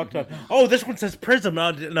 You got a fuck ton. Oh, this one says Prism.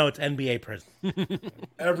 No, it's NBA Prism.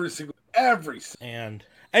 Every. And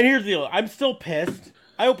here's the deal. I'm still pissed.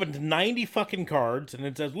 I opened 90 fucking cards, and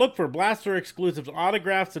it says, look for Blaster exclusives,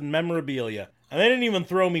 autographs, and memorabilia. And they didn't even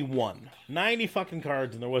throw me one. 90 fucking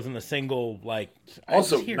cards, and there wasn't a single,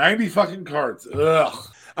 Also, 90 fucking cards. Ugh.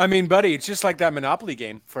 I mean, buddy, it's just like that Monopoly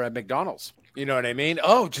game for at McDonald's. You know what I mean?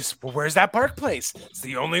 Oh, where's that Park Place? It's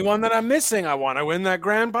the only one that I'm missing. I want to win that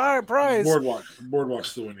grand prize.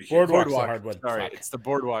 Boardwalk's the one. Boardwalk's the hard one. Sorry, it's the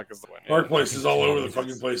Boardwalk is the one. Park Place is all over the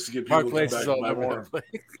fucking place to get people Park Place is all over the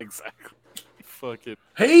place. Exactly. Fuck it.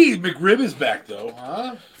 Hey, McRib is back though,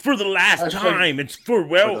 huh? For the last time, it's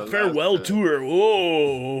farewell tour.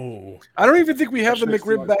 Whoa! I don't even think we have the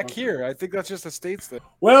McRib back here. I think that's just a States thing.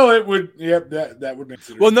 Well, it would. Yep, that would make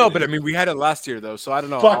sense. Well, no, but I mean, we had it last year though, so I don't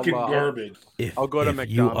know. Fucking garbage. I'll go to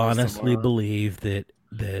McDonald's. You honestly tomorrow. believe that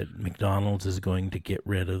McDonald's is going to get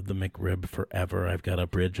rid of the McRib forever? I've got a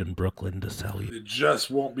bridge in Brooklyn to sell you. It just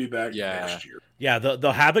won't be back next year. Yeah,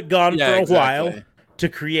 they'll have it gone for a while to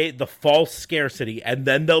create the false scarcity, and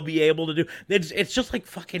then they'll be able to do. It's just like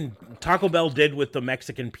fucking Taco Bell did with the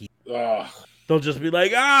Mexican pizza. They'll just be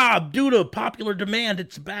like, due to popular demand,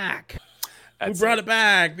 it's back. We brought it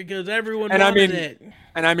back because everyone wanted it.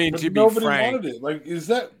 And I mean, but to be nobody frank, wanted it. Like, is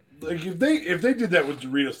that like if they did that with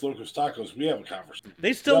Doritos Locos Tacos, we have a conversation.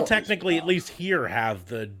 They still technically, at least here, have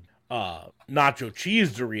the nacho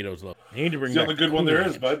cheese Doritos. They need to bring back the good one there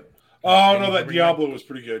is, bud. Oh no, that Diablo was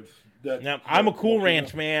pretty good. I'm a Cool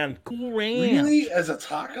Ranch man. Cool Ranch. Really? As a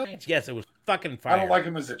taco? Yes, it was fucking fire. I don't like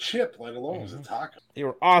them as a chip, let alone as a taco. They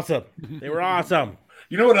were awesome.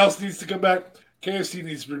 You know what else needs to come back? KFC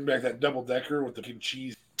needs to bring back that double decker with the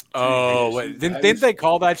cheese. Oh, wait. Didn't they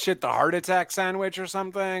call that shit the heart attack sandwich or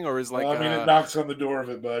something? Or is like it knocks on the door of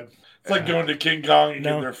it, bud. It's like going to King Kong and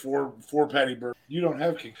getting their four patty burger. You don't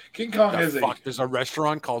have King Kong has there's a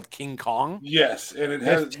restaurant called King Kong? Yes, and it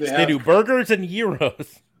has they do burgers and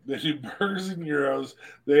gyros. They do burgers and gyros.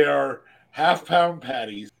 They are half-pound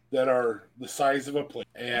patties that are the size of a plate,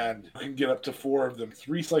 and you can get up to 4 of them.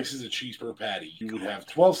 3 slices of cheese per patty. You would have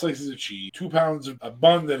 12 slices of cheese, 2 pounds of a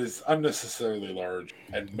bun that is unnecessarily large,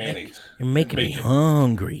 and mayonnaise. You're making me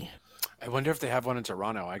hungry. I wonder if they have one in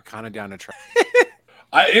Toronto. I'm kind of down to try.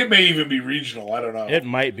 It may even be regional. I don't know. It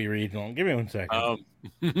might be regional. Give me 1 second.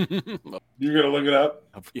 You're gonna look it up?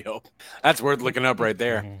 Yep. That's worth looking up right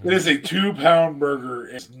there. It is a 2-pound burger.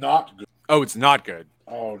 It's not good. Oh, it's not good.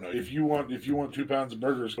 Oh no! If you want 2 pounds of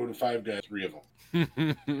burgers, go to Five Guys. 3 of them.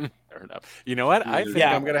 Fair enough. You know what? I think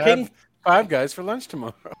I'm gonna have Five Guys for lunch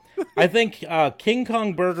tomorrow. I think King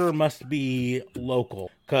Kong Burger must be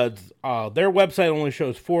local because their website only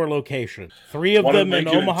shows 4 locations. 3 of them in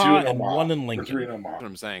Omaha and 1 in Lincoln. 3 in Omaha. That's what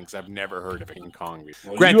I'm saying, because I've never heard of King Kong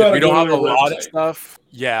before. Well, Granted, we don't have a lot of stuff.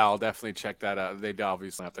 Yeah, I'll definitely check that out. They'd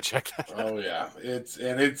obviously have to check that out. Oh yeah,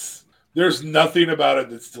 it's there's nothing about it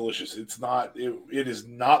that's delicious. It's not. It is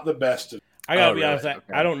not the best. I gotta be honest.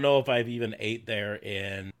 Okay. I don't know if I've even ate there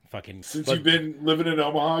in fucking. Since you've been living in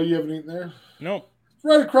Omaha, you haven't eaten there? Nope.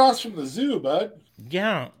 Right across from the zoo, bud.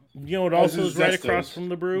 Yeah. You know what also is right across from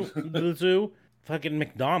the zoo? Fucking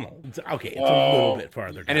McDonald's. Okay, it's a little bit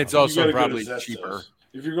farther down. And it's also probably cheaper.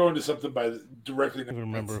 If you're going to something by directly... I don't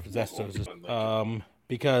remember if Zesto's is...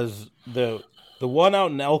 because the one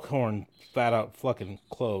out in Elkhorn flat out fucking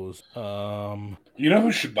closed. You know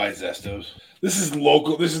who should buy Zesto's? This is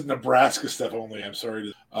local. This is Nebraska stuff only. I'm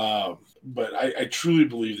sorry to... but I truly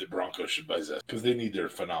believe that Broncos should buy Zesto's because they need their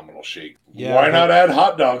phenomenal shake. Yeah, why not add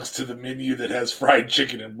hot dogs to the menu that has fried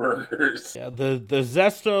chicken and burgers? Yeah, the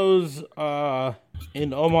Zesto's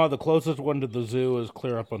in Omaha, the closest one to the zoo is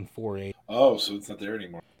clear up on 480. Oh, so it's not there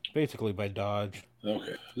anymore. Basically by Dodge.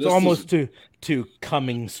 Okay. It's almost to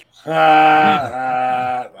Cummings. Come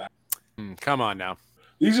on now.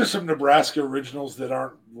 These are some Nebraska originals that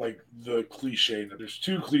aren't like the cliche. There's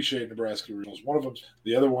 2 cliche Nebraska originals. One of them,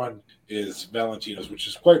 the other one is Valentino's, which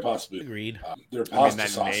is quite possibly agreed. Their pasta that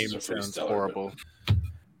sauces name are pretty sounds stellar, horrible.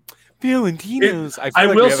 Valentino's. I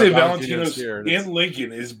will say Valentino's in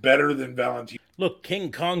Lincoln is better than Valentino's. Look,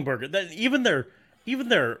 King Kong Burger. Even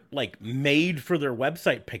their like made for their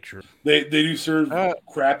website picture. They do serve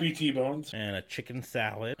crappy T-bones and a chicken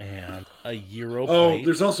salad and a gyro plate. Oh,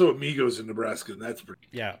 there's also Amigos in Nebraska, and that's pretty.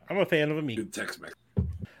 Yeah, I'm a fan of Amigos. Good Tex-Mex.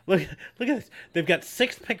 Look at this. They've got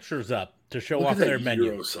 6 pictures up to show off their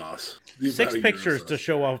menu. Gyro sauce. 6 pictures to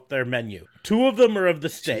show off their menu. 2 of them are of the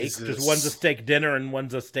steak, because one's a steak dinner and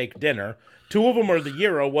one's a steak dinner. 2 of them are the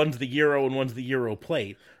gyro, one's the gyro and one's the gyro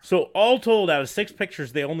plate. So all told, out of 6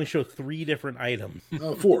 pictures, they only show 3 different items.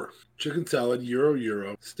 4. Chicken salad,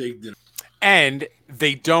 gyro, steak dinner. And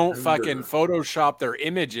they don't fucking Photoshop their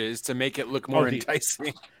images to make it look more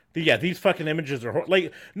enticing. Yeah, these fucking images are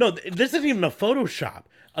no, this isn't even a Photoshop.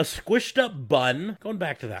 A squished up bun. Going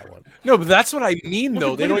back to that one. No, but that's what I mean,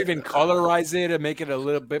 though. They don't even colorize it and make it a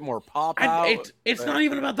little bit more pop out. It's not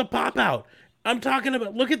even about the pop out. I'm talking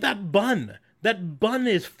about, look at that bun. That bun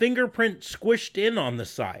is fingerprint squished in on the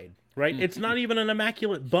side, right? It's not even an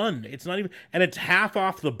immaculate bun. It's not even, and it's half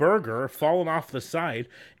off the burger, falling off the side.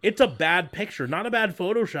 It's a bad picture, not a bad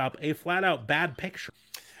Photoshop, a flat out bad picture.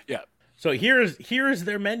 Yeah. So here is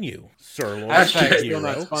their menu: sirloin,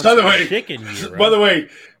 gyro, chicken gyro. By the way,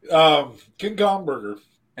 King Kong Burger.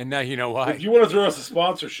 And now you know why. If you want to throw us a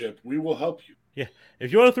sponsorship, we will help you. Yeah.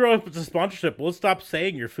 If you want to throw us a sponsorship, we'll stop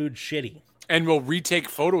saying your food's shitty. And we'll retake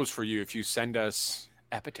photos for you if you send us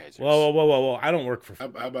appetizers. Whoa. I don't work for... How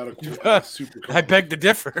about a Super Kong? I beg to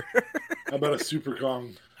differ. How about a Super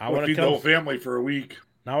Kong? I want to feed the whole family for a week.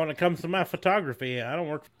 Now when it comes to my photography, I don't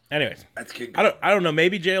work... Anyways, that's King. I don't know.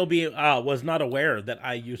 Maybe JLB was not aware that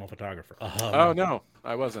I use a photographer. Oh no,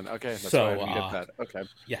 I wasn't. Okay, that's why I didn't get that. Okay,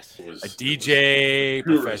 yes, a DJ,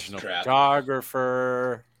 professional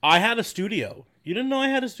photographer. I had a studio. You didn't know I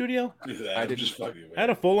had a studio? I didn't. Just fucking. I had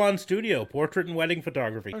a full-on studio, portrait and wedding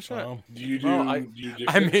photography. Oh, sure. Do you do?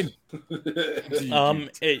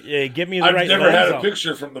 Give me the right lens. I've never had a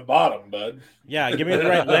picture from the bottom, bud. Yeah, give me the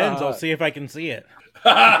right lens. I'll see if I can see it.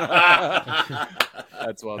 That's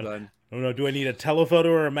well done. I don't know. Do I need a telephoto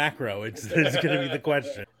or a macro? It's going to be the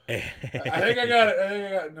question. I think I got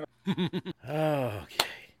it. No. Okay.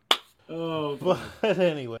 Oh, but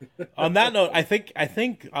anyway. On that note, I think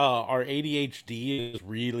our ADHD is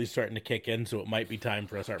really starting to kick in, so it might be time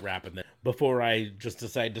for us to start wrapping this before I just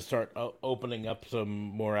decide to start opening up some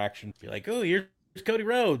more action. Be like, oh, here's Cody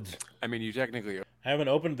Rhodes. I mean, you technically... I haven't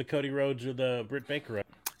opened the Cody Rhodes or the Britt Baker.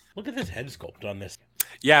 Look at this head sculpt on this.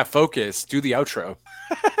 Yeah, focus. Do the outro.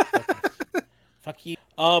 Fuck you.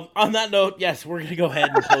 On that note, yes, we're gonna go ahead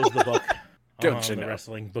and close the book. Don't you the know?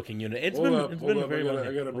 wrestling booking unit. It's been very long.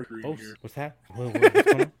 I got a break here. What's that? What's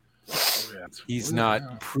going on? He's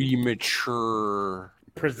not premature.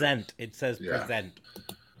 Present. It says present.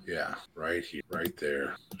 Yeah, right here, right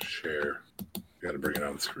there. Share. Got to bring it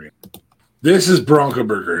on the screen. This is Bronco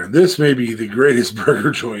Burger, and this may be the greatest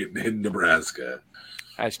burger joint in Nebraska.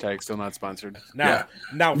 Hashtag still not sponsored. Now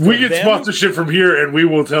we get sponsorship from here, and we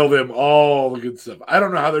will tell them all the good stuff. I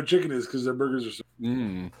don't know how their chicken is because their burgers are so...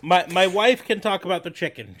 My wife can talk about the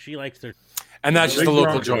chicken. She likes their... And that's just a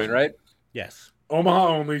local joint, right? Yes. Omaha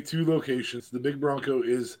only, 2 locations. The Big Bronco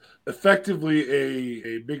is effectively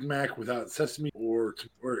a Big Mac without sesame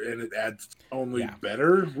and it adds only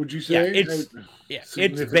better, would you say? It's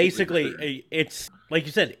basically it's like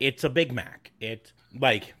you said, it's a Big Mac. It's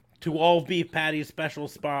like 2 all beef patties, special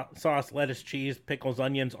sauce, lettuce, cheese, pickles,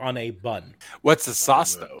 onions on a bun. What's the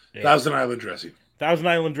sauce though? Thousand Island dressing. Thousand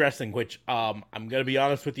Island dressing, which I'm gonna be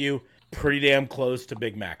honest with you, pretty damn close to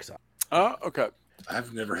Big Mac sauce. Oh, okay.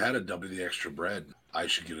 I've never had a double the extra bread. I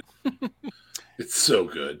should get it. It's so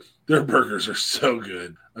good. Their burgers are so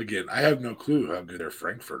good. Again, I have no clue how good their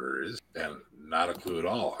Frankfurter is, and not a clue at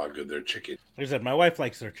all how good their chicken. Like I said, my wife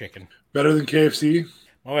likes their chicken. Better than KFC?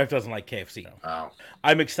 My wife doesn't like KFC. Wow.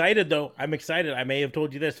 I'm excited, though. I'm excited. I may have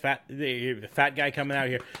told you this. The fat guy coming out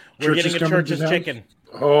here. We're getting a Church's chicken.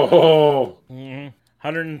 Oh. Mm-hmm.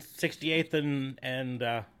 168th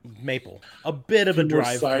and Maple. A bit of a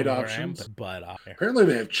drive side from options. Where I am, but apparently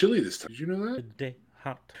they have chili this time. Did you know that?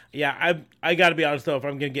 Hot. Yeah, I got to be honest though. If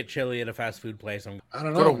I'm gonna get chili at a fast food place, I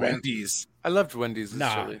don't know. Go to Wendy's. I loved Wendy's.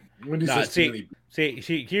 Chili. Wendy's. See,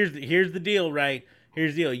 here's the deal, right?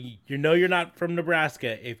 Here's the deal. You know you're not from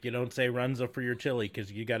Nebraska if you don't say Runza for your chili,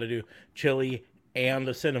 because you got to do chili and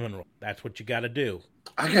a cinnamon roll. That's what you got to do.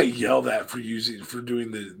 I got yelled at for doing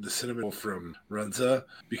the cinnamon roll from Runza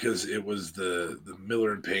because it was the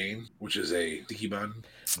Miller and Payne, which is a sticky bun.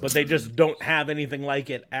 But they just don't have anything like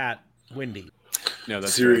it at Wendy's. No,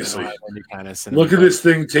 that's seriously. Kind of look at this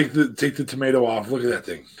thing. Take the tomato off. Look at that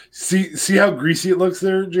thing. See how greasy it looks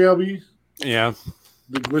there, JLB? Yeah.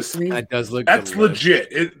 The glistening. That does look. That's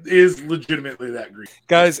legit. It is legitimately that greasy.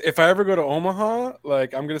 Guys, if I ever go to Omaha,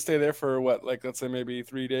 like I'm gonna stay there for let's say maybe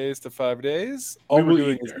 3 days to 5 days. All we're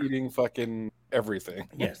doing is eating fucking everything.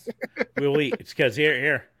 Yes, we'll eat. It's because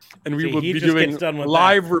here, and we will be doing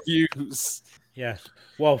live reviews. Yes.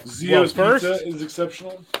 Well, Zio's first pizza is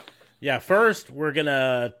exceptional. Yeah, first we're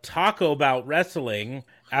gonna talk about wrestling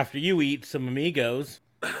after you eat some amigos.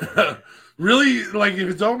 Really? Like if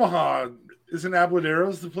it's Omaha, isn't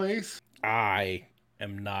Abladero's the place? I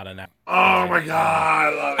am not an. Oh my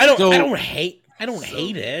god! I love it. I don't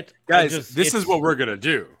hate it, guys. This is what we're gonna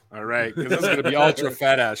do. All right, because this is gonna be ultra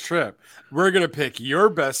fat ass trip. We're gonna pick your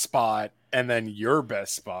best spot and then your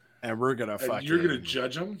best spot, and we're gonna fucking. You're gonna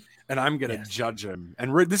judge them. And I'm going to judge him.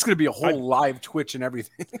 And this is going to be a whole live Twitch and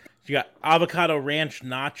everything. You got avocado ranch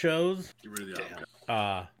nachos. Get rid of the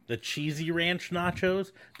avocado. The cheesy ranch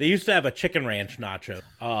nachos. They used to have a chicken ranch nacho.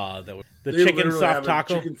 The chicken soft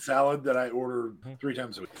taco. Chicken salad that I order 3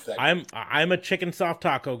 times a week. I'm a chicken soft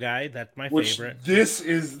taco guy. That's my favorite. This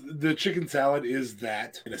is the chicken salad is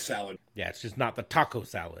that in a salad. Yeah, it's just not the taco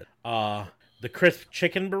salad. The crisp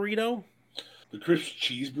chicken burrito. The crisp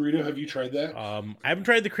cheese burrito, have you tried that? I haven't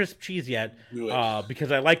tried the crisp cheese yet because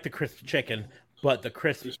I like the crisp chicken, but the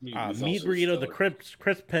crisp meat burrito, the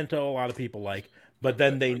crisp pinto, a lot of people like. But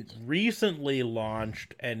then they recently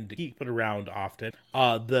launched, and keep it around often,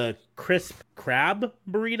 the crisp crab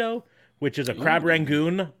burrito, which is a crab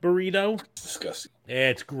rangoon burrito. It's disgusting.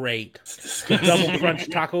 It's great. Double crunch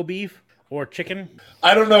taco beef. Or chicken?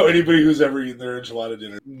 I don't know anybody who's ever eaten their enchilada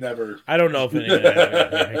dinner. Never. I don't know if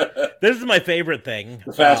anybody. This is my favorite thing.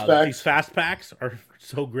 The fast packs. These fast packs are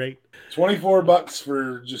so great. $24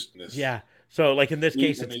 for just this. Yeah. So, like in this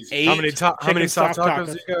case, it's 8. How many soft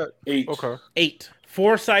tacos you got? 8. Okay. 8.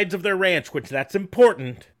 4 sides of their ranch, which that's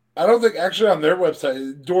important. I don't think actually on their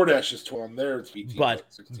website, DoorDash is 12 on there. It's 18.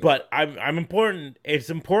 But I'm important. It's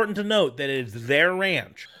important to note that it's their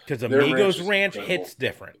ranch because Amigos Ranch hits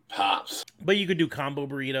different. Pops. But you could do combo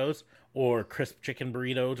burritos or crisp chicken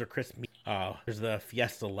burritos or crisp meat. There's the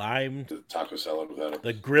Fiesta Lime. The taco salad without it.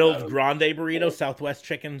 The grilled grande burrito. Southwest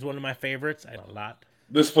Chicken's one of my favorites. I like a lot.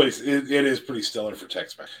 This place, it is pretty stellar for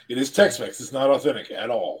Tex-Mex. It is Tex-Mex. It's not authentic at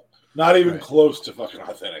all. Not even close to fucking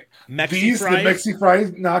authentic. The Mexi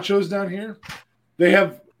Fries nachos down here, they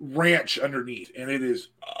have ranch underneath, and it is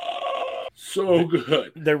so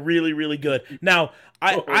good. They're really, really good. Now,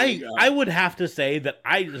 I would have to say that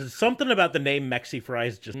something about the name Mexi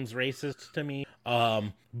Fries just is racist to me.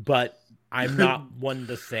 But I'm not one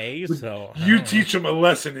to say. So you teach them a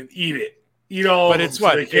lesson and eat it. Eat all, but it's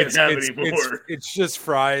what they can't have anymore. It's just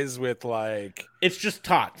fries with like. It's just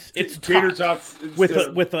tots. It's tater tots with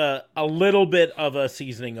a little bit of a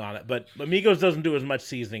seasoning on it. But Amigos doesn't do as much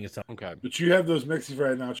seasoning as some. Okay, but you have those Mexi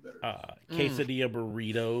fried nachos. Quesadilla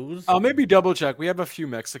burritos. I'll maybe double check. We have a few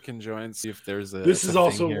Mexican joints. See if there's a. This is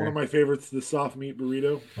also one of my favorites. The soft meat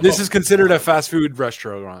burrito. This is considered a fast food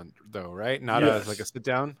restaurant, though, right? Not like a sit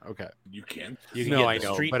down. Okay, you can. You can get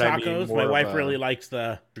the street tacos. My wife really likes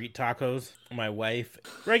the street tacos. My wife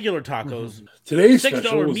regular tacos. Today's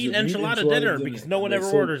 $6 meat enchilada dinner because no one ever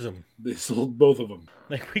orders them. They sold both of them.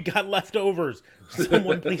 Like, we got leftovers.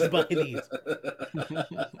 Someone please buy these.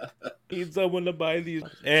 Need someone to buy these.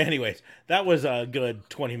 Anyways, that was a good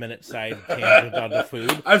 20-minute side tangent on the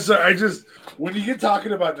food. I'm sorry. When you get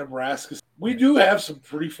talking about Nebraska, We do have some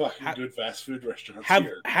pretty fucking good fast food restaurants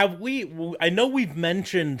here. Have we? I know we've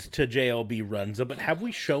mentioned to JLB Runza, but have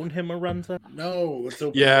we shown him a Runza? No. Let's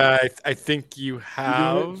open Yeah, I think you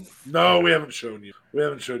have. No, we haven't shown you.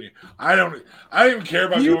 I don't even care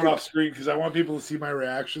about going off screen because I want people to see my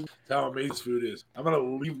reaction to how amazing food is. I'm gonna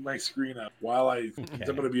leave my screen up while I'm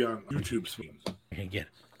gonna be on YouTube soon. You're gonna get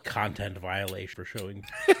content violation for showing.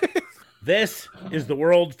 This is the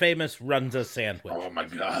world famous Runza sandwich. Oh my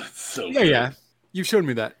god, it's so good. Yeah. You've shown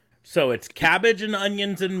me that. So it's cabbage and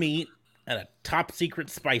onions and meat and a top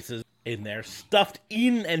secret spices in there, stuffed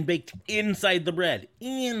in and baked inside the bread.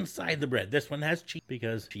 This one has cheese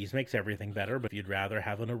because cheese makes everything better, but if you'd rather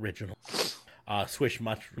have an original. Swiss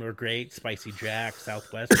mushroom are great, spicy jack,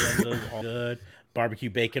 Southwest Runza, all good.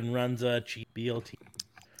 Barbecue bacon Runza, cheese BLT.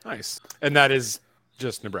 Nice. And that is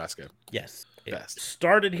just Nebraska. Yes. It Best.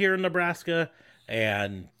 started here in Nebraska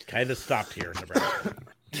and kind of stopped here in Nebraska.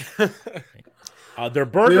 Their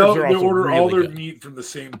burgers are also they order really all their good. meat from the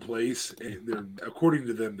same place, and according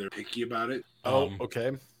to them, they're picky about it. Oh,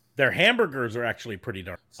 okay. Their hamburgers are actually pretty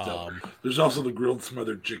dark. There's also the grilled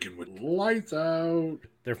smothered chicken with lights out.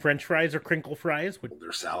 Their French fries are crinkle fries.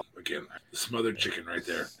 Their salad again, the smothered chicken right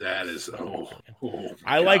there. That is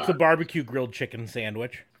I like the barbecue grilled chicken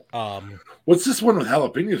sandwich. What's this one with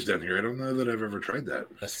jalapenos down here? I don't know that I've ever tried that.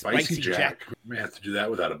 The Spicy Jack. I may have to do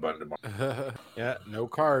that without a bun tomorrow. Yeah, no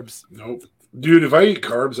carbs. Nope. Dude, if I eat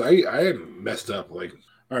carbs, I am messed up. Like,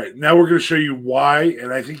 all right, now we're going to show you why,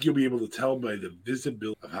 and I think you'll be able to tell by the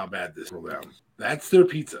visibility of how bad this will down. That's their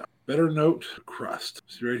pizza. Better note, crust.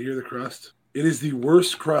 See right here, the crust? It is the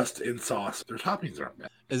worst crust in sauce. Their toppings aren't bad.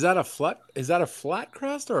 Is that a flat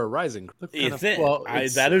crust or a rising crust?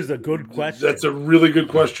 That is a good question. That's a really good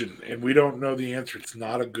question, and we don't know the answer. It's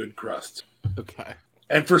not a good crust. Okay.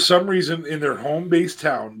 And for some reason, in their home-based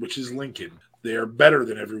town, which is Lincoln, they are better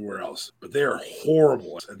than everywhere else. But they are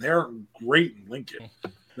horrible, and they aren't great in Lincoln.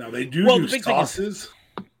 Now, they do use sauces.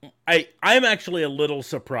 I'm actually a little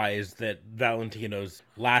surprised that Valentino's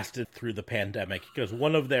lasted through the pandemic because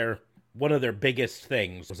one of their biggest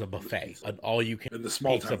things was a buffet, an all-you-can in the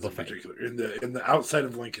small pizza towns buffet. in particular, in the outside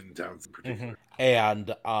of Lincoln towns in particular.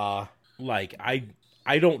 And I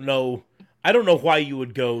don't know why you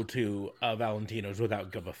would go to Valentino's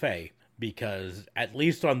without a buffet, because at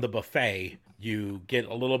least on the buffet you get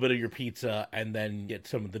a little bit of your pizza and then get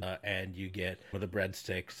some of the and you get some of the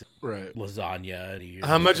breadsticks, right? Lasagna.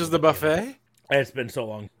 How much is the buffet? It's been so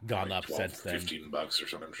long, gone up 12, since then. $15 or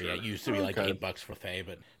something. I'm sure. Yeah, it used to be like $8 for buffet,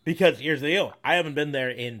 but because here's the deal, I haven't been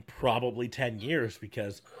there in probably 10 years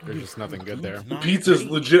because there's just nothing good there. The pizza's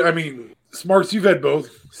legit. I mean, Smarks, you've had both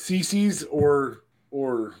Cece's or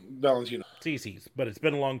Valentino. Cece's, but it's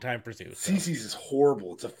been a long time for Cece's. So. Cece's is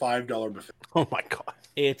horrible. It's a $5 buffet. Oh my god!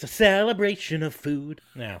 It's a celebration of food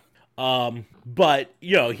now. But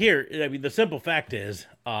here, I mean, the simple fact is,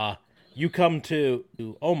 you come to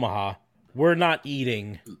Omaha. We're not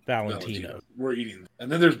eating Valentino. We're eating. And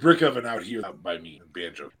then there's Brick Oven out here out by me in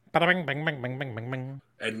Banjo. Bing, bing, bing, bing, bing, bing, bing.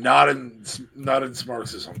 And not in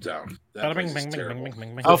Smarks' hometown. Bing, bing, bing,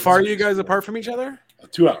 bing, bing. How far are you guys apart from each other?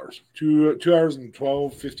 2 hours. 2 hours and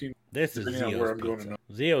 12, 15. This is Zio's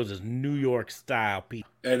Zio's is New York style pizza.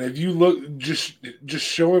 And if you look, just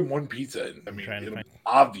show him one pizza. I mean, it'll be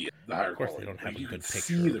obvious the higher quality. Of course, they don't have a good picture.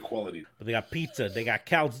 See the quality. But they got pizza. They got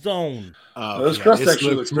calzone. This crust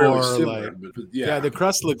actually looks fairly similar. But yeah, the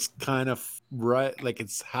crust looks kind of like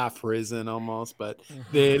it's half risen almost, but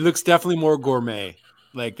it looks definitely more gourmet.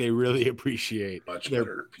 Like they really appreciate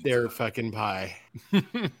their fucking pie.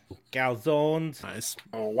 Calzones. Nice.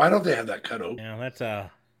 Oh, why don't they have that cut open? Yeah, that's a.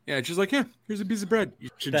 Yeah, it's just like, here's a piece of bread. You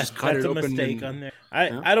should just cut it open. That's a mistake on there.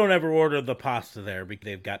 I don't ever order the pasta there because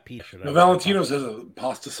they've got pizza. The Valentino's has a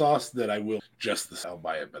pasta sauce that I will I'll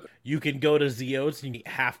buy it better. You can go to Zio's and you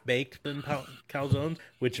get half-baked calzones,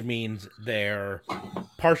 which means they're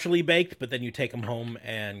partially baked, but then you take them home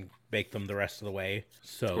and bake them the rest of the way.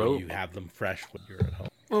 So you have them fresh when you're at home.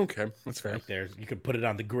 Okay, that's fair. Like you can put it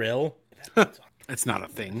on the grill. It's not a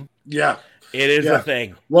thing. Yeah. It is a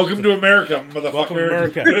thing. Welcome to America, motherfucker. Welcome to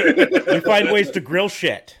America. We find ways to grill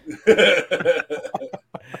shit.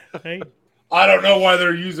 Hey. I don't know why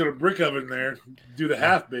they're using a brick oven there. Do the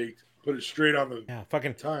half-baked. Put it straight on the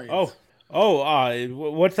fucking tines.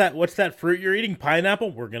 What's that? What's that fruit you're eating?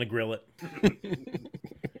 Pineapple? We're going to grill it.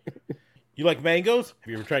 You like mangoes? Have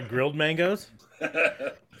you ever tried grilled mangoes?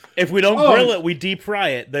 If we don't grill it, we deep fry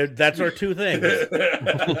it. That's our two things.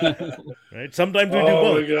 Right? Sometimes we do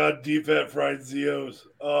both. Oh my god, deep fat fried Zios.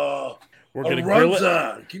 We're gonna grill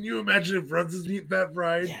it. Can you imagine if Runza's deep fat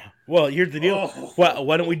fried? Yeah. Well, here's the deal.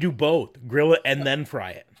 Why don't we do both? Grill it and then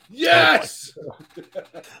fry it. Yes.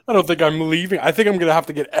 I don't think I'm leaving. I think I'm gonna have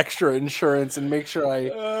to get extra insurance and make sure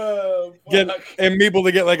I am able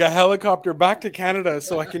to get like a helicopter back to Canada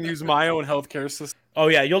so I can use my own healthcare system. Oh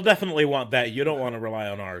yeah, you'll definitely want that. You don't want to rely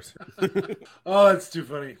on ours. Oh, that's too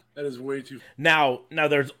funny. That is way too. Now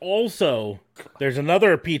there's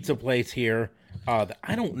another pizza place here that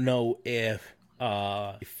I don't know if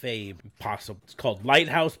Fabe possible. It's called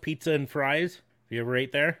Lighthouse Pizza and Fries. Have you ever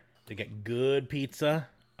ate there? They get good pizza.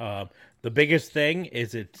 The biggest thing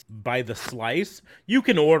is it's by the slice. You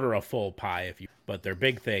can order a full pie but their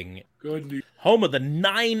big thing. Good. Home of the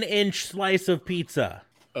 9-inch slice of pizza.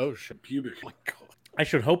 Oh shit, pubic. Oh my God. I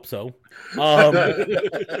should hope so.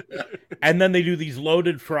 And then they do these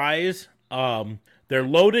loaded fries. They're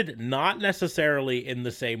loaded not necessarily in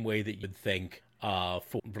the same way that you'd think.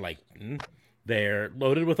 They're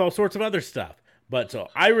loaded with all sorts of other stuff. But so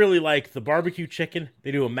I really like the barbecue chicken.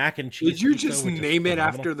 They do a mac and cheese. Did you just name it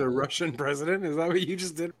after the Russian president? Is that what you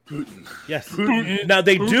just did? Putin. Yes. Putin. Now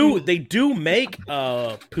they do make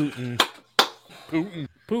Putin.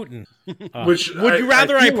 Which would you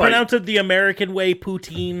rather I pronounce it the American way,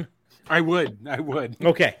 poutine? I would.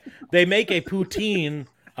 Okay. They make a poutine,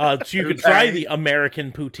 so you could try the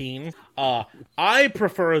American poutine. I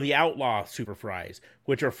prefer the Outlaw Super Fries,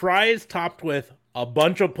 which are fries topped with a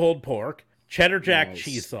bunch of pulled pork, cheddar jack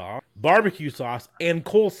cheese sauce, barbecue sauce, and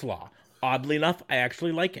coleslaw. Oddly enough, I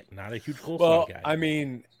actually like it. Not a huge coleslaw guy. I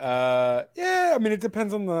mean, it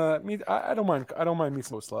depends on the meat. I don't mind. I don't mind meat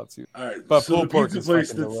coleslaw too. All right, but so pulled the pork pizza is place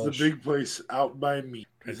fucking that's delish. the big place out by me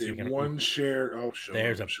is a one share. Oh,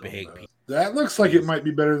 there's a big pizza. That looks like it might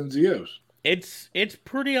be better than Zio's. It's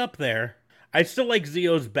pretty up there. I still like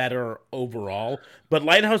Zio's better overall, but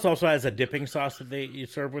Lighthouse also has a dipping sauce that you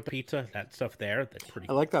serve with pizza. That stuff there, that's pretty.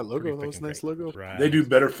 I like that logo. That was a nice logo. Right. They do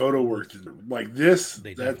better photo work like this.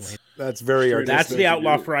 That's very artistic. That's the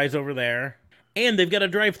Outlaw Fries over there, and they've got a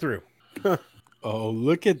drive-through. Oh,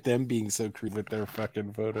 look at them being so creepy with their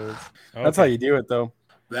fucking photos. Okay. That's how you do it, though.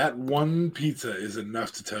 That one pizza is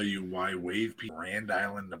enough to tell you why Wave Pizza, Grand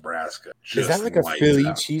Island, Nebraska. Is that like a Philly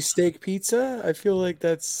cheesesteak pizza? I feel like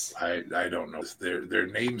that's. I don't know. Their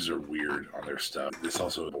names are weird on their stuff. This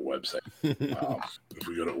also is a website. If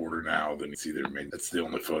we go to order now, then you see their menu. That's the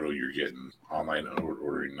only photo you're getting. Online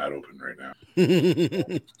ordering not open right now.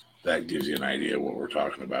 That gives you an idea what we're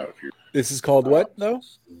talking about here. This is called what though?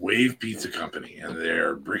 Wave Pizza Company, and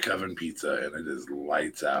they're brick oven pizza, and it is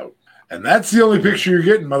lights out. And that's the only picture you're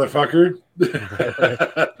getting, motherfucker.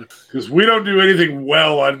 Because we don't do anything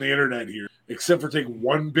well on the internet here, except for take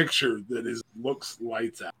one picture that looks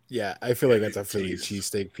lights out. Yeah, I feel like that's a Philly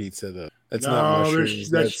cheesesteak pizza, though. That's no, not mushrooms.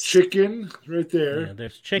 That's chicken right there. Yeah,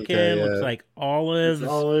 there's chicken. Looks like olives.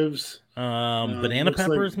 Banana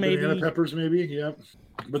peppers, maybe. Banana peppers, maybe. Yep.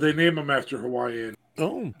 But they name them after Hawaiian.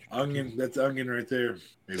 Oh, onion. That's onion right there.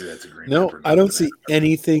 Maybe that's a green. No, pepper, I don't see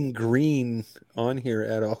anything green on here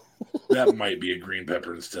at all. That might be a green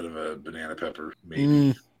pepper instead of a banana pepper.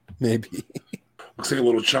 Maybe. Maybe. Looks like a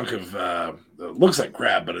little chunk of looks like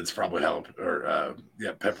crab, but it's probably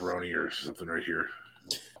pepperoni or something right here.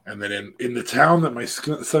 And then in the town that my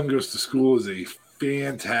son goes to school is a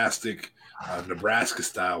fantastic Nebraska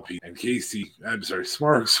style pizza. And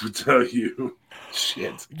Smarks would tell you,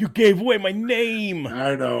 shit. You gave away my name.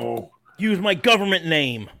 I know. Use my government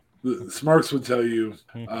name. Smarks would tell you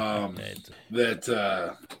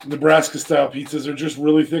that Nebraska style pizzas are just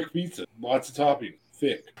really thick pizza. Lots of topping.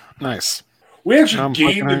 Thick. Nice. We actually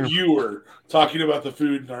gained a viewer talking about the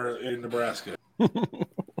food in Nebraska.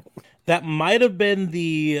 That might have been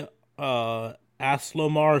the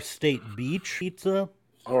Aslomar State Beach pizza.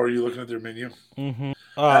 Oh, are you looking at their menu? Mm-hmm.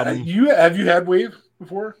 Have you had Wave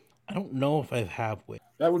before? I don't know if I have Wave.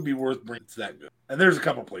 That would be worth bringing. It's that good. And there's a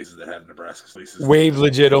couple places that have Nebraska places. Wave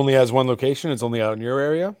legit only has one location. It's only out in your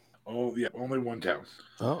area. Oh yeah, only one town.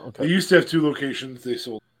 Oh, okay. They used to have 2 locations. They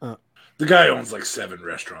sold. The guy owns like 7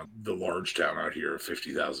 restaurants. The large town out here,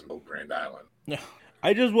 50,000 Grand Island.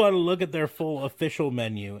 I just want to look at their full official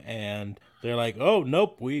menu, and they're like, "Oh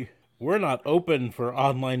nope, we're not open for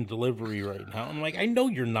online delivery right now." I'm like, I know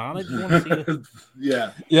you're not. I just want to see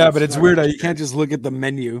it. Yeah, but it's weird how you can't just look at the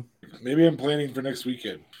menu. Maybe I'm planning for next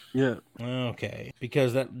weekend. Yeah. Okay,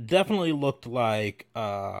 because that definitely looked like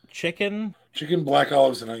chicken, black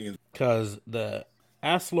olives, and onions. Because the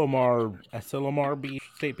Aslomar Beach,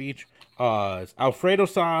 State Beach, it's Alfredo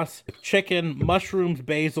sauce, chicken, mushrooms,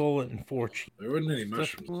 basil, and 4 cheese. There wasn't any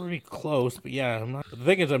mushrooms. That's pretty close, but yeah, the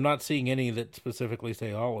thing is, I'm not seeing any that specifically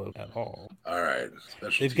say olive at all. All right,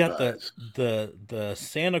 they've got the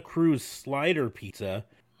Santa Cruz slider pizza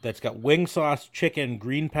that's got wing sauce, chicken,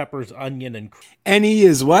 green peppers, onion, and. And he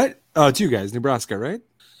is what? Oh, it's you guys, Nebraska, right?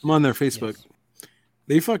 I'm on their Facebook. Yes.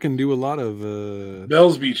 They fucking do a lot of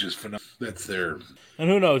Bell's Beach is phenomenal. That's their. And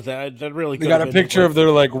who knows, that really. They got a picture of their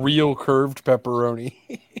like real curved pepperoni.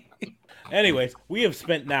 Anyways, we have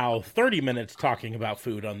spent now 30 minutes talking about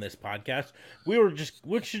food on this podcast. We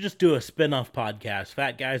should just do a spin-off podcast,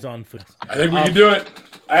 Fat Guys on Food. I think we can do it.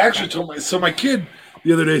 I actually told my kid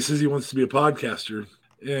the other day says he wants to be a podcaster,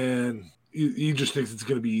 and he just thinks it's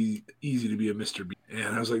going to be easy to be a Mr. B.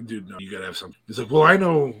 And I was like, dude, no, you got to have something. He's like, well, I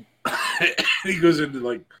know. He goes into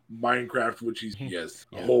like Minecraft, which he has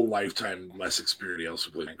a whole lifetime less experience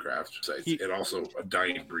with Minecraft, and also a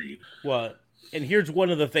dying breed. What? And here's one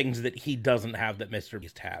of the things that he doesn't have that Mr.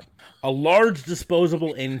 Beast had. A large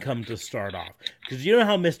disposable income to start off. Because you know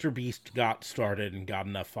how Mr. Beast got started and got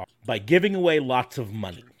enough followers? By giving away lots of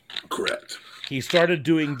money. Correct. He started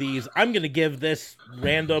doing these, I'm going to give this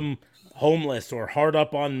random homeless or hard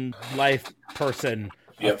up on life person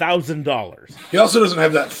 $1,000. He also doesn't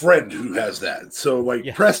have that friend who has that. So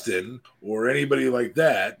like Preston or anybody like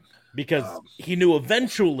that. Because he knew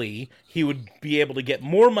eventually he would be able to get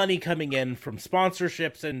more money coming in from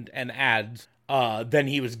sponsorships and ads than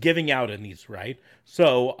he was giving out in these, right?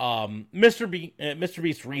 So Mr.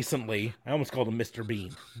 Beast recently, I almost called him Mr.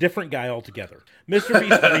 Bean, different guy altogether. Mr.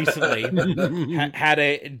 Beast recently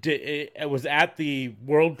was at the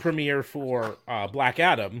world premiere for Black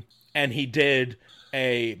Adam, and he did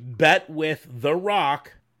a bet with The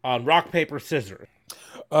Rock on rock, paper, scissors.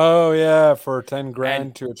 Oh yeah, for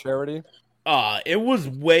 $10,000 to a charity. It was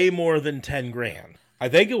way more than $10,000. I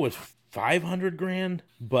think it was $500,000,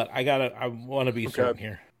 but I want to be certain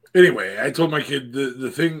here. Anyway, I told my kid the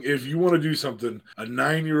thing, if you want to do something, a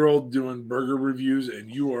 9-year-old doing burger reviews and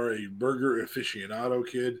you are a burger aficionado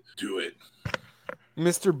kid, do it.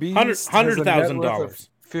 Mr. Beast $100,000.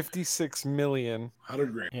 56 million.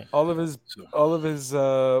 $100,000. Yeah. All of his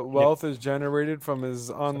wealth is generated from his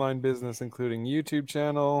online business, including YouTube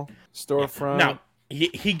channel, storefront. Now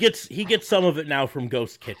he gets some of it now from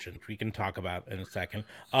Ghost Kitchen, which we can talk about in a second.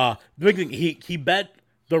 The big thing, he bet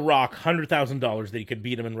The Rock $100,000 that he could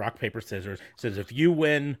beat him in rock, paper, scissors. Says if you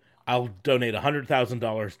win, I'll donate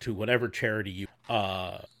 $100,000 to whatever charity you.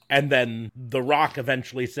 And then The Rock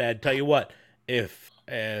eventually said, "Tell you what, if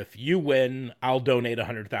you win, I'll donate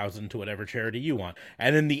 $100,000 to whatever charity you want."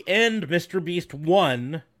 And in the end, Mr. Beast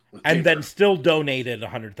won and then still donated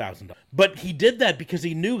 $100,000. But he did that because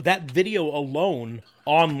he knew that video alone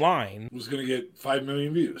online was going to get 5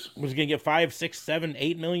 million views. Was going to get 5, 6, 7,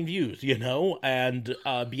 8 million views, and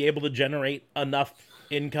be able to generate enough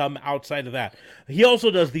income outside of that. He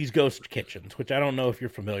also does these ghost kitchens, which I don't know if you're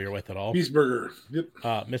familiar with at all. Beast Burger. Yep.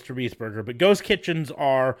 Mr. Beast Burger. But ghost kitchens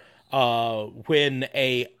are when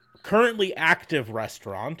a currently active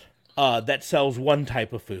restaurant that sells one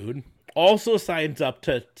type of food also signs up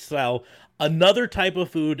to sell another type of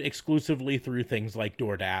food exclusively through things like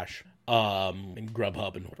DoorDash and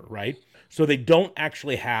Grubhub and order, right? So they don't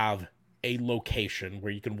actually have a location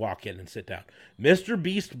where you can walk in and sit down. Mr.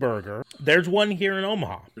 Beast Burger, there's one here in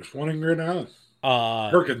Omaha. There's one in Grand Island.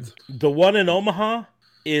 Perkins. The one in Omaha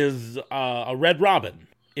is a Red Robin.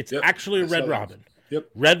 It's actually a Red Robin. Yep.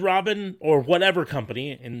 Red Robin or whatever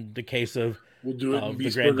company, in the case of we'll do it in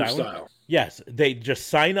Beast Burger style. Yes, they just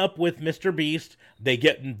sign up with Mr. Beast. They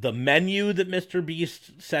get the menu that Mr.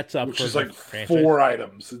 Beast sets up, which is like franchise. 4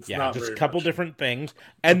 items. It's not just very a couple much. Different things,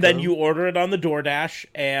 and then you order it on the DoorDash,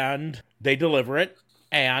 and they deliver it,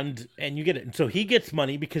 and you get it. And so he gets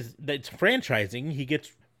money because it's franchising. He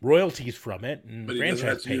gets royalties from it and but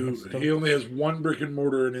franchise payments. He only has one brick and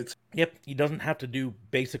mortar, and it's he doesn't have to do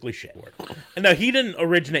basically shit. And now he didn't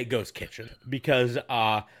originate Ghost Kitchen because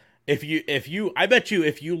if you I bet you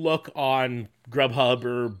if you look on Grubhub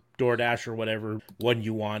or DoorDash or whatever one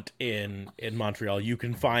you want in Montreal, you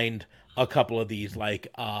can find a couple of these like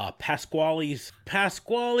Pasquale's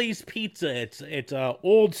Pizza. It's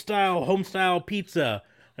old style, home style pizza.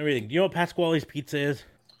 Everything. Do you know what Pasquale's Pizza is?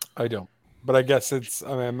 I don't. But I guess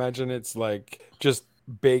I imagine it's like just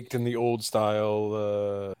baked in the old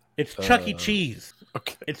style. It's Chuck E. Cheese.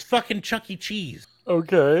 Okay. It's fucking Chuck E. Cheese.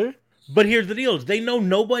 Okay. But here's the deal: is they know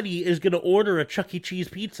nobody is going to order a Chuck E. Cheese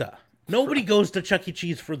pizza. Nobody goes to Chuck E.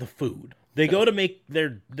 Cheese for the food. They go to make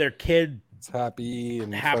their kid happy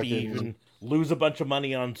and lose a bunch of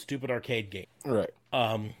money on stupid arcade games. Right.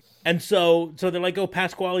 And so they're like, oh,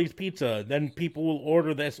 Pasquale's Pizza. Then people will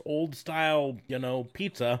order this old style,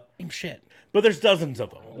 pizza. Same shit. But there's dozens of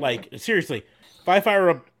them. Like, seriously, if I fire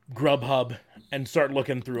up Grubhub and start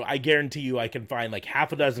looking through, I guarantee you I can find like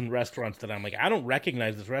half a dozen restaurants that I'm like, I don't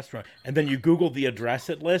recognize this restaurant. And then you Google the address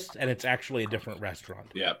it lists, and it's actually a different restaurant.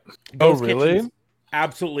 Yeah. Oh, really?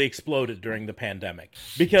 absolutely exploded during the pandemic.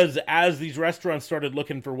 Because as these restaurants started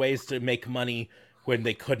looking for ways to make money when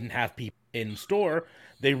they couldn't have people in store,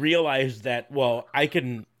 they realized that, well, I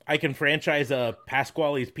can franchise a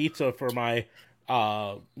Pasquale's Pizza for my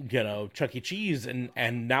Chuck E. Cheese,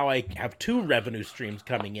 and now I have 2 revenue streams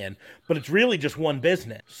coming in, but it's really just one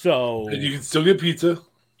business. So and you can still get pizza.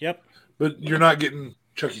 Yep. But you're not getting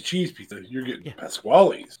Chuck E. Cheese pizza. You're getting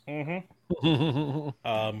Pasquale's. Because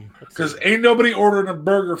ain't nobody ordering a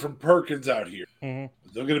burger from Perkins out here.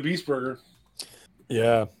 They'll get a Beast Burger.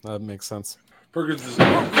 Yeah, that makes sense. Perkins is.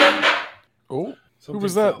 Oh, who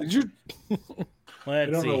was that? Did you?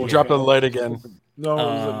 Let's see. Drop the light again.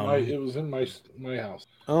 No, it was in my house.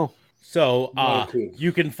 Oh. So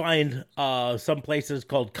you can find some places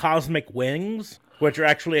called Cosmic Wings, which are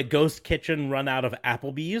actually a ghost kitchen run out of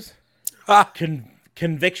Applebee's.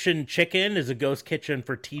 Conviction Chicken is a ghost kitchen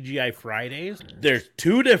for TGI Fridays. There's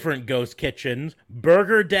 2 different ghost kitchens,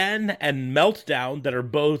 Burger Den and Meltdown, that are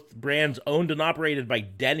both brands owned and operated by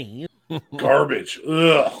Denny's. Garbage.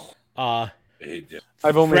 Ugh.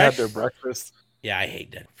 I've only had their breakfast. Yeah, I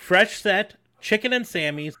hate that. Fresh Set, Chicken and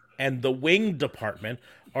Sammy's, and the Wing Department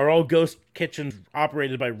are all ghost kitchens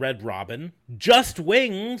operated by Red Robin. Just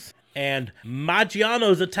Wings and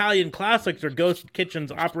Maggiano's Italian Classics are ghost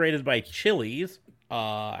kitchens operated by Chili's.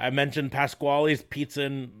 I mentioned Pasquale's Pizza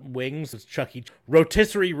and Wings. It's Chuck E.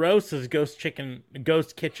 Rotisserie Roast is ghost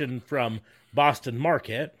kitchen from Boston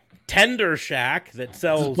Market. Tender Shack that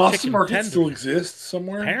sells Does Boston chicken Market tenders. still exists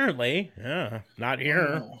somewhere? Apparently, yeah, not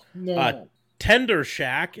here. No. Tender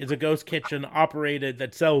Shack is a ghost kitchen operated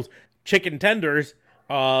that sells chicken tenders,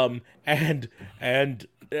 and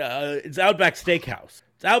it's Outback Steakhouse.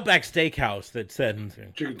 It's Outback Steakhouse that sends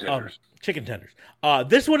chicken tenders. Chicken tenders.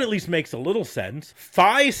 This one at least makes a little sense.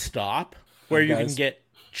 Thigh Stop, where you can get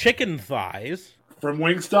chicken thighs from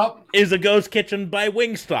Wingstop, is a ghost kitchen by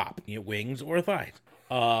Wingstop. You get wings or thighs.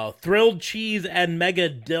 Thrilled Cheese and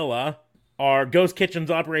Megadilla are ghost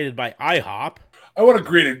kitchens operated by IHOP. I want to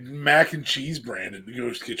create a mac and cheese brand in the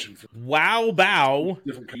ghost kitchen. Wow Bao.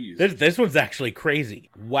 Different cheese. This one's actually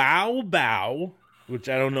crazy. Wow Bao, which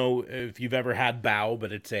I don't know if you've ever had bao,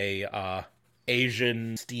 but it's a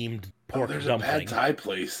Asian steamed pork there's dumpling. There's a pad thai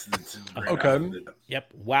place. That's okay.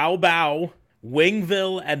 Yep. Wow Bao,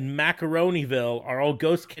 Wingville, and Macaronyville are all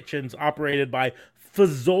ghost kitchens operated by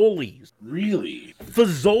Fazoli's. Really?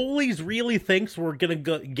 Fazoli's really thinks we're gonna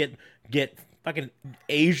get fucking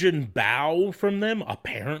Asian bao from them?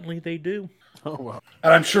 Apparently they do. Oh wow.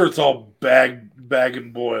 And I'm sure it's all bag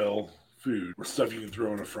and boil food or stuff you can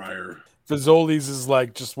throw in a fryer. Fazoli's is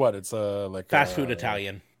like just what? It's like fast food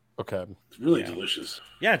Italian. Okay. It's really delicious.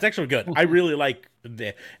 Yeah, it's actually good. I really like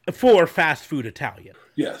for fast food Italian.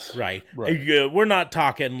 Yes. Right. We're not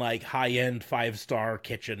talking like high-end 5-star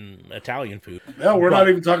kitchen Italian food. No, we're not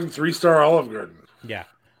even talking 3-star Olive Garden. Yeah.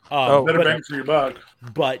 Better bang for your buck.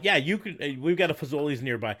 But yeah, you can. We've got a Fazoli's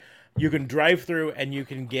nearby. You can drive through and you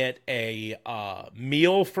can get a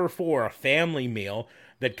meal for 4, a family meal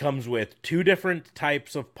that comes with 2 different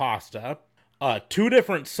types of pasta, 2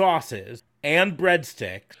 different sauces, and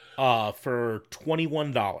breadsticks for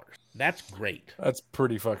 $21. That's great. That's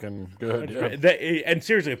pretty fucking good. Yeah. And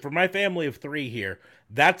seriously, for my family of 3 here,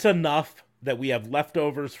 that's enough that we have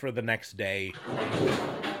leftovers for the next day.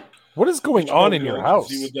 What is going on in your house?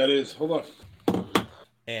 See what that is. Hold on.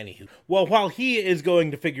 Anywho, well, while he is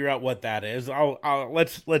going to figure out what that is,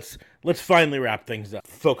 let's finally wrap things up.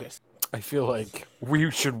 Focus. I feel like we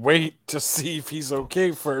should wait to see if he's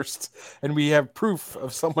okay first, and we have proof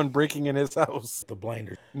of someone breaking in his house. The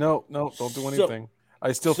blinders. No, don't do anything.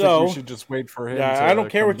 I still think we should just wait for him. I don't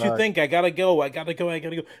care what you think. I gotta go.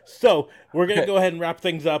 So we're gonna go ahead and wrap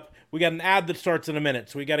things up. We got an ad that starts in a minute,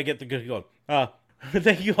 so we got to get the good going.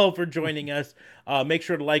 Thank you all for joining us. Make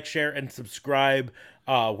sure to like, share, and subscribe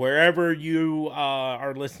wherever you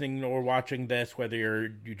are listening or watching this,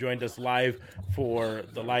 whether you joined us live for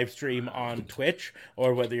the live stream on Twitch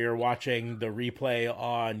or whether you're watching the replay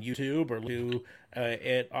on YouTube or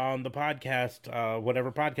it on the podcast,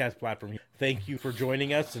 whatever podcast platform. Thank you for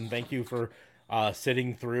joining us, and thank you for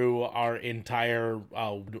sitting through our entire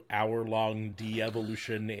hour-long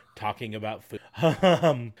de-evolution talking about food.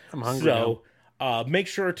 I'm hungry now. Make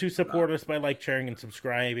sure to support us by sharing, and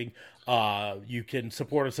subscribing. You can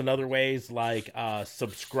support us in other ways, like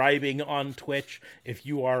subscribing on Twitch. If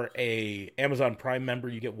you are a Amazon Prime member,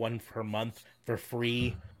 you get 1 per month for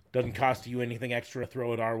free. Doesn't cost you anything extra.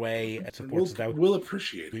 Throw it our way. It supports us. We'll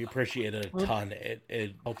appreciate it. We appreciate it a ton.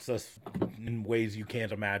 It helps us in ways you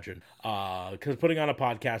can't imagine. Because putting on a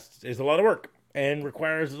podcast is a lot of work. and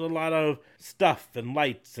requires a lot of stuff and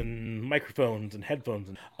lights and microphones and headphones.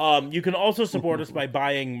 You can also support us by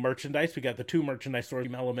buying merchandise. We got the 2 merchandise store,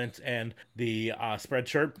 Team Elements and the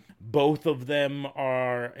Spreadshirt. Both of them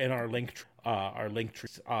are in our link tree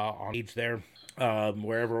on page there.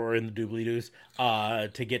 Wherever we're in the doobly-doos,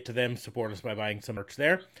 to get to them, support us by buying some merch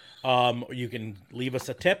there. You can leave us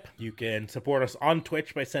a tip. You can support us on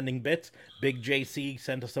Twitch by sending bits. Big JC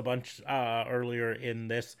sent us a bunch earlier in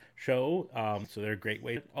this show, so they're a great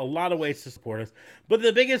way. A lot of ways to support us, but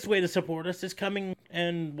the biggest way to support us is coming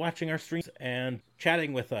and watching our streams and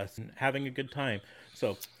chatting with us and having a good time.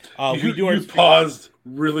 So we do our. You paused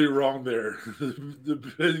really wrong there.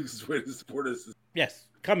 The biggest way to support us is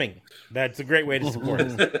coming. That's a great way to support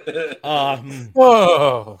us.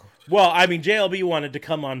 Whoa. Well, I mean, JLB wanted to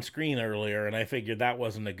come on screen earlier, and I figured that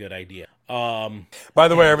wasn't a good idea. By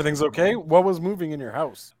the way, everything's okay? What was moving in your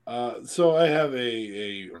house? So I have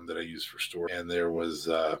a room that I use for storage, and there was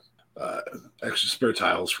extra spare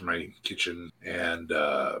tiles for my kitchen and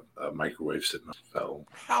a microwave sitting on the fell.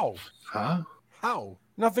 How? Huh? How?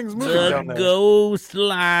 Nothing's moving down there. Ghost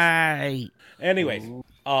light. Anyways,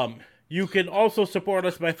 you can also support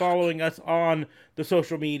us by following us on the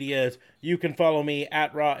social medias. You can follow me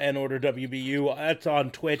at RawAndOrderWBU. That's on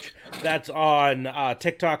Twitch. That's on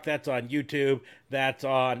TikTok. That's on YouTube. That's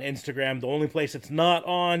on Instagram. The only place it's not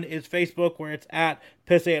on is Facebook, where it's at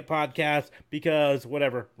Pissant Podcast, because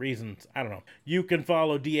whatever reasons. I don't know. You can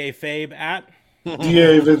follow DA Fabe at...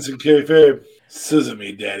 DA Vincent K. Fabe.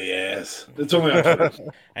 Sesame daddy ass. It's only on Twitter.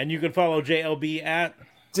 And you can follow JLB at...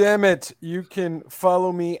 Damn it. You can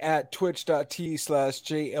follow me at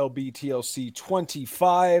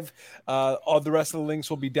twitch.tv/JLBTLC25. All the rest of the links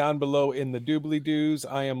will be down below in the doobly-doos.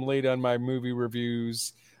 I am late on my movie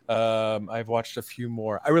reviews. I've watched a few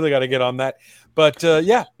more. I really got to get on that. But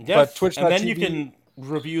yeah. But Twitch.tv. And then you can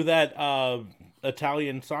review that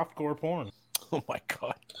Italian softcore porn. Oh my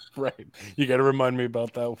God. Right. You got to remind me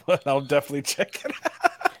about that one. I'll definitely check it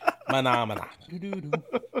out.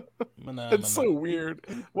 It's so weird.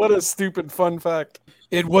 What a stupid fun fact.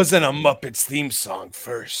 It wasn't a Muppets theme song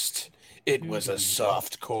first. It was a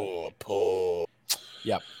softcore porn.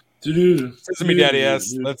 Yep. Sesame daddy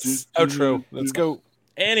ass. Let's outro. Let's go.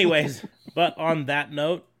 Anyways, but on that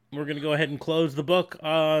note, we're going to go ahead and close the book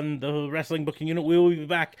on the Wrestling Booking Unit. We will be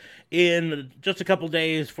back in just a couple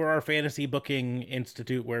days for our Fantasy Booking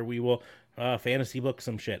Institute, where we will fantasy book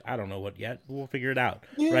some shit. I don't know what yet. We'll figure it out.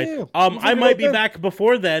 Yeah, right? I might be back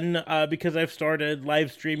before then because I've started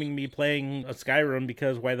live streaming me playing a Skyrim,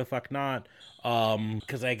 because why the fuck not?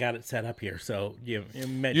 Because I got it set up here. So you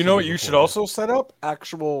know what you should also set up?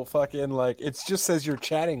 Actual fucking, like, it just says you're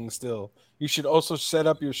chatting still. You should also set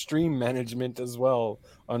up your stream management as well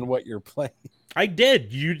on what you're playing. I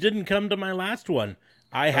did. You didn't come to my last one.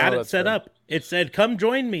 I had it set up. It said, come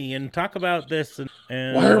join me and talk about this. And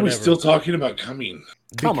why are we still talking about coming?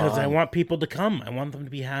 Because I want people to come. I want them to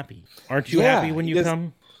be happy. Aren't you happy when you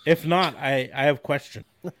come? If not, I have questions.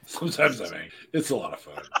 Sometimes I mean, it's a lot of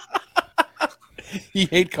fun. He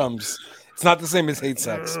hate comes. It's not the same as hate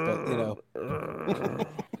sex, but you know.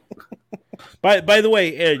 By the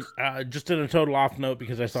way, just in a total off note,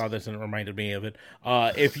 because I saw this and it reminded me of it.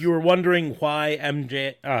 If you were wondering why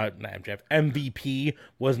MVP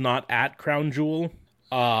was not at Crown Jewel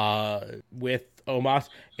with Omos,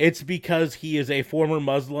 it's because he is a former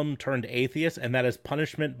Muslim turned atheist, and that is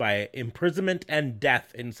punishment by imprisonment and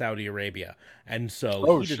death in Saudi Arabia. And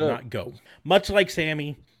so he did not go. Much like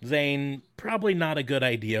Sami Zayn, probably not a good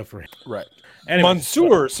idea for him. Right. Anyway,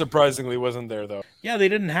 Mansoor surprisingly wasn't there, though. Yeah, they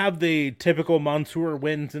didn't have the typical Mansoor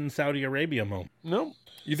wins in Saudi Arabia moment. No.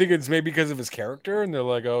 You think it's maybe because of his character, and they're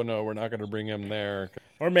like, oh, no, we're not going to bring him there.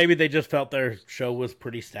 Or maybe they just felt their show was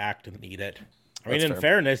pretty stacked and need it. I mean, in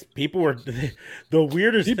fairness, people were... The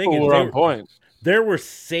weirdest thing is... People were on point. There were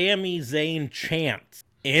Sami Zayn chants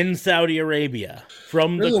in Saudi Arabia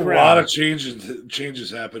from There's the crowd. There's a lot of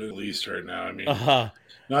changes happening at least right now. I mean,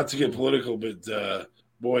 not to get political, but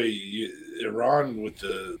Iran with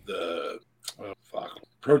the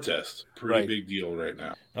protest, pretty big deal right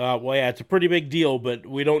now. Well, yeah, it's a pretty big deal, but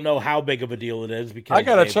we don't know how big of a deal it is because I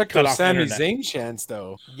gotta check those Sami Zayn chants,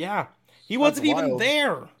 though. Yeah, he wasn't even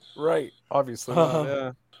there. Right, obviously.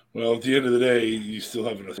 Yeah. Well, at the end of the day, you still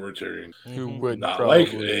have an authoritarian who would not probably...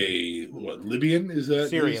 like a Libyan? Is that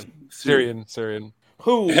Syrian?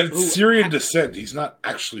 Who had Syrian descent? He's not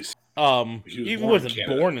actually. He wasn't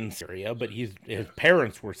born in Syria, but his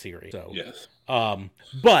parents were Syrian. So yes.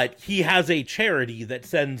 But he has a charity that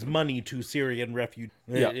sends money to Syrian refugees.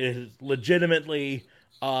 It is legitimately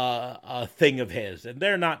a thing of his, and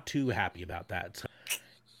they're not too happy about that. So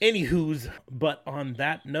Anywho's, but on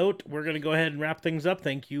that note, we're going to go ahead and wrap things up.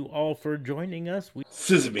 Thank you all for joining us.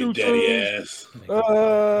 Scissor me, daddy ass.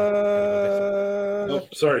 Oh,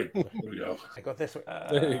 sorry. There we go. I got this way.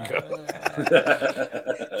 There you go.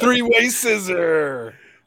 3-way scissor.